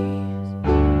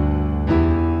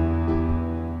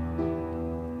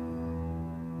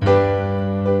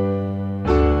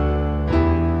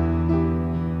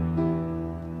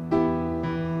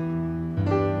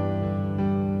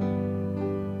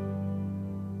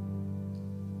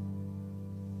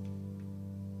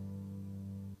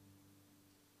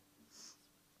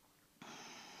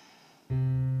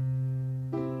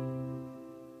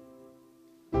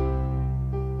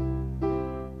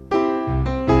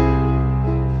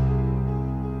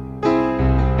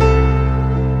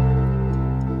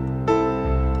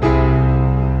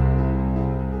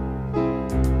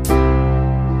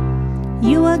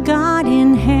 You are God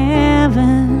in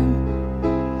heaven,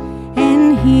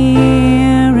 and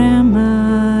here am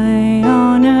I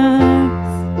on earth.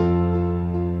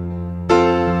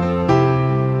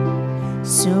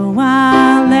 So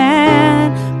I'll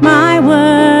let my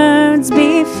words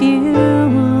be few.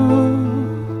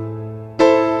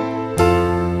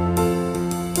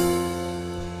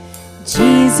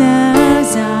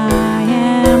 Jesus, I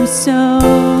am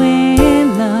so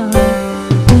in love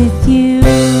with you.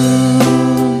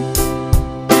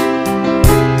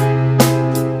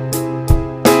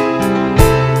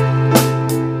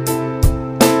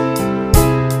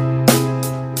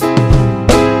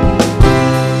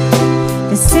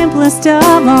 The simplest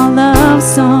of all love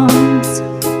songs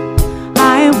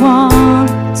I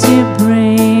want to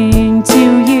bring to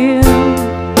you.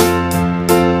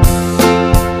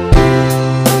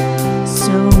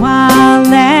 So I'll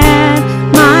let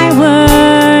my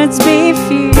words be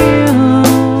few.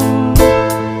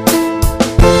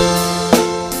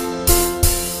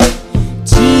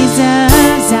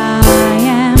 Jesus, I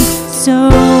am so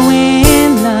in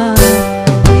love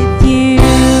with you.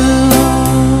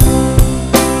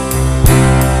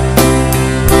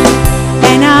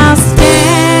 And I'll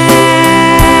stand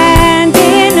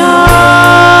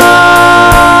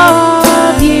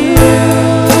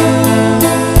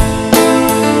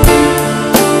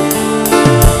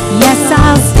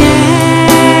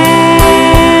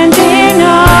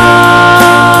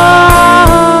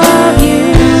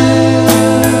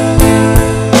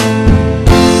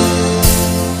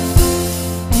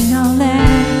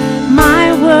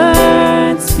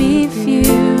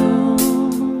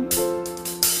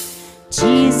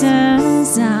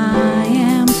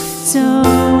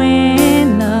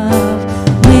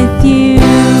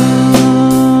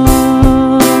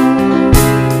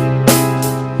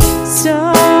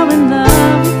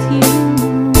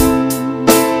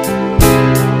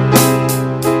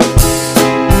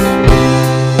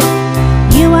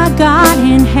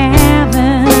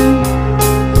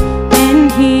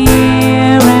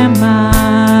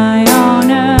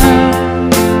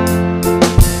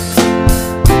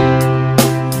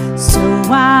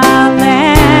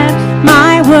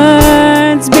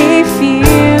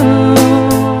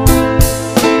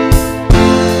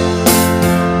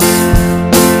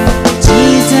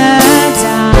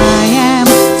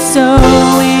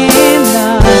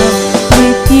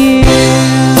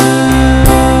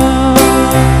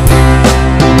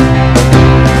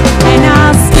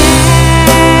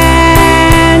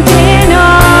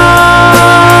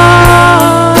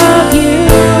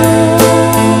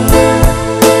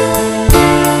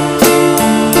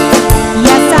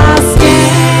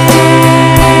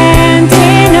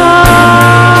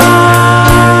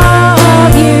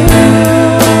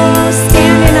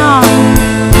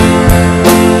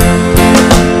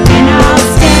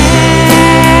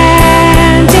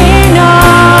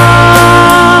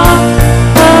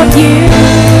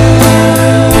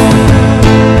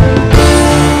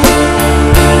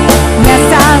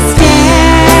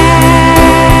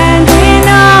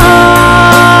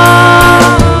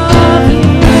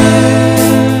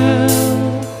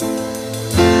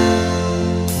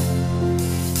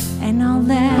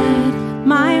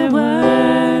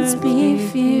words be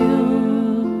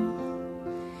few.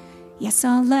 Yes,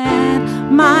 I'll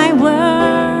let my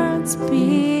words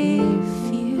be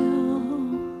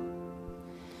few.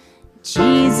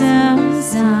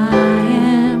 Jesus, I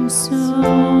am so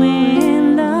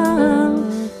in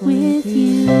love with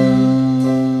you.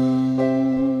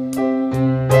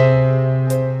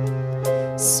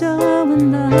 So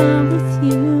in love with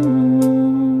you.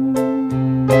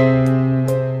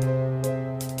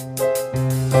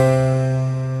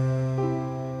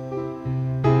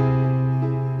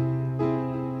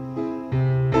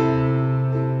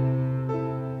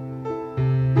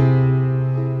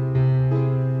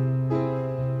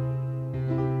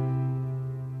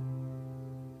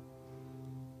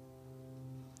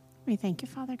 We thank you,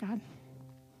 Father God.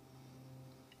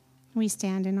 We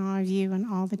stand in awe of you and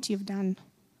all that you've done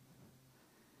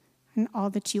and all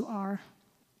that you are,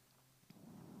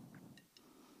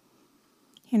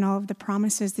 in all of the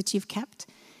promises that you've kept,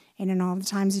 and in all the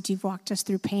times that you've walked us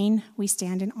through pain. We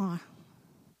stand in awe.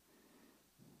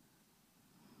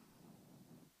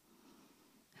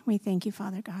 We thank you,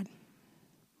 Father God.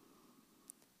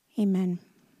 Amen.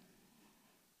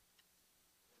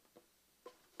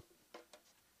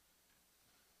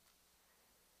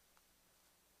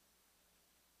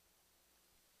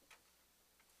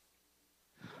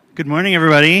 Good morning,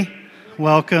 everybody.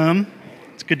 Welcome.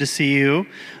 It's good to see you.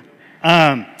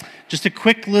 Just a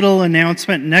quick little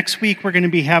announcement. Next week, we're going to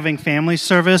be having family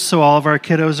service, so all of our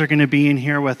kiddos are going to be in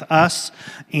here with us,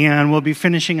 and we'll be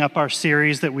finishing up our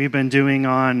series that we've been doing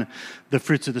on the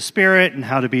fruits of the Spirit and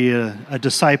how to be a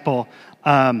disciple.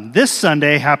 This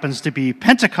Sunday happens to be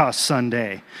Pentecost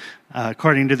Sunday,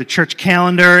 according to the church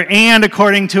calendar and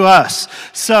according to us.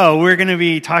 So we're going to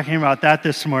be talking about that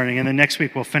this morning, and then next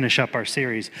week we'll finish up our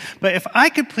series. But if I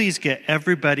could please get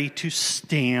everybody to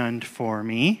stand for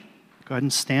me. Go ahead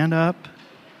and stand up.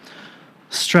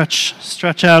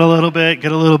 Stretch out a little bit.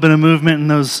 Get a little bit of movement in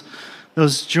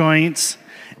those joints.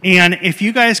 And if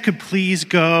you guys could please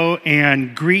go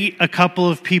and greet a couple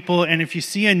of people, and if you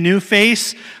see a new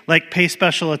face, pay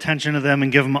special attention to them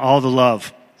and give them all the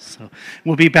love. So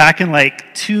we'll be back in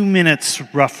 2 minutes,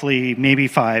 roughly, maybe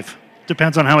 5.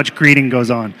 Depends on how much greeting goes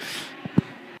on.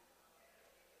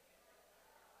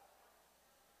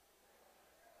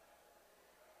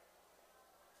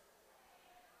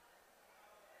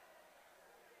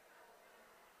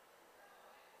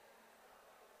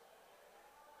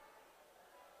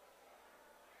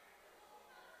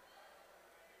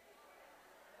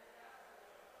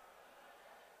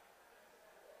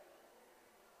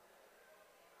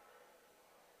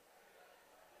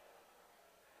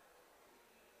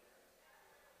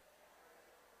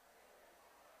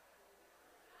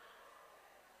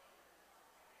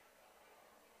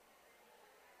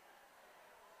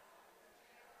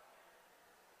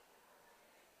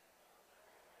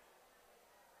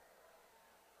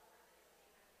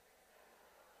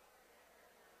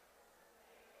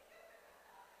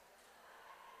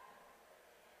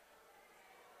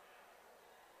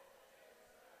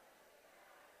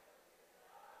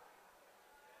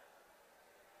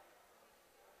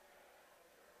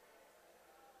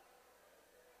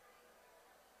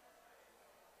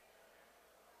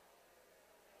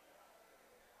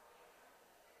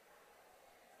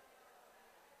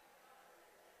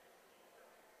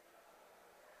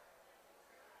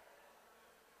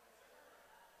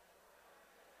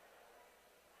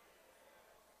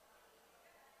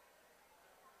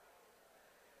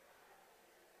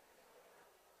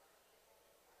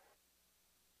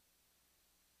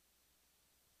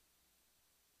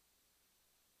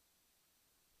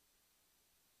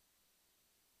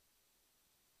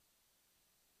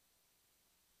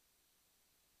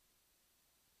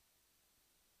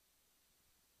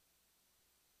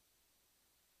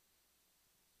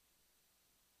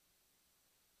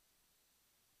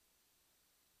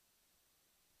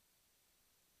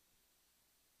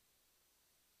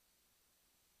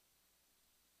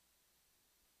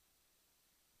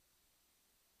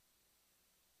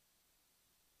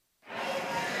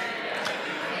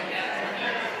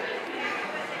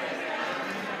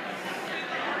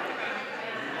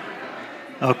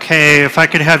 Okay, if I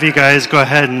could have you guys go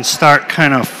ahead and start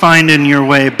kind of finding your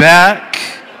way back.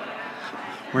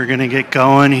 We're going to get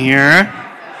going here.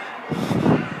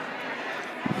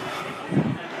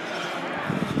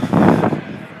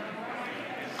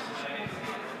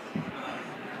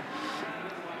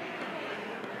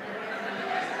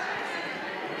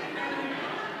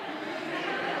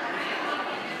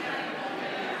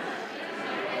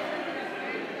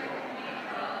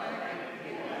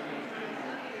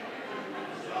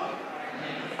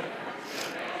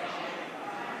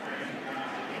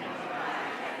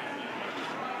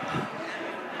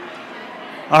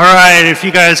 All right, if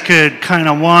you guys could kind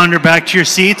of wander back to your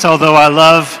seats, although I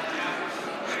love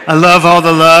all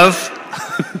the love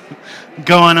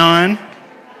going on.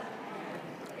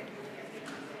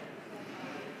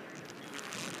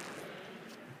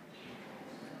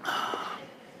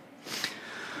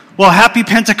 Well, happy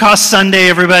Pentecost Sunday,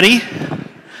 everybody.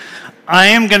 I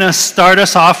am going to start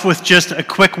us off with just a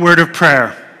quick word of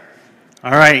prayer.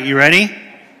 All right, you ready?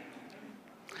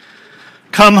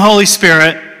 Come, Holy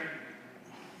Spirit.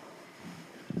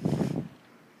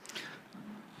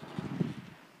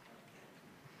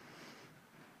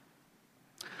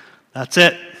 That's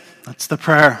it. That's the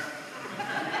prayer.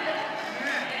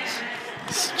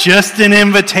 It's just an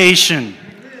invitation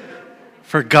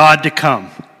for God to come.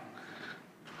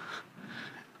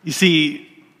 You see,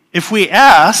 if we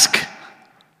ask,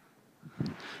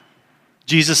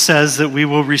 Jesus says that we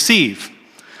will receive.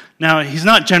 Now, he's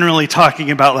not generally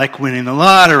talking about like winning the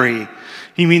lottery.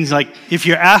 He means like if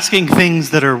you're asking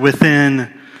things that are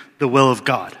within the will of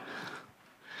God.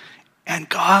 And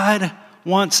God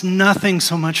wants nothing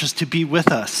so much as to be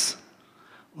with us.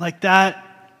 Like that,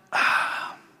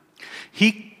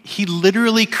 he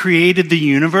literally created the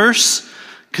universe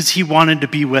because he wanted to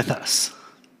be with us.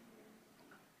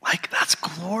 Like, that's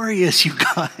glorious, you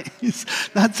guys.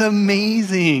 That's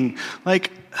amazing.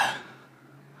 Like,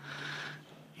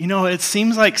 you know, it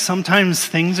seems like sometimes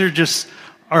things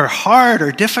are hard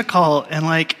or difficult. And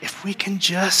like, if we can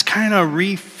just kind of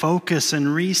refocus and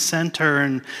recenter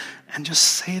and just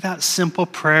say that simple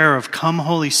prayer of come,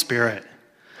 Holy Spirit,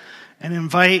 and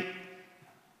invite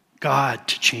God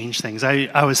to change things.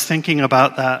 I was thinking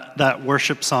about that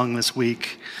worship song this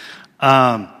week.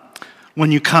 When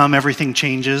you come, everything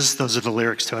changes. Those are the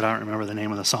lyrics to it. I don't remember the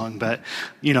name of the song, but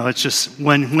you know, it's just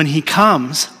when he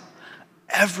comes,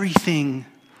 everything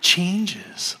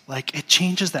changes. Like it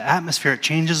changes the atmosphere, it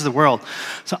changes the world.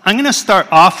 So I'm going to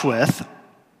start off with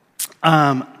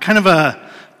kind of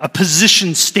a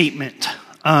position statement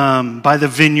by the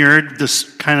Vineyard, this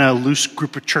kind of loose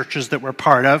group of churches that we're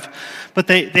part of, but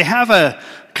they have a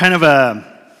kind of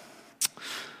a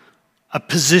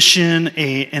position,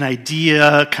 an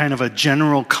idea, kind of a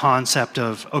general concept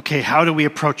of, okay, how do we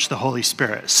approach the Holy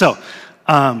Spirit? So,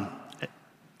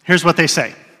 here's what they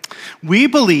say. We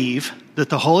believe that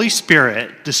the Holy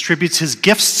Spirit distributes his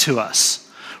gifts to us,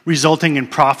 resulting in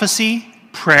prophecy,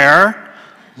 prayer,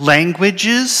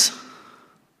 languages,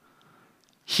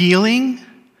 healing,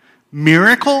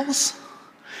 miracles,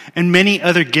 and many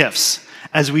other gifts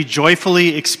as we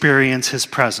joyfully experience his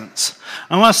presence.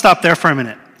 I want to stop there for a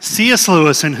minute. C.S.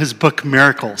 Lewis, in his book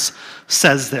Miracles,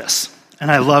 says this, and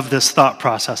I love this thought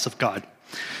process of God.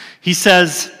 He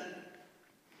says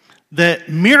that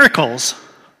miracles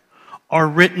are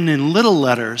written in little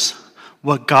letters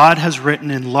what God has written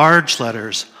in large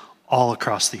letters all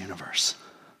across the universe.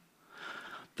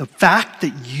 The fact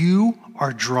that you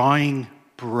are drawing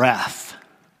breath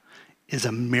is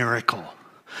a miracle.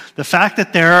 The fact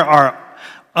that there are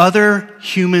other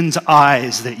humans'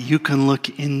 eyes that you can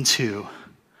look into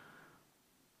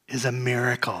is a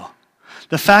miracle.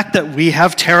 The fact that we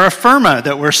have terra firma,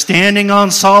 that we're standing on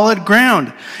solid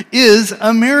ground, is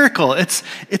a miracle. It's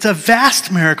a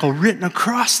vast miracle written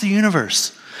across the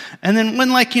universe. And then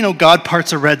when, like, you know, God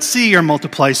parts a Red Sea or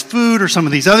multiplies food or some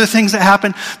of these other things that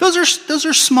happen, those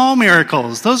are small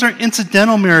miracles. Those are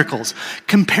incidental miracles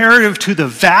comparative to the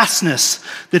vastness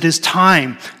that is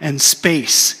time and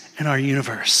space in our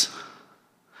universe.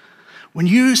 When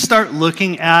you start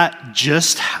looking at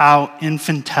just how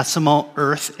infinitesimal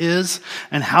Earth is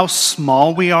and how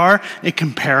small we are in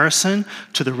comparison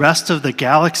to the rest of the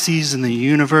galaxies in the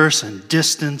universe and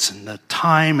distance and the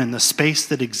time and the space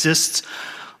that exists,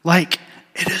 like,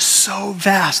 it is so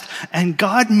vast. And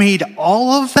God made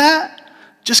all of that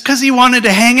just because he wanted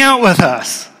to hang out with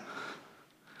us.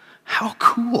 How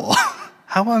cool.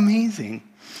 How amazing.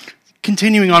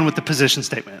 Continuing on with the position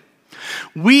statement.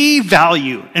 We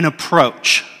value an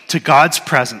approach to God's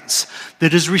presence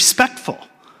that is respectful,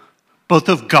 both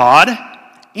of God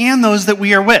and those that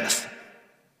we are with.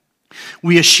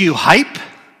 We eschew hype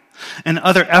and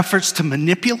other efforts to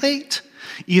manipulate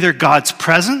either God's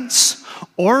presence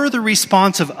or the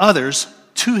response of others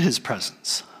to his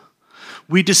presence.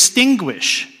 We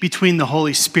distinguish between the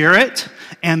Holy Spirit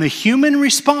and the human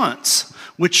response,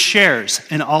 which shares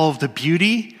in all of the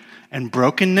beauty and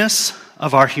brokenness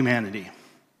of our humanity.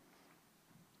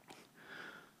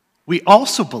 We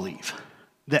also believe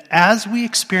that as we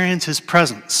experience his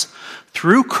presence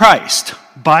through Christ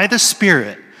by the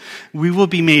Spirit, we will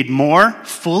be made more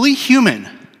fully human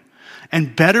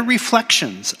and better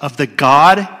reflections of the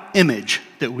God image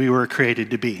that we were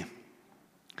created to be.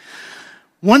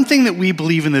 One thing that we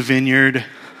believe in the Vineyard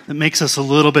that makes us a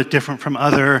little bit different from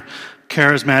other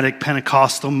charismatic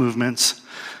Pentecostal movements,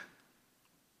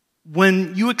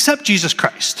 when you accept Jesus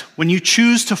Christ, when you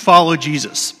choose to follow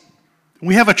Jesus,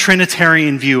 we have a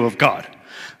Trinitarian view of God.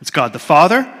 It's God the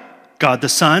Father, God the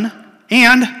Son,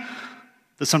 and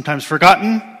the sometimes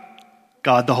forgotten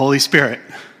God the Holy Spirit.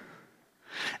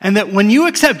 And that when you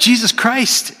accept Jesus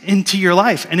Christ into your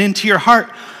life and into your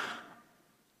heart,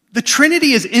 the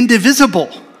Trinity is indivisible.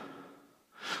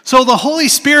 So the Holy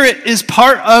Spirit is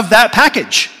part of that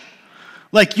package.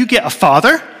 Like you get a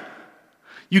Father,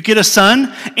 you get a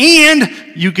Son, and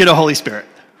you get a Holy Spirit.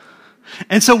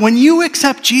 And so when you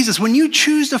accept Jesus, when you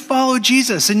choose to follow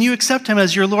Jesus and you accept him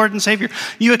as your Lord and Savior,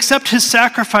 you accept his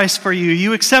sacrifice for you,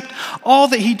 you accept all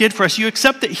that he did for us, you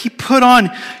accept that he put on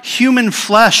human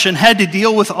flesh and had to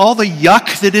deal with all the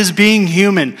yuck that is being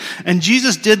human. And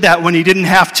Jesus did that when he didn't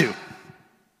have to.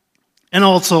 And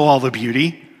also all the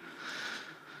beauty.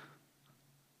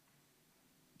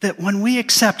 That when we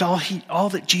accept all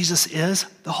that Jesus is,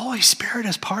 the Holy Spirit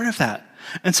is part of that.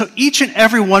 And so each and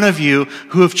every one of you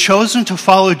who have chosen to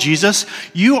follow Jesus,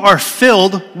 you are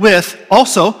filled with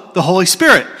also the Holy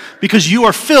Spirit because you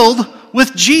are filled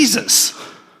with Jesus.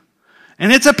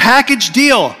 And it's a package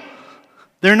deal.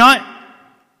 They're not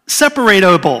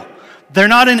separatable. They're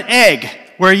not an egg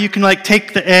where you can like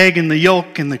take the egg and the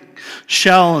yolk and the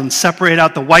shell and separate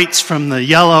out the whites from the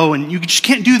yellow, and you just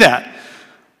can't do that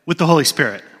with the Holy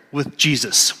Spirit, with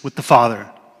Jesus, with the Father.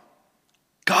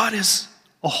 God is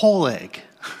a whole egg.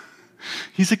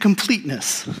 He's a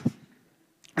completeness.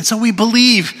 And so we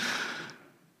believe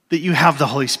that you have the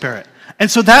Holy Spirit. And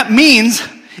so that means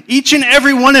each and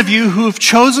every one of you who have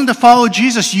chosen to follow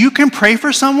Jesus, you can pray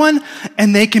for someone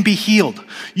and they can be healed.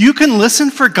 You can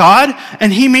listen for God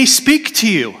and he may speak to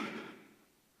you.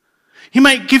 He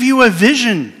might give you a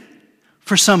vision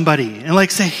for somebody and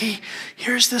like say, hey,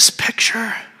 here's this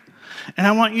picture. And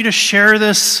I want you to share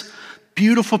this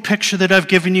beautiful picture that I've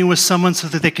given you with someone so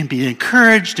that they can be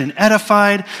encouraged and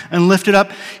edified and lifted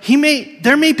up.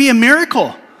 There may be a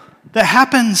miracle that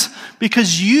happens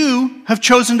because you have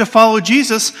chosen to follow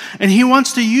Jesus and he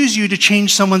wants to use you to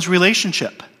change someone's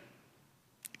relationship.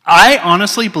 I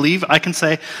honestly believe,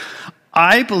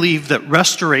 I believe that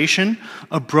restoration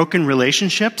of broken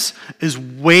relationships is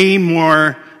way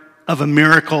more of a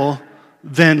miracle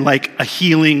than like a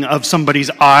healing of somebody's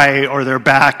eye or their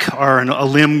back or a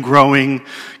limb growing.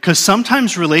 Because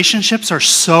sometimes relationships are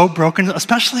so broken,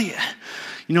 especially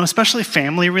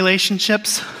family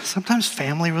relationships. Sometimes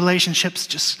family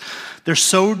relationships they're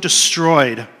so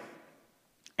destroyed.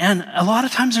 And a lot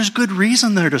of times there's good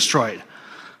reason they're destroyed.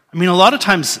 I mean, a lot of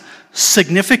times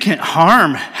significant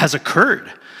harm has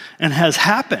occurred and has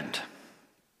happened.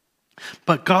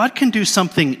 But God can do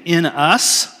something in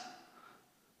us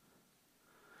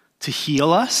to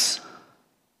heal us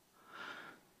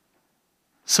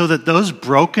so that those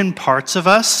broken parts of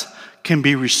us can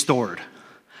be restored.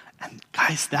 And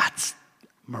guys, that's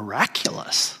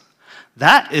miraculous.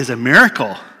 That is a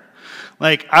miracle.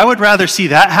 Like, I would rather see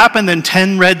that happen than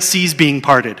 10 Red Seas being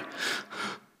parted.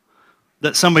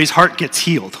 That somebody's heart gets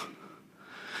healed.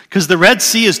 Because the Red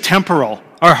Sea is temporal.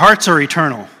 Our hearts are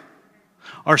eternal.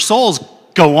 Our souls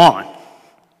go on.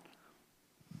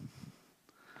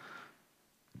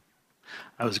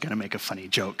 I was going to make a funny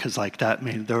joke because like that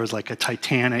there was like a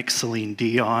Titanic, Celine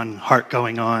Dion, heart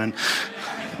going on.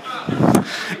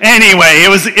 Anyway,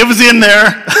 it was in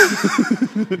there.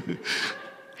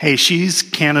 Hey, she's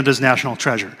Canada's national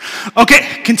treasure.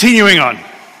 Okay, continuing on.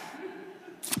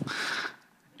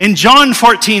 In John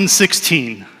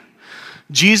 14:16,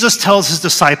 Jesus tells his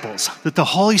disciples that the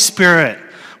Holy Spirit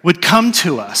would come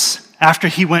to us after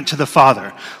he went to the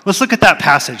Father. Let's look at that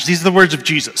passage. These are the words of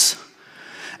Jesus.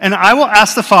 And I will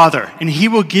ask the Father, and he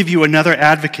will give you another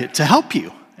advocate to help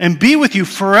you and be with you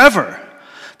forever,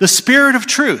 the Spirit of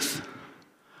truth.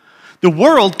 The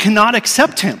world cannot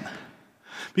accept him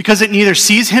because it neither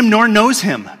sees him nor knows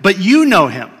him, but you know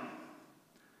him.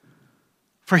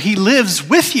 For he lives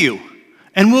with you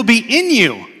and will be in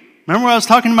you. Remember what I was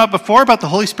talking about before about the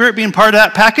Holy Spirit being part of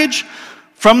that package?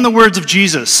 From the words of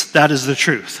Jesus, that is the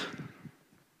truth.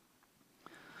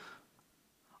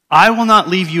 I will not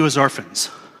leave you as orphans,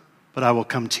 but I will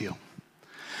come to you.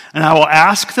 And I will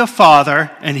ask the Father,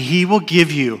 and he will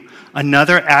give you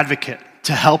another advocate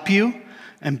to help you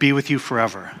and be with you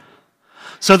forever.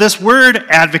 So this word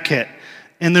advocate,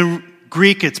 in the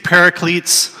Greek it's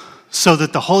parakletos, so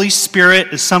that the Holy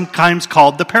Spirit is sometimes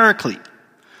called the paraclete.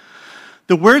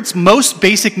 The word's most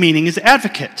basic meaning is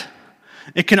advocate.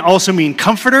 It can also mean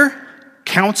comforter,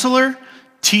 counselor,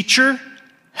 teacher,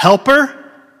 helper.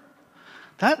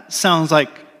 That sounds like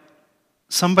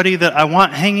somebody that I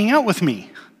want hanging out with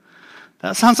me.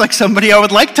 That sounds like somebody I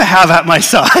would like to have at my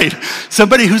side.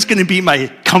 Somebody who's going to be my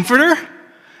comforter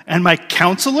and my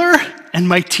counselor and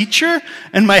my teacher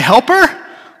and my helper.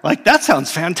 Like, that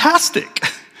sounds fantastic.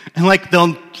 And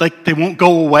they won't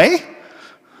go away.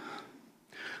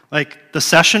 Like, the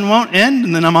session won't end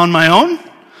and then I'm on my own.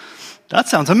 That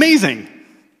sounds amazing.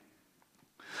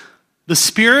 The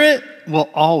Spirit will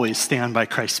always stand by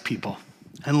Christ's people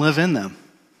and live in them.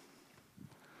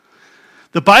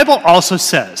 The Bible also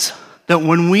says that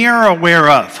when we are aware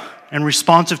of and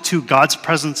responsive to God's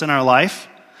presence in our life,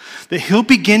 that He'll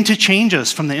begin to change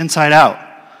us from the inside out.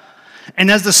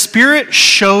 And as the Spirit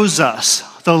shows us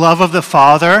the love of the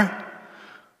Father,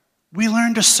 we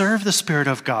learn to serve the Spirit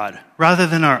of God rather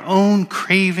than our own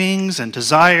cravings and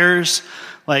desires.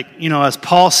 Like, as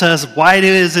Paul says, why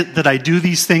is it that I do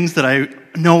these things that I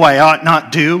know I ought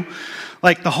not do?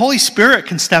 Like, the Holy Spirit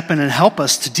can step in and help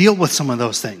us to deal with some of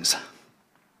those things.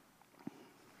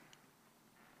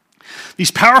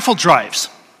 These powerful drives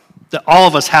that all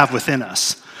of us have within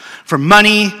us, for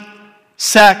money,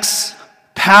 sex,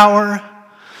 power,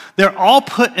 they're all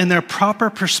put in their proper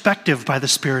perspective by the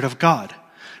Spirit of God.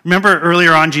 Remember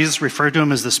earlier on, Jesus referred to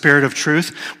Him as the Spirit of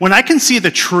truth? When I can see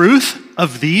the truth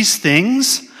of these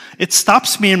things, it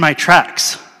stops me in my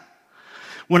tracks.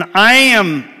 When I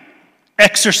am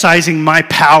exercising my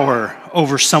power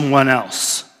over someone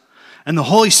else, and the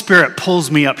Holy Spirit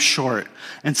pulls me up short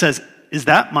and says, is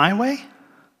that my way?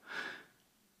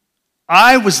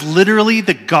 I was literally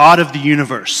the God of the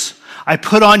universe. I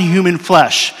put on human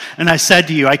flesh, and I said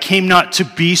to you, I came not to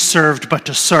be served, but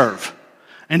to serve,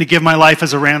 and to give my life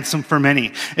as a ransom for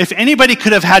many. If anybody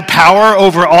could have had power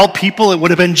over all people, it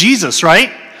would have been Jesus,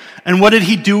 right? And what did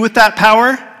He do with that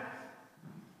power?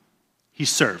 He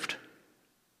served.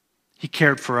 He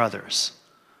cared for others.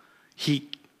 He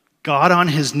got on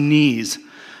His knees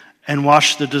and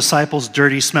washed the disciples'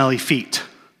 dirty, smelly feet.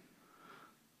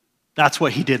 That's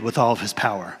what He did with all of His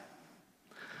power.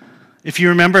 If you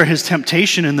remember His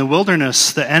temptation in the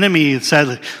wilderness, the enemy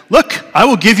said, look, I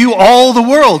will give you all the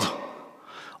world.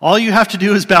 All you have to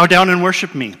do is bow down and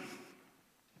worship me.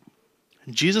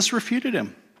 And Jesus refuted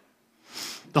him.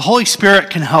 The Holy Spirit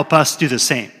can help us do the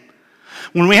same.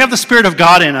 When we have the Spirit of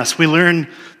God in us, we learn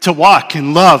to walk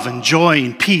in love and joy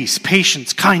and peace,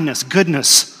 patience, kindness,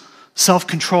 goodness,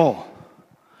 self-control.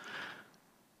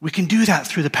 We can do that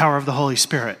through the power of the Holy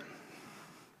Spirit.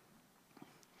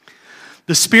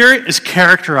 The Spirit is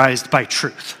characterized by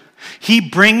truth. He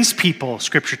brings people,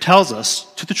 Scripture tells us,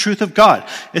 to the truth of God.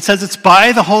 It says it's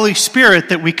by the Holy Spirit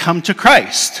that we come to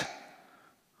Christ.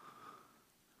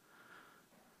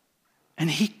 And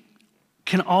He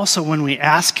can also, when we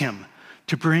ask Him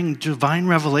to bring divine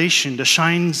revelation, to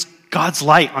shine God's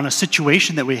light on a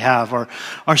situation that we have or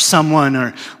someone,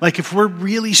 or like if we're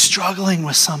really struggling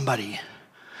with somebody,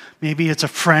 maybe it's a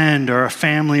friend or a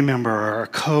family member or a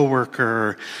coworker,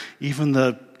 or even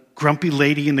the grumpy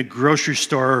lady in the grocery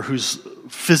store who's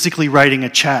physically writing a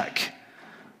check.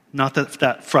 Not that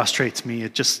that frustrates me,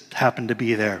 it just happened to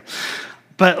be there.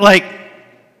 But like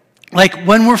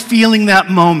when we're feeling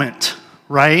that moment,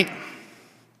 right?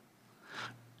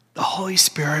 The Holy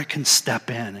Spirit can step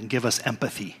in and give us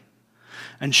empathy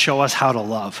and show us how to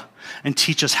love and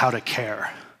teach us how to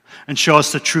care and show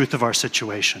us the truth of our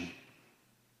situation.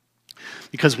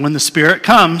 Because when the Spirit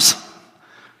comes,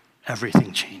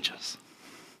 everything changes.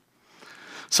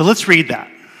 So let's read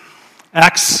that.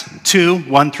 Acts 2,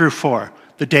 1 through 4,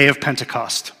 the day of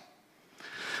Pentecost.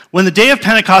 When the day of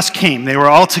Pentecost came, they were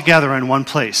all together in one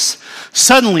place.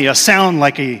 Suddenly a sound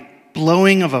like a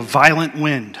blowing of a violent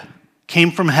wind came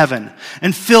from heaven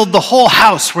and filled the whole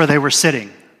house where they were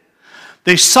sitting.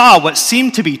 They saw what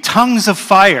seemed to be tongues of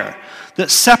fire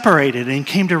that separated and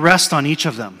came to rest on each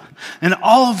of them. And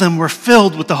all of them were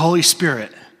filled with the Holy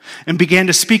Spirit and began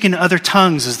to speak in other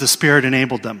tongues as the Spirit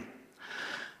enabled them.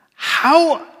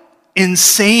 How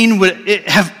insane would it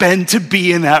have been to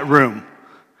be in that room?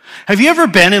 Have you ever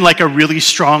been in like a really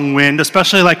strong wind,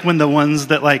 especially like when the ones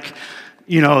that like,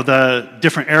 you know, the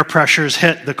different air pressures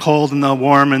hit the cold and the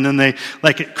warm, and then they,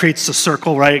 like, it creates a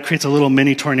circle, right? It creates a little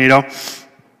mini tornado.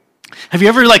 Have you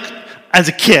ever, like, as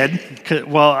a kid,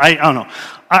 well, I don't know.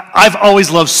 I've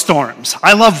always loved storms.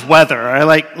 I love weather. I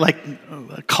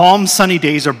like calm, sunny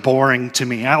days are boring to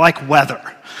me. I like weather,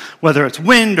 whether it's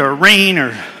wind or rain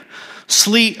or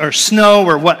sleet or snow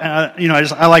or what.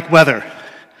 I like weather.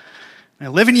 I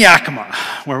live in Yakima,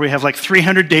 where we have like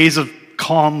 300 days of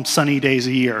calm, sunny days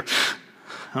a year.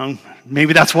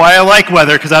 Maybe that's why I like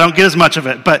weather, because I don't get as much of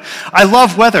it. But I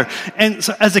love weather. And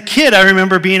so as a kid, I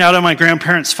remember being out on my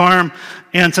grandparents' farm,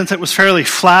 and since it was fairly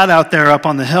flat out there up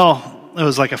on the hill, It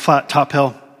was like a flat top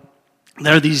hill.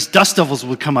 There, these dust devils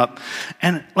would come up.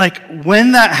 And like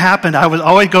when that happened, I would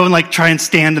always go and like try and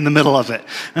stand in the middle of it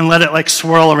and let it like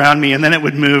swirl around me, and then it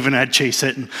would move and I'd chase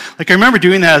it. And like I remember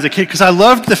doing that as a kid because I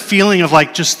loved the feeling of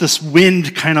like just this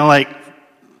wind kind of like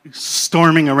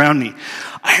storming around me.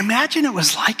 I imagine it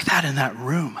was like that in that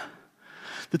room.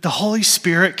 That the Holy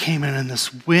Spirit came in and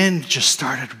this wind just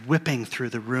started whipping through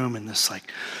the room in this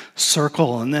like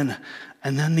circle, and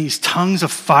then these tongues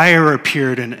of fire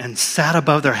appeared and sat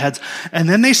above their heads. And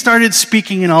then they started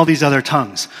speaking in all these other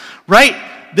tongues, right?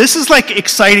 This is like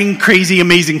exciting, crazy,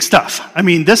 amazing stuff. I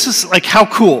mean, this is like how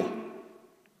cool.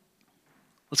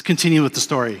 Let's continue with the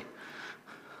story.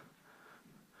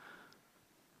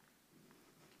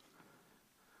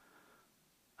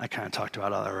 I kind of talked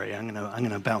about it already. I'm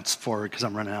gonna bounce forward because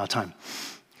I'm running out of time.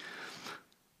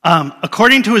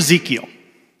 According to Ezekiel,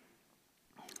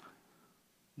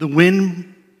 the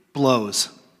wind blows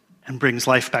and brings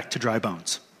life back to dry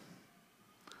bones.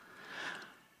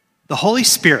 The Holy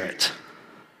Spirit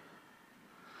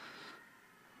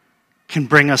can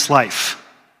bring us life,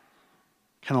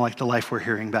 kind of like the life we're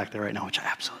hearing back there right now, which I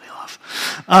absolutely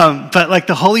love. But like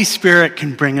the Holy Spirit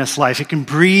can bring us life. It can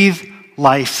breathe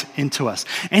life into us.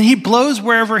 And he blows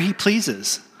wherever he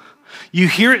pleases. You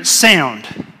hear it sound,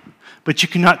 but you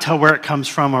cannot tell where it comes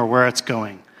from or where it's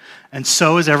going. And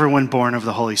so is everyone born of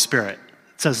the Holy Spirit.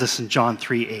 It says this in John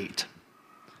 3:8.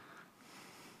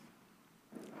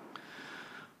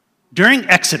 During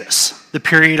Exodus, the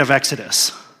period of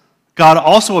Exodus, God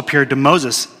also appeared to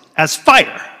Moses as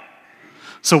fire.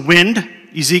 So wind,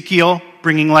 Ezekiel,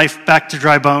 bringing life back to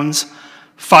dry bones.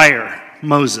 Fire,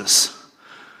 Moses.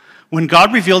 When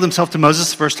God revealed himself to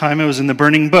Moses the first time, it was in the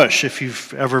burning bush. If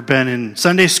you've ever been in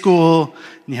Sunday school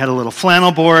and you had a little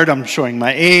flannel board, I'm showing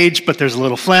my age, but there's a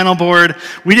little flannel board.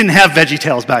 We didn't have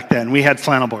VeggieTales back then. We had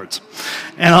flannel boards.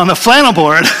 And on the flannel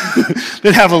board,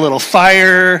 they'd have a little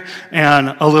fire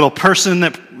and a little person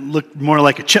that looked more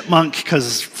like a chipmunk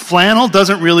because flannel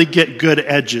doesn't really get good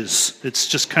edges. It's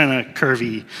just kind of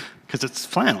curvy because it's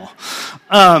flannel.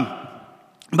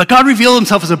 But God revealed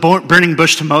himself as a burning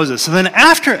bush to Moses. And then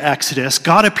after Exodus,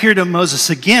 God appeared to Moses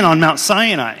again on Mount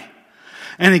Sinai.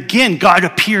 And again, God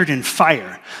appeared in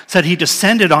fire. Said he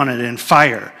descended on it in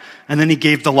fire. And then he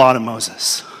gave the law to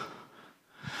Moses.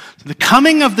 So the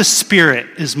coming of the Spirit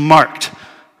is marked.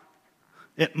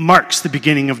 It marks the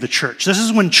beginning of the church. This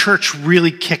is when church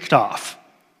really kicked off.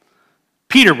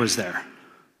 Peter was there.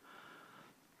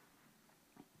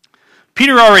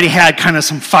 Peter already had kind of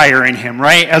some fire in him,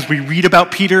 right? As we read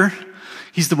about Peter,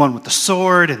 he's the one with the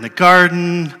sword in the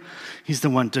garden. He's the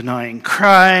one denying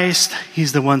Christ.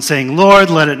 He's the one saying, Lord,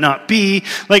 let it not be.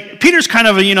 Like, Peter's kind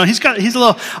of a, he's a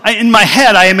little, in my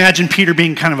head, I imagine Peter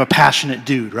being kind of a passionate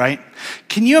dude, right?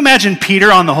 Can you imagine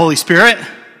Peter on the Holy Spirit?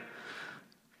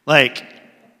 Like,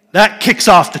 that kicks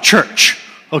off the church,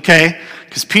 okay?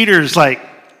 Because Peter's like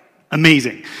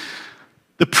amazing.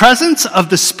 The presence of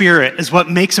the Spirit is what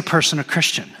makes a person a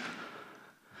Christian.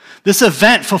 This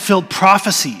event fulfilled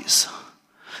prophecies.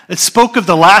 It spoke of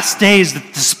the last days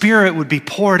that the Spirit would be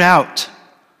poured out.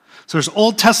 So there's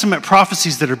Old Testament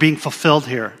prophecies that are being fulfilled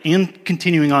here and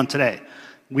continuing on today,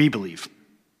 we believe.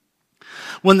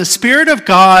 When the Spirit of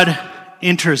God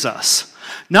enters us,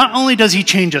 not only does he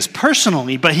change us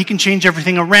personally, but he can change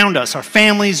everything around us, our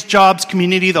families, jobs,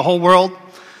 community, the whole world.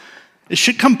 It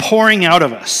should come pouring out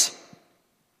of us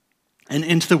and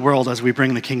into the world as we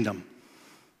bring the kingdom.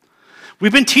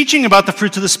 We've been teaching about the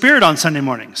fruits of the Spirit on Sunday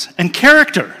mornings and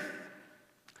character.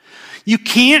 You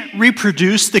can't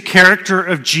reproduce the character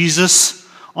of Jesus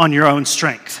on your own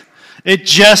strength. It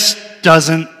just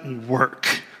doesn't work.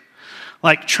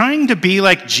 Like, trying to be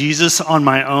like Jesus on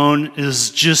my own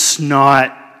is just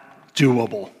not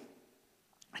doable.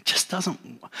 It just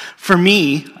doesn't. For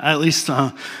me, at least,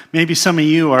 maybe some of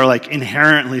you are like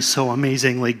inherently so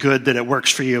amazingly good that it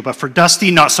works for you, but for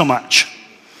Dusty, not so much.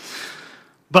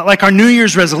 But like our New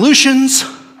Year's resolutions,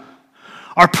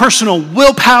 our personal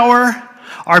willpower,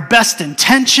 our best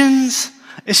intentions,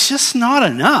 it's just not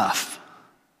enough.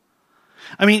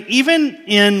 I mean, even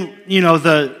in,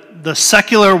 the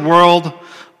secular world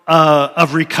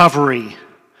of recovery,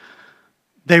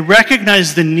 they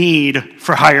recognize the need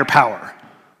for higher power.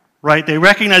 Right? They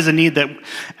recognize the need that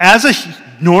as a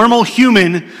normal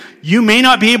human, you may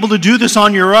not be able to do this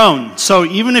on your own. So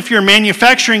even if you're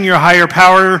manufacturing your higher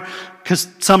power, because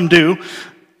some do,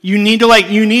 you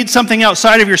need something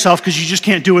outside of yourself because you just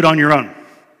can't do it on your own.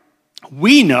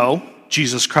 We know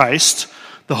Jesus Christ,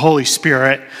 the Holy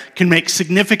Spirit, can make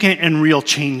significant and real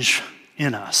change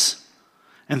in us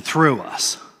and through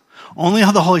us. Only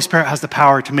the Holy Spirit has the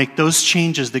power to make those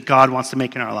changes that God wants to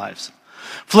make in our lives.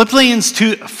 Philippians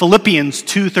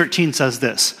 2:13 says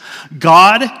this: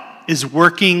 God is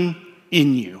working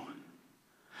in you,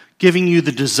 giving you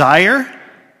the desire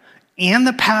and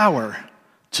the power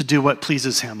to do what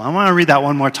pleases him. I want to read that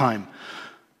one more time.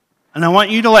 And I want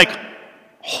you to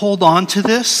hold on to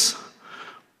this,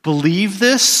 believe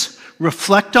this,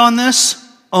 reflect on this,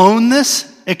 own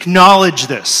this, acknowledge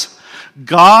this.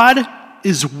 God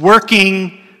is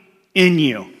working in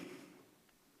you,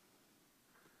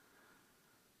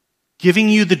 giving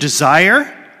you the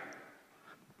desire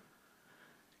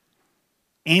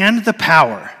and the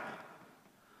power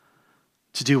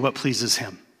to do what pleases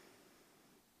him.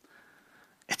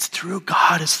 It's through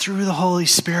God, it's through the Holy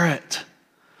Spirit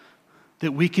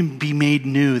that we can be made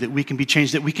new, that we can be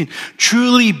changed, that we can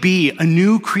truly be a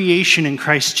new creation in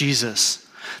Christ Jesus,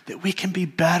 that we can be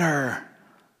better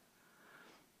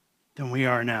than we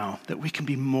are now, that we can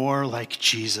be more like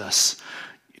Jesus.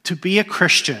 To be a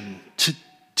Christian,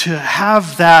 to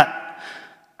have that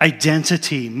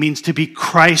identity means to be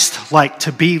Christ-like,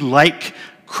 to be like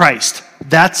Christ.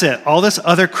 That's it. All this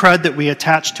other crud that we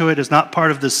attach to it is not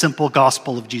part of the simple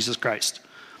gospel of Jesus Christ.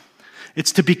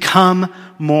 It's to become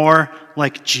more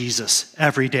like Jesus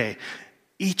every day.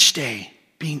 Each day,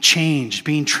 being changed,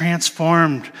 being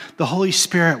transformed, the Holy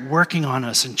Spirit working on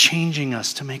us and changing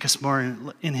us to make us more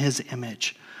in his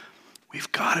image.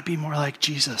 We've got to be more like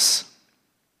Jesus.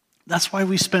 That's why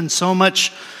we spend so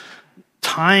much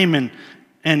time and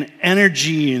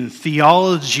energy and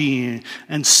theology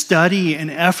and study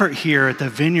and effort here at the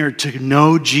Vineyard to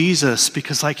know Jesus,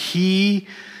 because he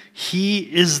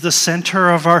is the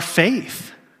center of our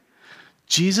faith.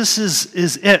 Jesus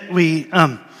is it. We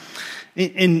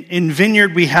in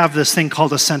Vineyard we have this thing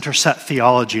called a center set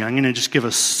theology. I'm going to just give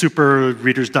a super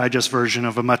Reader's Digest version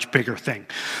of a much bigger thing.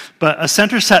 But a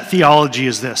center set theology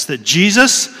is this: that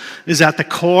Jesus is at the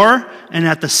core and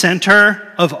at the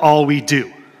center of all we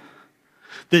do.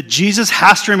 That Jesus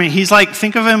has to remain. He's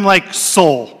think of him like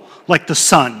soul, like the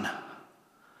sun.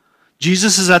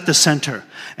 Jesus is at the center.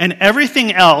 And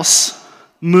everything else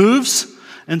moves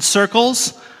and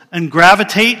circles and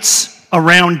gravitates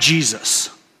around Jesus.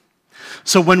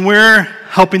 So when we're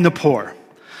helping the poor,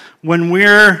 when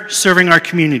we're serving our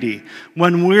community,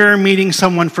 when we're meeting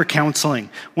someone for counseling,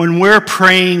 when we're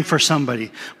praying for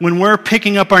somebody, when we're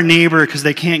picking up our neighbor because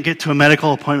they can't get to a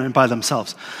medical appointment by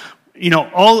themselves,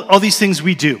 all these things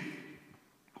we do.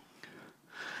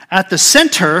 At the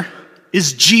center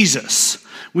is Jesus.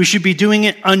 We should be doing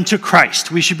it unto Christ.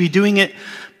 We should be doing it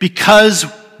because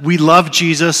we love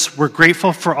Jesus, we're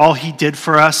grateful for all he did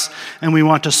for us, and we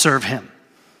want to serve him.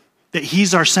 That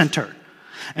he's our center.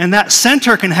 And that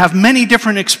center can have many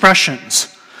different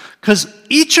expressions, because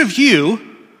each of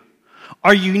you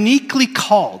are uniquely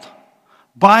called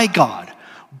by God,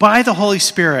 by the Holy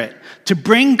Spirit, to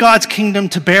bring God's kingdom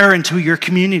to bear into your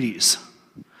communities.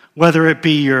 Whether it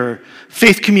be your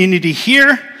faith community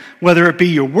here, whether it be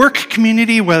your work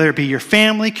community, whether it be your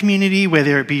family community,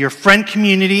 whether it be your friend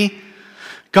community,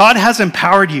 God has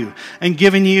empowered you and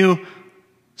given you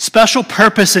special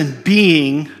purpose in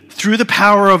being through the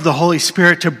power of the Holy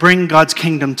Spirit to bring God's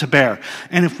kingdom to bear.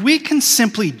 And if we can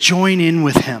simply join in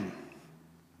with him,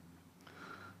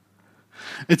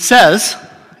 it says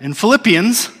in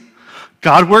Philippians,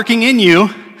 God working in you,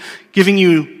 giving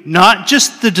you not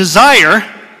just the desire,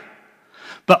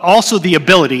 but also the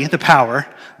ability, the power,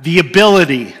 the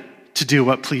ability to do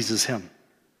what pleases him.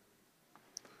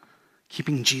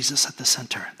 Keeping Jesus at the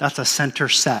center. That's a center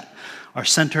set. Our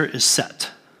center is set.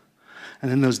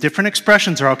 And then those different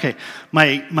expressions are, okay,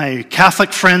 my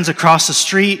Catholic friends across the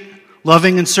street,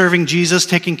 loving and serving Jesus,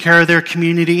 taking care of their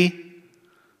community.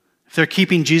 If they're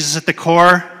keeping Jesus at the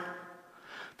core,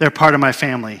 they're part of my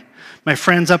family. My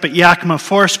friends up at Yakima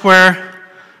Foursquare,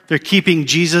 they're keeping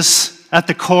Jesus at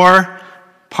the core,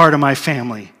 part of my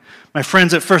family. My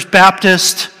friends at First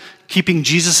Baptist, keeping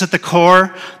Jesus at the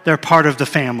core, they're part of the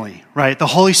family, right? The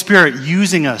Holy Spirit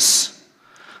using us,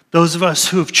 those of us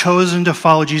who have chosen to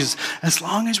follow Jesus, as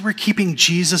long as we're keeping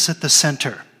Jesus at the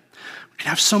center. We can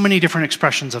have so many different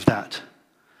expressions of that.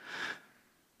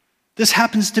 This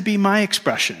happens to be my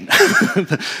expression.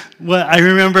 Well, I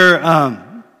remember,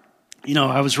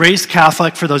 I was raised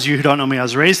Catholic. For those of you who don't know me, I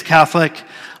was raised Catholic.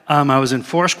 I was in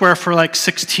Foursquare for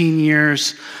 16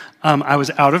 years. I was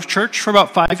out of church for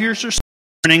about 5 years or so.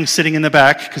 Sitting in the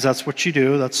back, because that's what you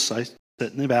do. I sit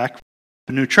in the back.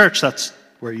 A new church, that's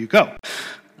where you go.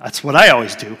 That's what I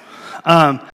always do.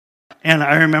 And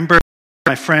I remember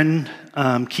my friend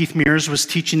Keith Mears was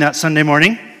teaching that Sunday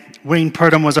morning. Wayne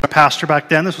Purdom was our pastor back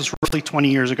then. This was roughly 20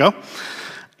 years ago.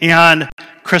 And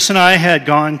Chris and I had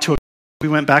we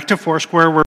went back to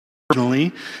Foursquare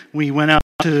originally. We went out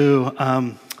to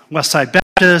Westside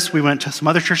Baptist. We went to some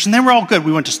other churches, and they were all good.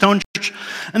 We went to Stone Church,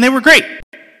 and they were great.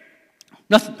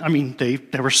 Nothing. I mean, they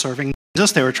were serving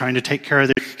Jesus. They were trying to take care of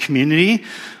their community.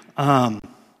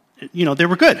 They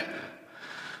were good.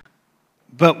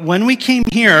 But when we came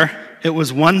here, it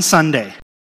was one Sunday,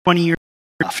 20 years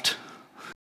left.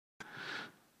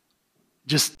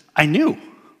 I knew,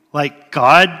 like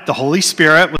God, the Holy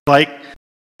Spirit was like,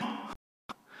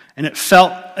 and it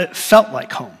felt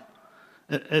like home.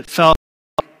 It felt,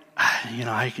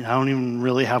 I don't even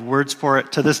really have words for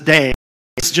it to this day.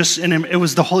 It's just, and it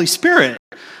was the Holy Spirit,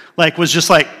 was just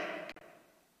like,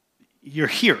 you're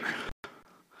here.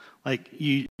 Like,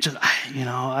 you just,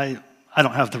 I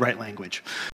don't have the right language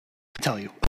to tell you.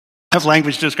 I have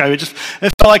language to describe it. It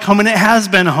felt like home, and it has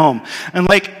been home. And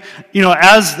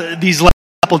as these last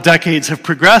couple decades have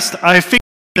progressed, I figured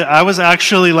that I was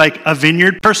actually like a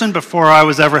vineyard person before I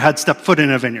was ever had stepped foot in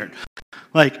a vineyard.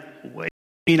 Wait,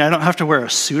 I don't have to wear a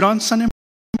suit on Sunday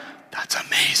morning? That's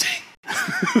amazing.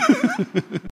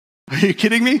 Are you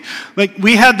kidding me?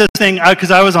 We had this thing,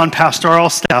 because I was on pastoral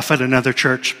staff at another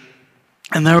church,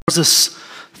 and there was this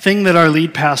thing that our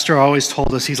lead pastor always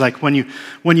told us. He's like,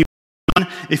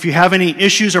 if you have any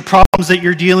issues or problems that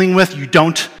you're dealing with, you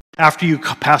don't after you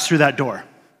pass through that door.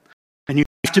 And you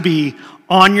have to be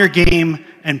on your game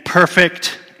and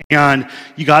perfect, and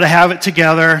you got to have it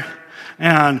together,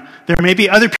 and there may be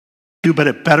other people too, but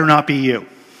it better not be you.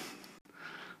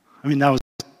 I mean, that was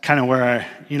kind of where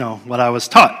what I was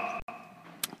taught.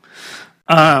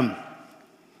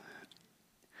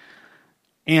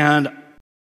 And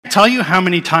I tell you how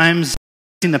many times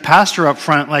I've seen the pastor up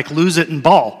front lose it and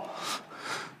bawl.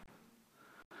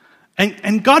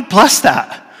 And God bless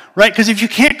that, right? Because if you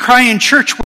can't cry in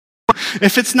church,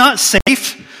 if it's not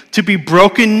safe to be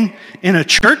broken in a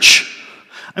church,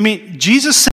 I mean,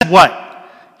 Jesus said what?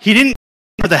 He didn't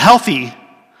come for the healthy,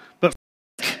 but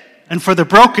for the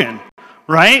broken,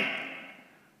 right?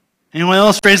 Anyone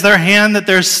else raise their hand that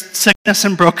there's sickness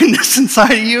and brokenness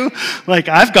inside of you?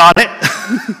 I've got it.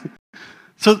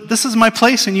 So this is my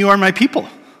place, and you are my people.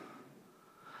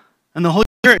 And the Holy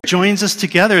Spirit joins us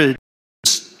together,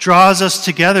 draws us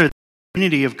together, the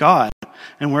unity of God,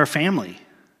 and we're a family.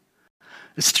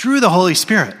 It's through the Holy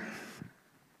Spirit.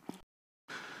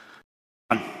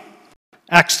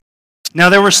 Acts. Now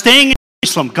there were staying in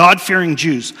Jerusalem God-fearing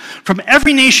Jews from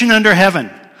every nation under heaven.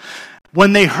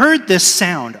 When they heard this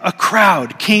sound, a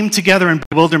crowd came together in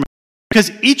bewilderment,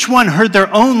 because each one heard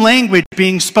their own language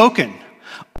being spoken.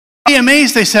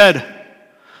 Amazed, they said,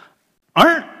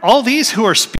 "Aren't all these who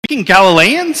are speaking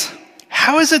Galileans?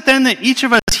 How is it then that each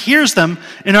of us hears them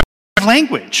in our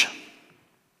language?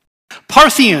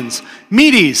 Parthians,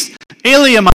 Medes,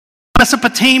 Elamites,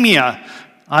 Mesopotamia."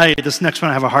 This next one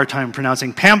I have a hard time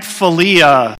pronouncing.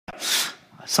 Pamphylia,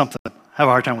 something. I have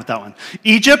a hard time with that one.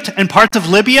 Egypt and parts of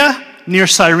Libya near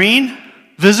Cyrene,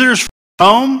 visitors from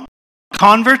Rome,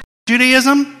 converts to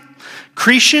Judaism,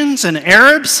 Cretians and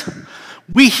Arabs.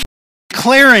 We hear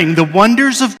declaring the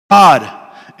wonders of God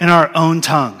in our own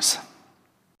tongues.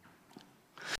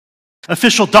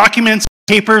 Official documents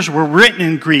and papers were written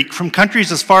in Greek from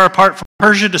countries as far apart from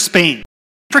Persia to Spain,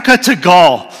 Africa to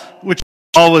Gaul, which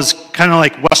Gaul was kind of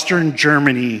like Western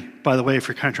Germany, by the way, if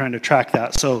you're kind of trying to track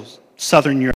that. So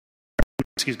Southern Europe,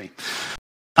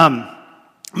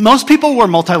 most people were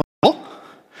multilingual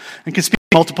and could speak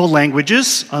multiple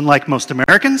languages, unlike most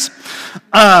Americans.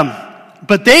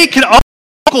 But they could also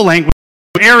speak a local language,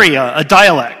 area, a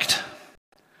dialect.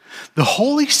 The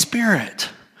Holy Spirit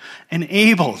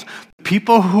enabled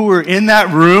people who were in that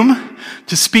room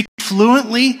to speak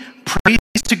fluently praise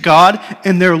to God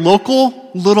in their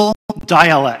local little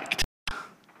dialect.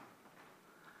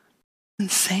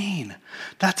 Insane.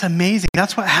 That's amazing.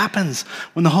 That's what happens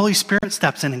when the Holy Spirit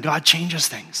steps in and God changes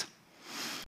things.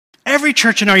 Every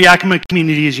church in our Yakima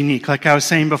community is unique, like I was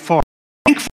saying before.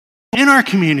 In our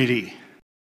community,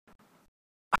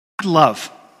 I'd love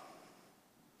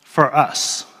for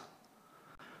us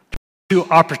to do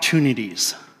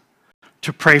opportunities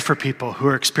to pray for people who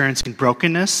are experiencing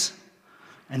brokenness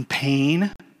and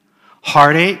pain,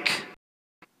 heartache,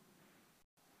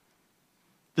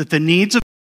 that the needs of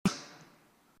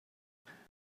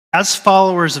as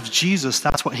followers of Jesus,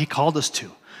 that's what he called us to.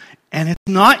 And it's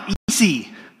not easy.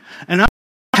 And I don't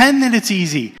pretend that it's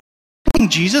easy. Following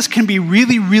Jesus can be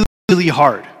really, really, really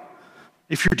hard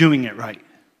if you're doing it right.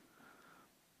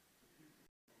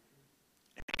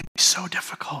 It can be so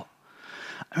difficult.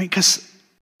 I mean, because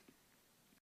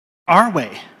our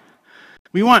way,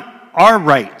 we want our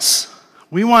rights.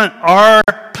 We want our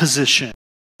position,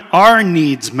 our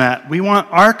needs met. We want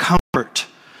our comfort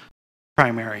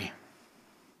primary.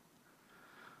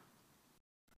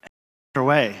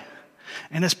 way.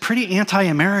 And it's pretty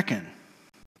anti-American.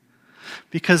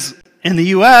 Because in the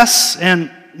U.S. and,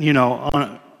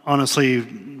 honestly,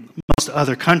 most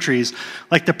other countries,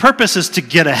 like the purpose is to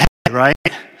get ahead, right?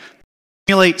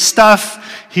 Accumulate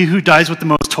stuff. He who dies with the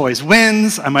most toys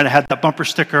wins. I might have had that bumper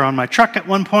sticker on my truck at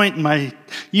one point in my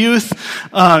youth.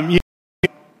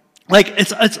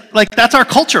 It's like that's our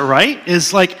culture, right?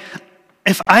 Is like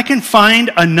if I can find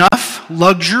enough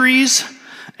luxuries,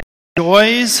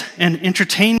 joys, and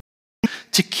entertainment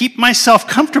to keep myself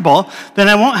comfortable, then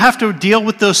I won't have to deal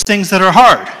with those things that are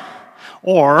hard,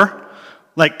 or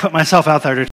like put myself out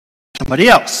there to somebody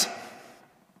else.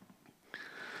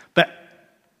 But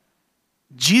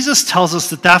Jesus tells us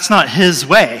that that's not his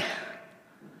way.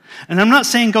 And I'm not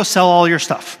saying go sell all your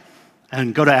stuff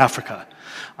and go to Africa.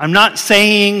 I'm not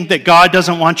saying that God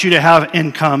doesn't want you to have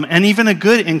income, and even a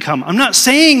good income. I'm not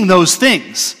saying those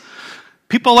things.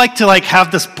 People like to have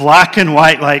this black and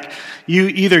white, like you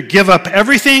either give up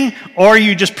everything or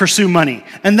you just pursue money.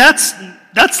 And that's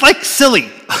like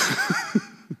silly.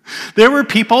 There were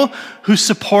people who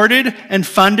supported and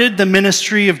funded the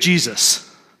ministry of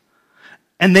Jesus.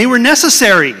 And they were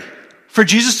necessary for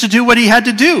Jesus to do what he had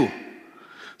to do.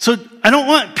 So I don't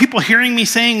want people hearing me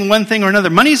saying one thing or another.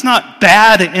 Money's not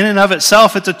bad in and of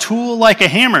itself. It's a tool like a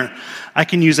hammer. I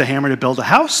can use a hammer to build a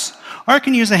house, or I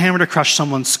can use a hammer to crush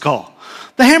someone's skull.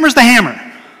 The hammer's the hammer.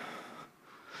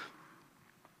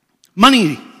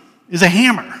 Money is a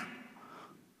hammer.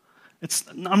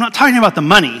 I'm not talking about the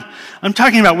money. I'm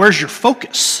talking about where's your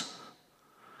focus.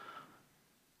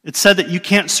 It's said that you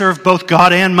can't serve both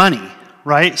God and money,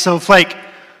 right? So if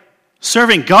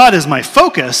serving God is my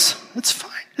focus, it's fine.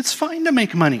 It's fine to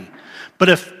make money. But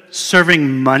if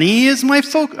serving money is my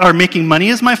focus, or making money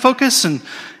is my focus, and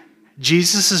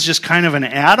Jesus is just kind of an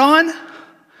add-on,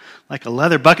 like a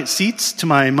leather bucket seats to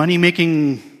my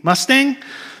money-making Mustang,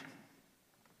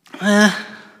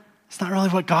 it's not really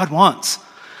what God wants.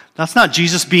 That's not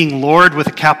Jesus being Lord with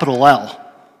a capital L.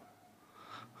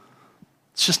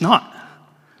 It's just not.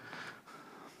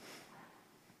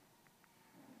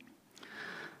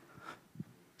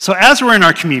 So as we're in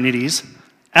our communities,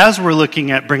 as we're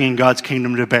looking at bringing God's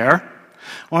kingdom to bear,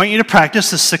 I want you to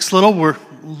practice this six-word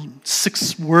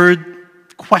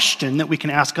question that we can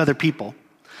ask other people.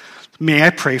 May I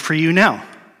pray for you now?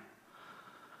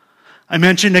 I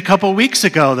mentioned a couple weeks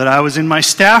ago that I was in my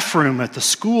staff room at the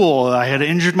school. I had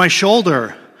injured my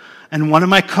shoulder, and one of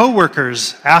my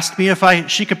coworkers asked me if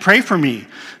she could pray for me.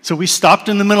 So we stopped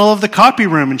in the middle of the copy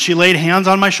room, and she laid hands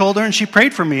on my shoulder, and she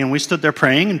prayed for me, and we stood there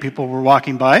praying, and people were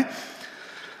walking by.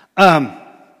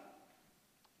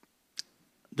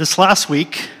 This last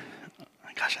week,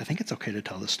 I think it's okay to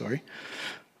tell this story.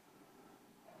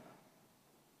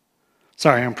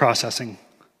 Sorry, I'm processing.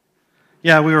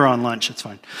 Yeah, we were on lunch. It's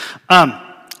fine.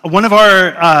 One of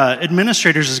our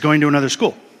administrators is going to another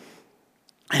school,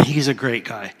 and he's a great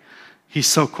guy. He's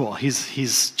so cool.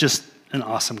 He's just an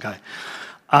awesome guy,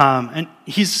 and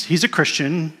he's a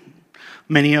Christian.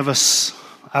 Many of us,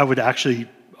 I would actually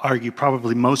argue,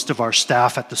 probably most of our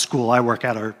staff at the school I work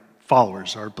at are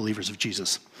followers, are believers of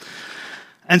Jesus.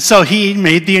 And so he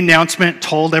made the announcement,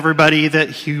 told everybody that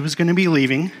he was going to be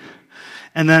leaving.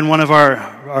 And then one of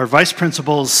our vice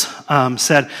principals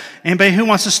said, anybody who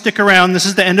wants to stick around, this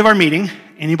is the end of our meeting.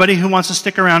 Anybody who wants to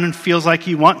stick around and feels like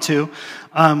you want to,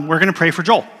 we're going to pray for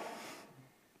Joel.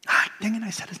 Dang it, I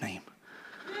said his name.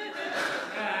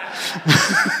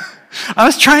 I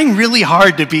was trying really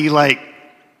hard to be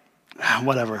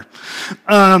whatever.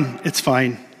 It's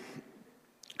fine.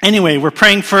 Anyway, we're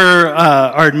praying for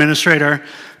our administrator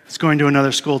who's going to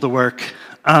another school to work.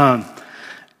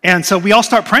 And so we all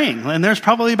start praying, and there's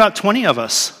probably about 20 of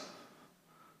us,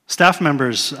 staff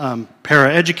members,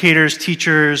 paraeducators,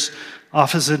 teachers,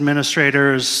 office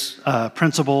administrators,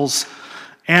 principals,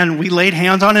 and we laid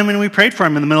hands on him and we prayed for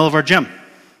him in the middle of our gym.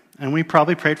 And we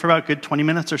probably prayed for about a good 20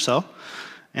 minutes or so,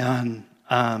 and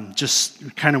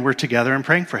just kind of were together and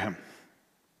praying for him.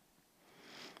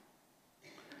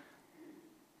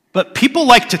 But people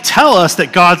like to tell us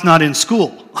that God's not in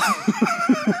school,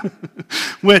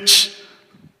 which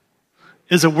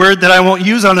is a word that I won't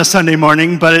use on a Sunday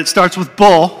morning, but it starts with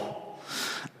bull,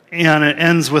 and it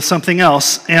ends with something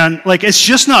else. And, it's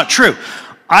just not true.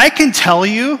 I can tell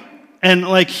you, and,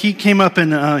 he came up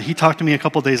and he talked to me a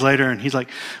couple days later, and he's like,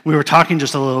 we were talking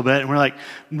just a little bit, and we're like,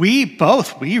 we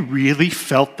really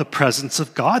felt the presence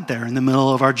of God there in the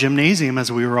middle of our gymnasium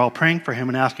as we were all praying for him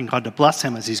and asking God to bless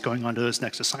him as he's going on to his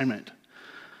next assignment.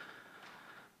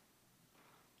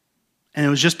 And it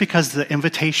was just because the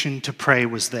invitation to pray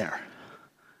was there.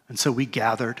 And so we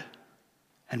gathered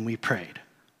and we prayed.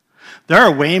 There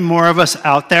are way more of us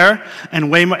out there, and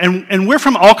way more, and we're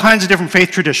from all kinds of different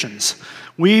faith traditions.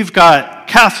 We've got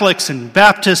Catholics and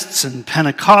Baptists and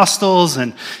Pentecostals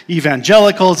and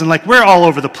evangelicals, and like we're all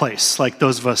over the place, like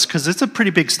those of us, because it's a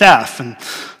pretty big staff, and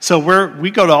so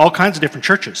we go to all kinds of different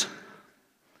churches.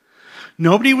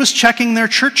 Nobody was checking their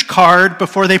church card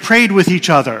before they prayed with each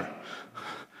other.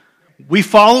 We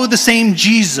follow the same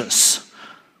Jesus.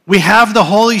 We have the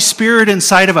Holy Spirit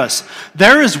inside of us.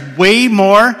 There is way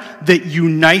more that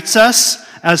unites us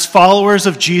as followers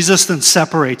of Jesus than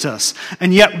separates us.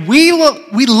 And yet we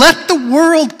let the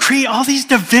world create all these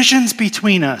divisions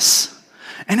between us.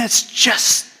 And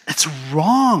it's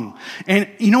wrong. And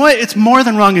you know what? It's more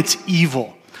than wrong, it's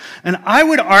evil. And I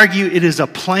would argue it is a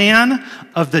plan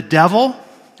of the devil,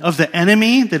 of the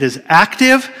enemy that is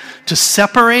active to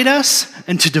separate us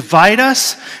and to divide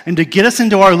us and to get us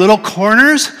into our little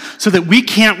corners so that we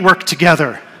can't work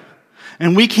together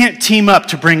and we can't team up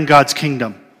to bring God's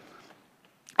kingdom.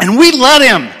 And we let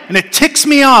him, and it ticks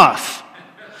me off.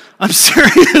 I'm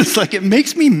serious, like it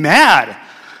makes me mad.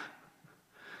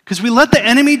 Because we let the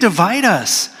enemy divide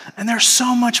us, and there's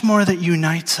so much more that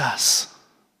unites us.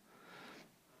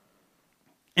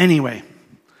 Anyway,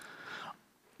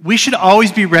 we should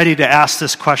always be ready to ask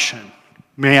this question.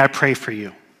 May I pray for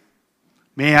you?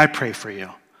 May I pray for you?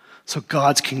 So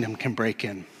God's kingdom can break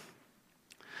in.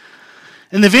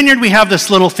 In the Vineyard, we have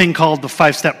this little thing called the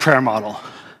 5-step prayer model.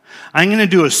 I'm going to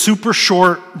do a super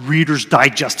short Reader's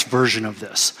Digest version of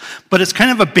this. But it's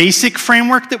kind of a basic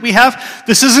framework that we have.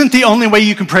 This isn't the only way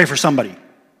you can pray for somebody.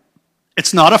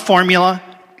 It's not a formula.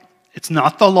 It's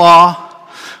not the law.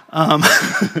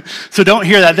 So don't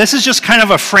hear that. This is just kind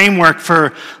of a framework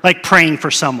for like praying for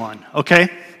someone, okay?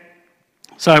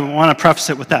 So I want to preface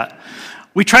it with that.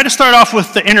 We try to start off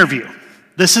with the interview.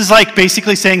 This is like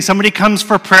basically saying somebody comes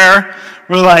for prayer.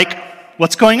 We're like,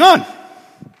 what's going on?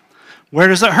 Where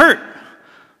does it hurt?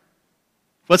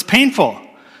 What's painful?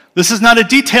 This is not a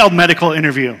detailed medical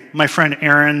interview. My friend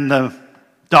Aaron, the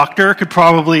doctor, could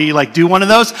probably like do one of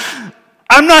those.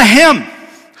 I'm not him.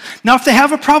 Now, if they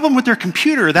have a problem with their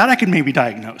computer, that I could maybe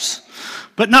diagnose,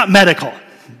 but not medical.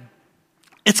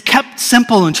 It's kept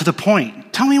simple and to the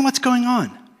point. Tell me what's going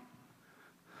on.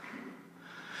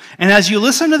 And as you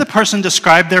listen to the person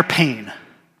describe their pain,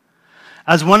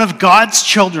 as one of God's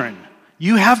children,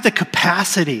 you have the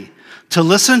capacity to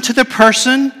listen to the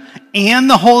person and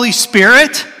the Holy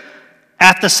Spirit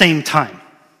at the same time.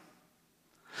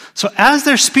 So as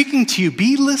they're speaking to you,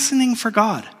 be listening for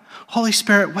God. Holy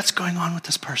Spirit, what's going on with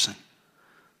this person?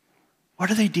 What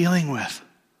are they dealing with?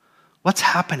 What's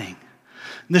happening?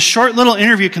 And this short little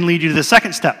interview can lead you to the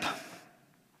second step.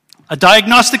 A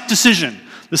diagnostic decision.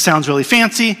 This sounds really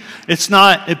fancy. It's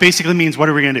not. It basically means, what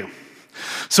are we going to do?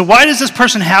 So why does this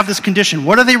person have this condition?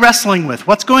 What are they wrestling with?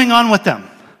 What's going on with them?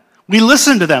 We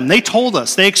listened to them. They told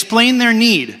us. They explained their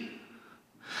need.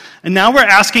 And now we're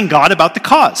asking God about the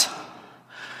cause.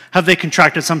 Have they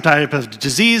contracted some type of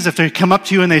disease? If they come up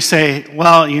to you and they say,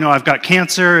 well, you know, I've got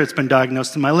cancer, it's been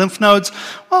diagnosed in my lymph nodes,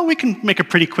 well, we can make a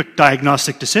pretty quick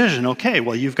diagnostic decision. Okay,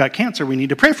 well, you've got cancer, we need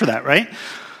to pray for that, right?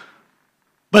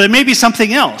 But it may be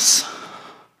something else.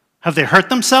 Have they hurt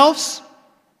themselves?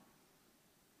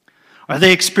 Are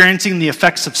they experiencing the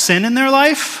effects of sin in their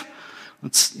life?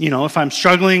 If I'm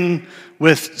struggling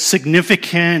with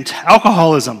significant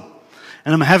alcoholism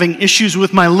and I'm having issues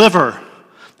with my liver,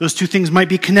 those two things might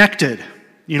be connected,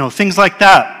 things like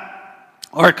that.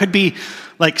 Or it could be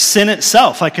like sin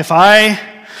itself. Like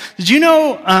did you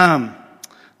know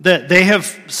that they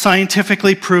have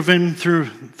scientifically proven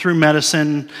through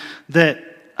medicine that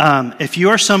if you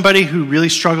are somebody who really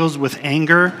struggles with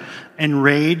anger and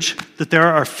rage, that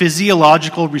there are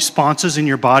physiological responses in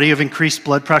your body of increased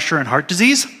blood pressure and heart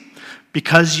disease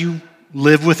because you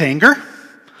live with anger?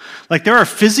 Like there are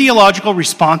physiological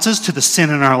responses to the sin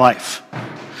in our life.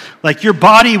 Like your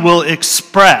body will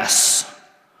express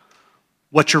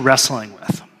what you're wrestling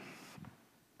with.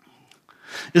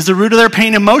 Is the root of their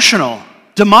pain emotional,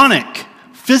 demonic,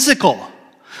 physical?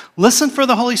 Listen for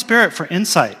the Holy Spirit for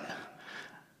insight.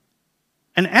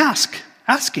 And ask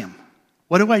him,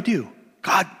 what do I do?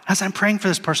 God, as I'm praying for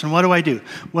this person, what do I do?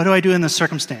 What do I do in this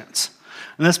circumstance?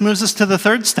 And this moves us to the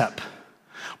third step.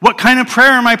 What kind of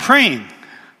prayer am I praying?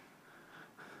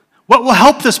 What will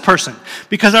help this person?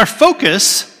 Because our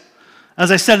focus,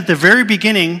 as I said at the very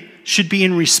beginning, should be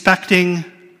in respecting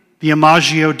the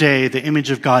Imago Dei, the image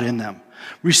of God in them.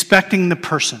 Respecting the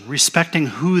person, respecting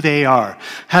who they are,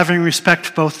 having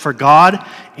respect both for God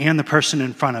and the person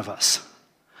in front of us.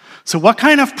 So what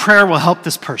kind of prayer will help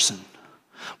this person?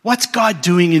 What's God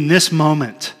doing in this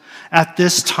moment, at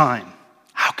this time?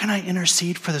 How can I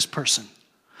intercede for this person?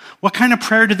 What kind of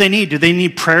prayer do they need? Do they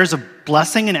need prayers of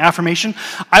blessing and affirmation?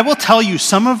 I will tell you,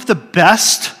 some of the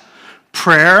best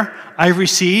prayer I've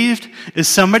received is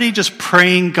somebody just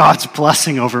praying God's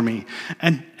blessing over me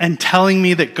and telling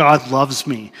me that God loves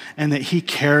me and that he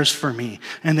cares for me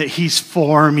and that he's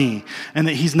for me and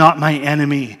that he's not my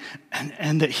enemy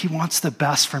and that he wants the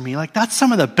best for me. Like, that's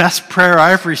some of the best prayer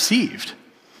I've received.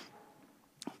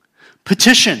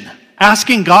 Petition,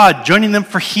 asking God, joining them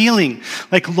for healing.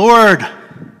 Like, Lord,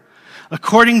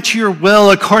 according to your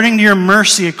will, according to your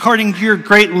mercy, according to your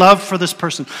great love for this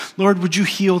person, Lord, would you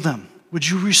heal them? Would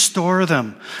you restore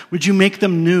them? Would you make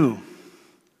them new?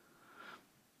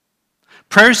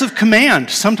 Prayers of command.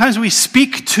 Sometimes we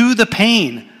speak to the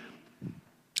pain.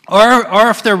 Or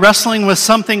if they're wrestling with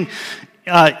something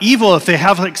evil, if they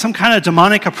have like some kind of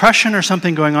demonic oppression or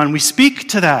something going on, we speak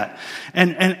to that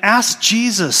and ask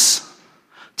Jesus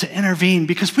to intervene,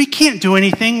 because we can't do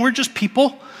anything. We're just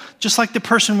people, just like the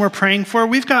person we're praying for.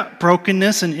 We've got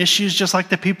brokenness and issues just like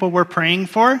the people we're praying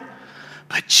for.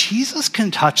 But Jesus can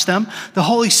touch them. The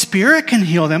Holy Spirit can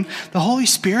heal them. The Holy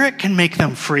Spirit can make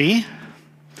them free.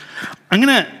 I'm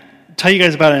going to tell you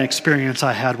guys about an experience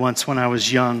I had once when I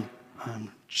was young.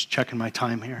 I'm just checking my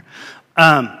time here.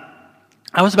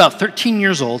 I was about 13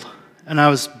 years old, and I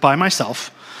was by myself.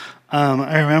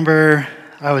 I remember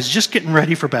I was just getting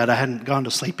ready for bed. I hadn't gone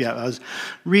to sleep yet. I was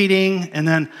reading, and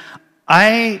then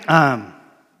I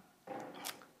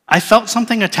felt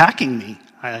something attacking me.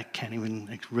 I can't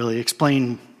even really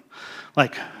explain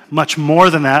like much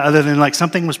more than that, other than like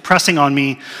something was pressing on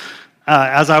me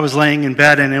as I was laying in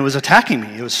bed, and it was attacking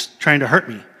me. It was trying to hurt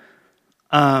me.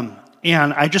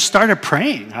 And I just started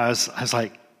praying. I was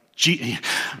like,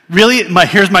 really?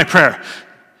 Here's my prayer.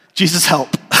 Jesus, help.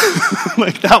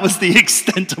 Like, that was the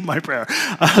extent of my prayer.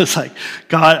 I was like,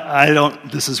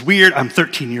 God, this is weird. I'm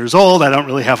 13 years old. I don't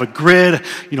really have a grid.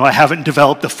 I haven't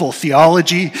developed the full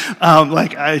theology.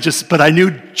 But I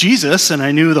knew Jesus and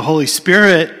I knew the Holy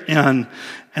Spirit and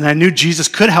I knew Jesus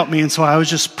could help me. And so I was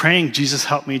just praying, Jesus,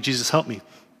 help me, Jesus, help me.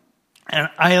 And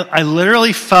I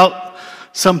literally felt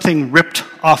something ripped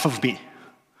off of me.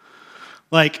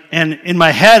 And in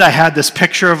my head, I had this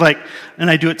picture of and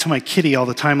I do it to my kitty all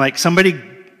the time, somebody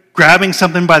grabbing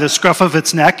something by the scruff of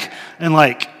its neck and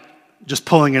just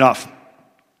pulling it off.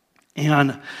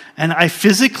 And I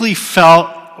physically felt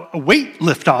a weight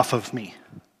lift off of me.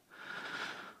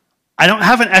 I don't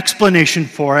have an explanation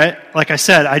for it. Like I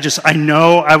said, I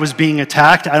know I was being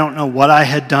attacked. I don't know what I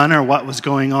had done or what was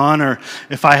going on, or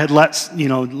if I had let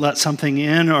something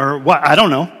in or what. I don't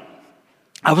know.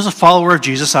 I was a follower of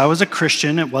Jesus. I was a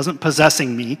Christian. It wasn't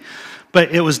possessing me,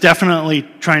 but it was definitely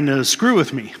trying to screw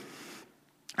with me.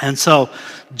 And so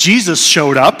Jesus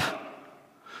showed up.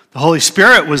 The Holy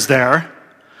Spirit was there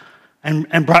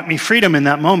and brought me freedom in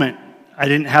that moment. I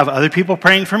didn't have other people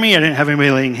praying for me. I didn't have anybody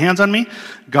laying hands on me.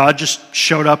 God just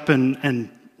showed up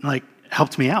and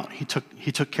helped me out. He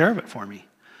took care of it for me.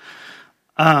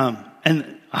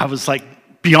 And I was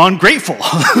beyond grateful.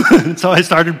 So I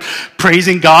started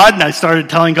praising God and I started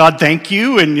telling God thank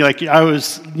you, and I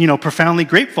was profoundly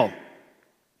grateful.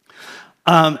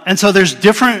 And so there's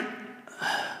different.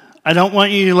 I don't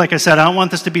want you, like I said, I don't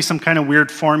want this to be some kind of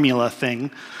weird formula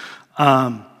thing,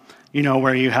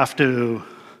 where you have to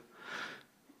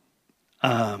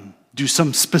do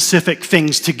some specific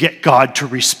things to get God to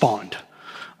respond.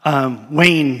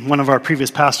 Wayne, one of our previous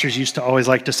pastors, used to always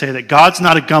like to say that God's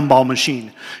not a gumball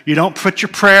machine. You don't put your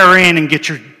prayer in and get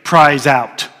your prize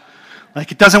out.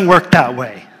 It doesn't work that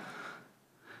way.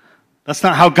 That's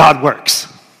not how God works.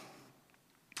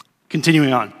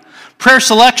 Continuing on. Prayer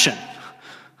selection.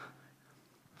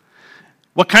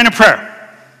 What kind of prayer?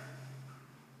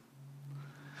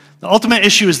 The ultimate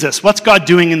issue is this. What's God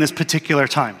doing in this particular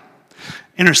time?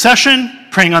 Intercession,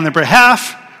 praying on their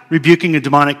behalf, rebuking a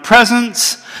demonic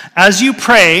presence. As you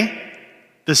pray,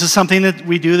 this is something that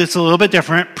we do that's a little bit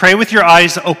different. Pray with your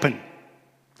eyes open.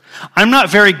 I'm not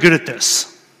very good at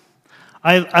this.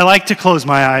 I like to close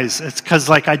my eyes. It's because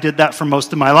I did that for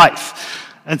most of my life.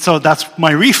 And so that's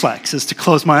my reflex, is to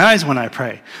close my eyes when I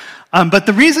pray. But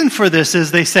the reason for this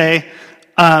is they say,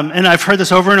 and I've heard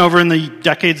this over and over in the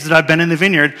decades that I've been in the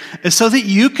vineyard, is so that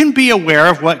you can be aware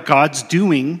of what God's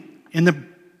doing in the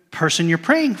person you're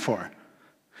praying for.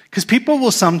 Because people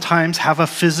will sometimes have a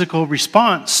physical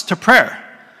response to prayer.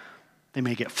 They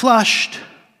may get flushed.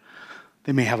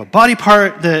 They may have a body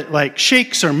part that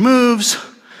shakes or moves.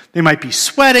 They might be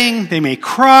sweating. They may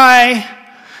cry.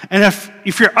 And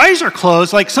if your eyes are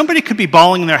closed, somebody could be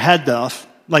bawling their head off,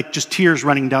 just tears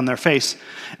running down their face.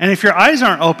 And if your eyes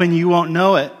aren't open, you won't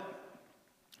know it.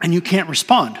 And you can't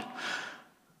respond.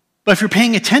 But if you're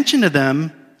paying attention to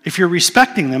them, if you're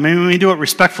respecting them, and when we do it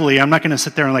respectfully, I'm not going to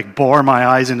sit there and like bore my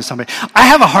eyes into somebody. I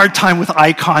have a hard time with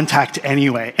eye contact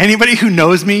anyway. Anybody who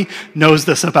knows me knows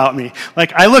this about me.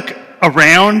 Like I look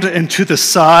around and to the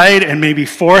side and maybe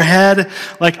forehead.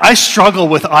 Like I struggle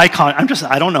with eye contact.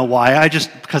 I don't know why.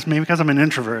 Because I'm an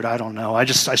introvert. I don't know. I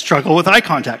struggle with eye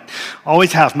contact.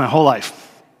 Always have my whole life.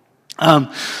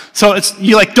 So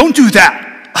you like, don't do that.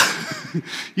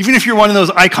 Even if you're one of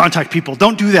those eye contact people,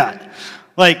 don't do that.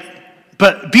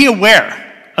 But be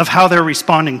aware of how they're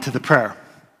responding to the prayer.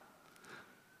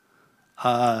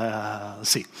 Let's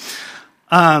see.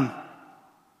 Then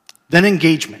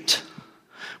engagement.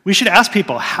 We should ask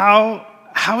people,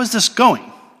 how is this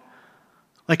going?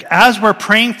 Like, as we're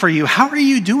praying for you, how are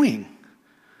you doing?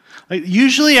 Like,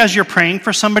 usually as you're praying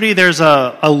for somebody, there's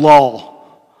a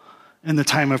lull in the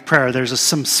time of prayer. There's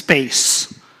some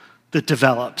space that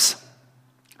develops.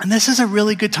 And this is a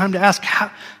really good time to ask,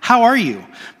 how are you?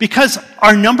 Because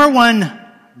our number one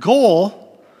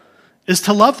goal is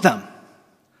to love them,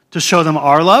 to show them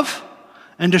our love,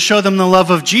 and to show them the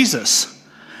love of Jesus.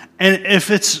 And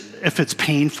if it's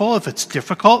painful, if it's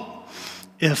difficult,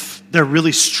 if they're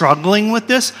really struggling with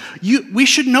this, we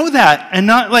should know that, and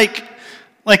not like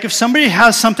if somebody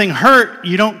has something hurt,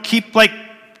 you don't keep like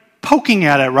poking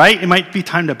at it, right? It might be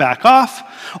time to back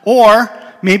off, or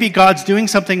maybe God's doing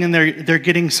something and they're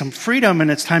getting some freedom and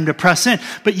it's time to press in.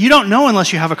 But you don't know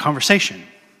unless you have a conversation.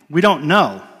 We don't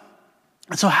know.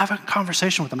 And so have a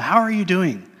conversation with them. How are you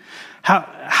doing?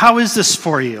 How is this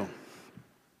for you?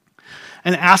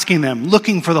 And asking them,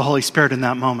 looking for the Holy Spirit in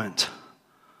that moment.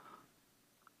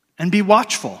 And be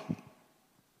watchful.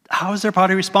 How is their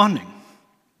body responding?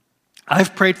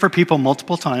 I've prayed for people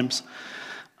multiple times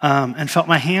and felt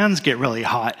my hands get really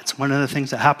hot. It's one of the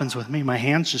things that happens with me. My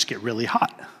hands just get really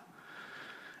hot.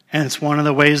 And it's one of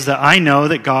the ways that I know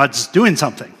that God's doing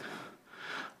something.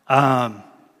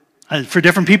 For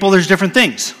different people, there's different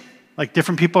things. Like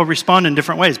different people respond in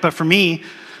different ways. But for me,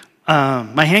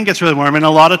 my hand gets really warm. And a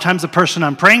lot of times the person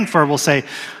I'm praying for will say,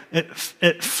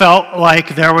 it felt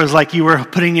like there was like you were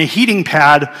putting a heating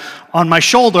pad on my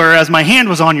shoulder as my hand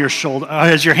was on your shoulder,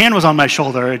 as your hand was on my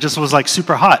shoulder. It just was like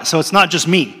super hot. So it's not just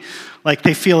me. Like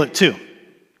they feel it too.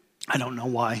 I don't know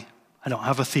why. I don't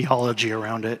have a theology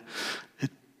around it. It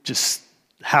just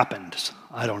happened.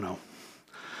 I don't know.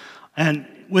 And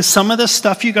with some of this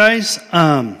stuff, you guys,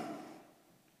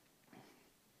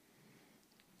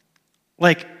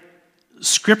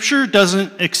 Scripture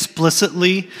doesn't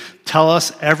explicitly tell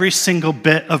us every single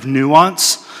bit of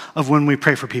nuance of when we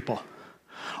pray for people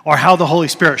or how the Holy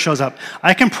Spirit shows up.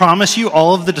 I can promise you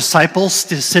all of the disciples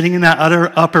sitting in that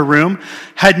upper room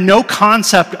had no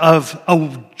concept of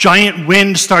a giant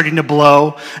wind starting to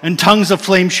blow and tongues of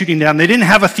flame shooting down. They didn't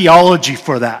have a theology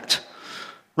for that,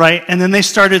 right? And then they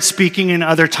started speaking in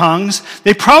other tongues.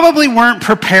 They probably weren't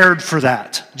prepared for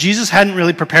that. Jesus hadn't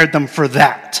really prepared them for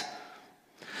that.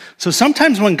 So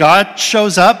sometimes when God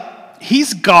shows up,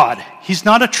 he's God. He's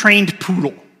not a trained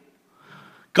poodle.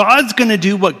 God's going to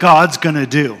do what God's going to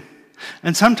do.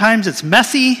 And sometimes it's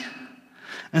messy,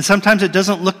 and sometimes it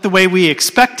doesn't look the way we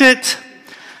expect it,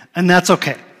 and that's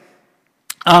okay.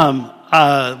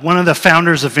 One of the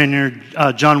founders of Vineyard,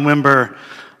 John Wimber,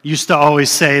 used to always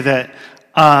say that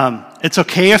it's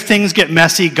okay if things get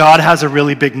messy, God has a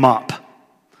really big mop.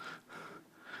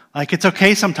 Like it's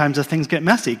okay sometimes if things get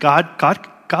messy. God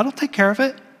will take care of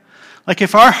it. Like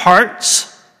if our hearts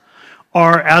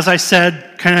are, as I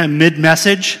said, kind of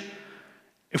mid-message,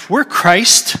 if we're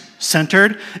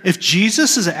Christ-centered, if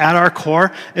Jesus is at our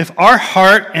core, if our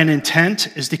heart and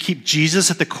intent is to keep Jesus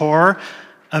at the core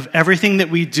of everything that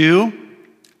we do,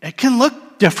 it can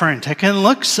look different. It can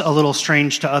look a little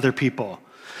strange to other people.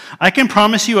 I can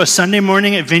promise you a Sunday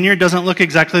morning at Vineyard doesn't look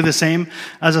exactly the same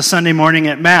as a Sunday morning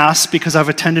at Mass because I've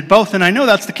attended both, and I know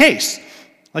that's the case.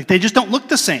 Like, they just don't look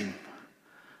the same.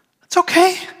 It's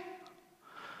okay.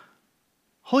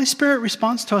 Holy Spirit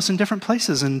responds to us in different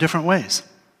places in different ways.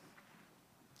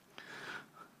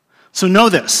 So know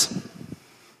this.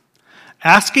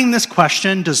 Asking this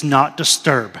question does not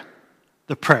disturb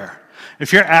the prayer.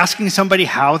 If you're asking somebody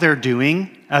how they're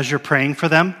doing as you're praying for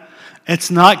them,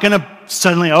 it's not going to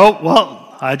suddenly,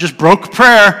 I just broke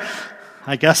prayer.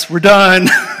 I guess we're done.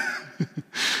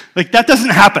 Like, that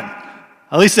doesn't happen.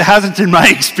 At least it hasn't in my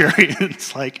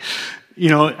experience. And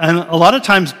a lot of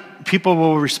times people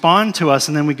will respond to us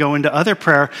and then we go into other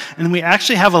prayer and we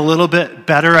actually have a little bit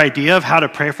better idea of how to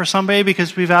pray for somebody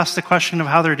because we've asked the question of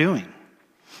how they're doing.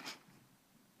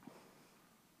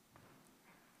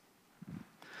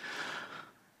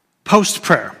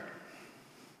 Post-prayer.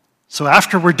 So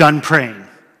after we're done praying,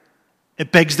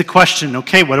 it begs the question,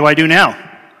 okay, what do I do now?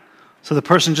 So the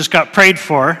person just got prayed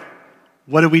for.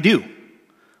 What do we do?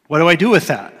 What do I do with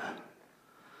that?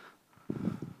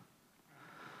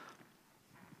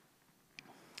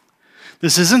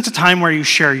 This isn't a time where you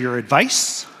share your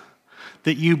advice,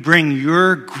 that you bring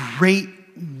your great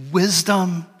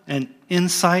wisdom and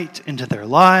insight into their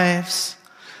lives,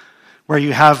 where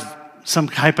you have some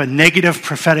type of negative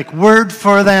prophetic word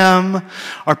for them,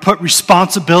 or put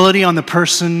responsibility on the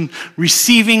person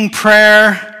receiving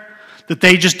prayer, that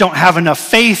they just don't have enough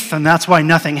faith and that's why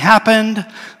nothing happened.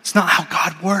 It's not how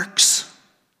God works.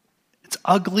 It's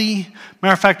ugly.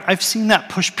 Matter of fact, I've seen that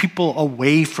push people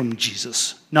away from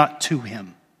Jesus, not to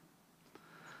him.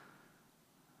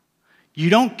 You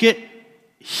don't get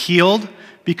healed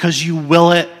because you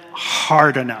will it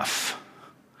hard enough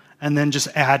and then just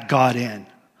add God in.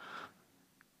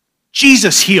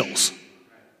 Jesus heals.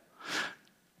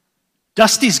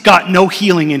 Dusty's got no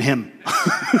healing in him.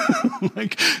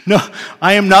 No,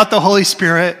 I am not the Holy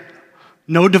Spirit.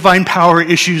 No divine power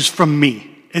issues from me.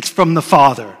 It's from the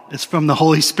Father. It's from the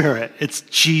Holy Spirit. It's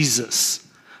Jesus.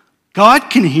 God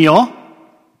can heal.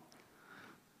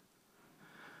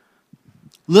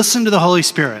 Listen to the Holy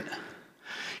Spirit.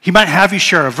 He might have you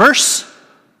share a verse,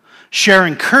 share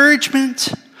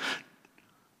encouragement,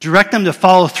 direct them to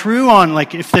follow through on,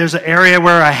 like, if there's an area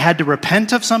where I had to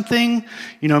repent of something,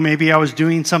 maybe I was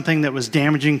doing something that was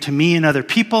damaging to me and other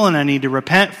people and I need to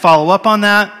repent, follow up on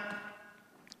that.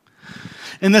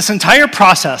 In this entire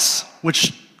process,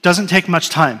 which doesn't take much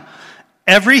time,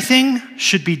 everything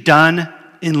should be done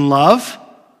in love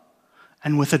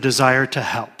and with a desire to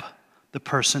help the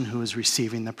person who is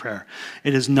receiving the prayer.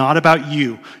 It is not about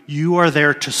you. You are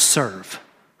there to serve.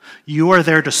 You are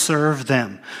there to serve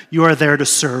them. You are there to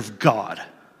serve God.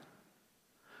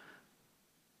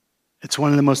 It's one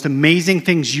of the most amazing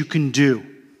things you can do,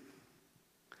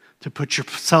 to put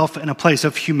yourself in a place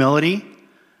of humility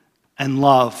and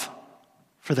love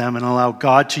for them and allow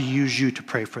God to use you to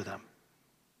pray for them.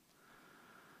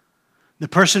 The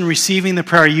person receiving the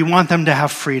prayer, you want them to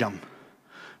have freedom,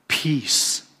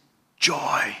 peace,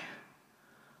 joy.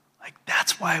 Like,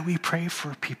 that's why we pray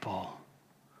for people.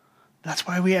 That's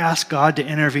why we ask God to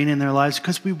intervene in their lives,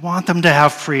 because we want them to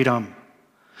have freedom.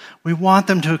 We want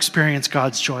them to experience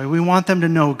God's joy. We want them to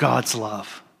know God's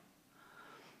love.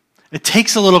 It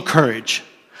takes a little courage.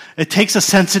 It takes a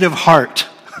sensitive heart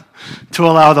to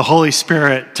allow the Holy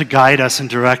Spirit to guide us and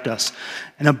direct us.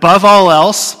 And above all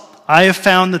else, I have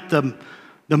found that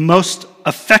the most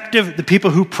effective, the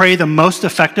people who pray the most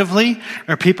effectively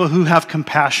are people who have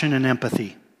compassion and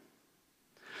empathy.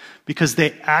 Because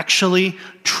they actually,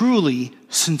 truly,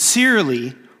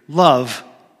 sincerely love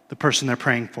the person they're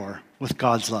praying for with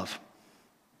God's love.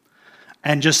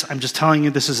 And I'm just telling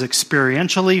you, this is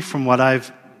experientially from what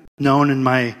I've known in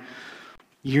my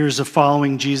years of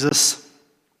following Jesus,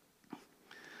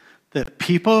 that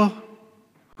people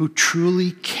who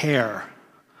truly care,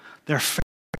 they're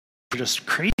just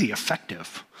crazy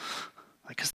effective.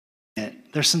 Like,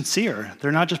 they're sincere.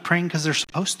 They're not just praying because they're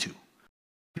supposed to,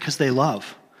 because they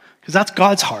love. Because that's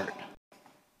God's heart.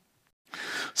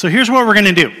 So here's what we're going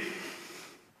to do.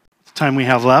 The time we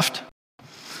have left.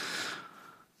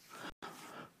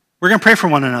 We're going to pray for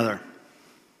one another.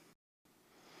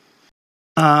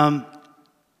 And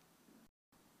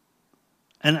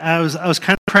I was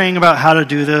kind of praying about how to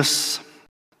do this.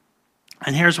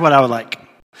 And here's what I would like.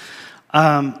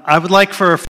 I would like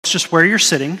for just where you're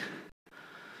sitting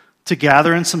to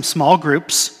gather in some small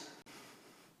groups.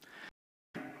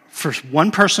 For one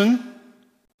person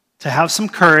to have some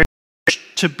courage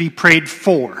to be prayed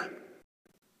for.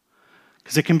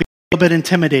 Because it can be a little bit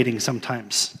intimidating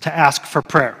sometimes to ask for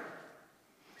prayer.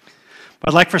 But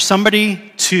I'd like for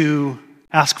somebody to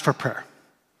ask for prayer.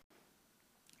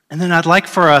 And then I'd like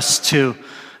for us to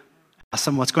ask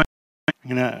them what's going on.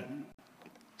 I'm going to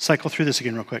cycle through this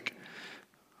again real quick.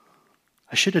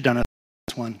 I should have done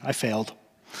this one. I failed.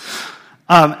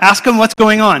 Ask them what's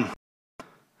going on.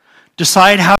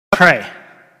 Decide how to pray.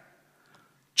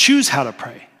 Choose how to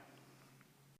pray.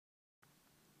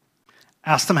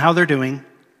 Ask them how they're doing.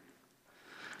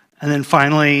 And then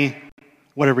finally,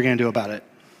 what are we going to do about it?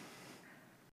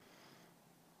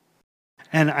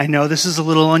 And I know this is a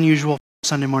little unusual for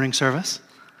Sunday morning service.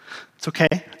 It's okay.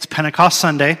 It's Pentecost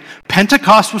Sunday.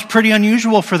 Pentecost was pretty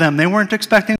unusual for them. They weren't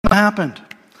expecting what happened.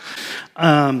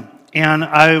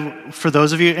 And for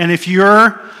those of you, and if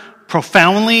you're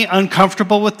profoundly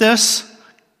uncomfortable with this,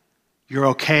 you're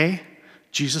okay.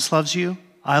 Jesus loves you.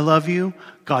 I love you.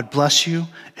 God bless you.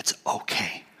 It's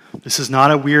okay. This is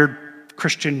not a weird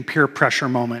Christian peer pressure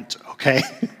moment, okay?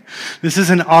 This is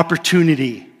an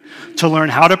opportunity to learn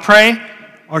how to pray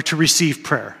or to receive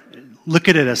prayer. look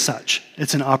at it as such.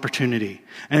 It's an opportunity.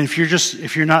 And if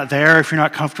you're not there, if you're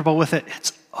not comfortable with it,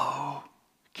 it's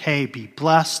okay. Be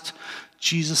blessed.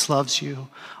 Jesus loves you.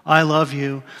 I love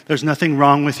you. There's nothing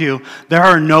wrong with you. There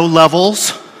are no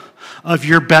levels of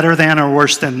you're better than or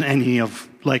worse than any of,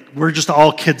 we're just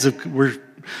all kids of,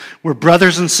 we're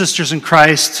brothers and sisters in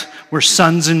Christ. We're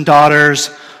sons and daughters.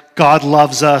 God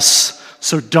loves us.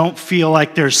 So don't feel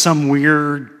like there's some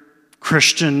weird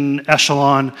Christian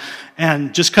echelon.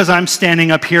 And just because I'm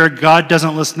standing up here, God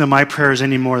doesn't listen to my prayers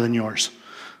any more than yours.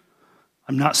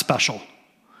 I'm not special.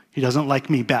 He doesn't like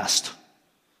me best.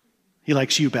 He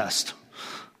likes you best.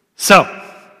 So,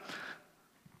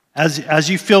 as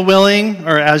you feel willing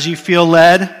or as you feel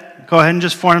led, go ahead and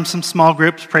just form some small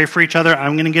groups, pray for each other.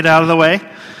 I'm going to get out of the way,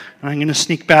 and I'm going to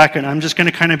sneak back, and I'm just going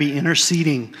to kind of be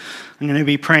interceding. I'm going to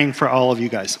be praying for all of you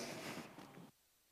guys.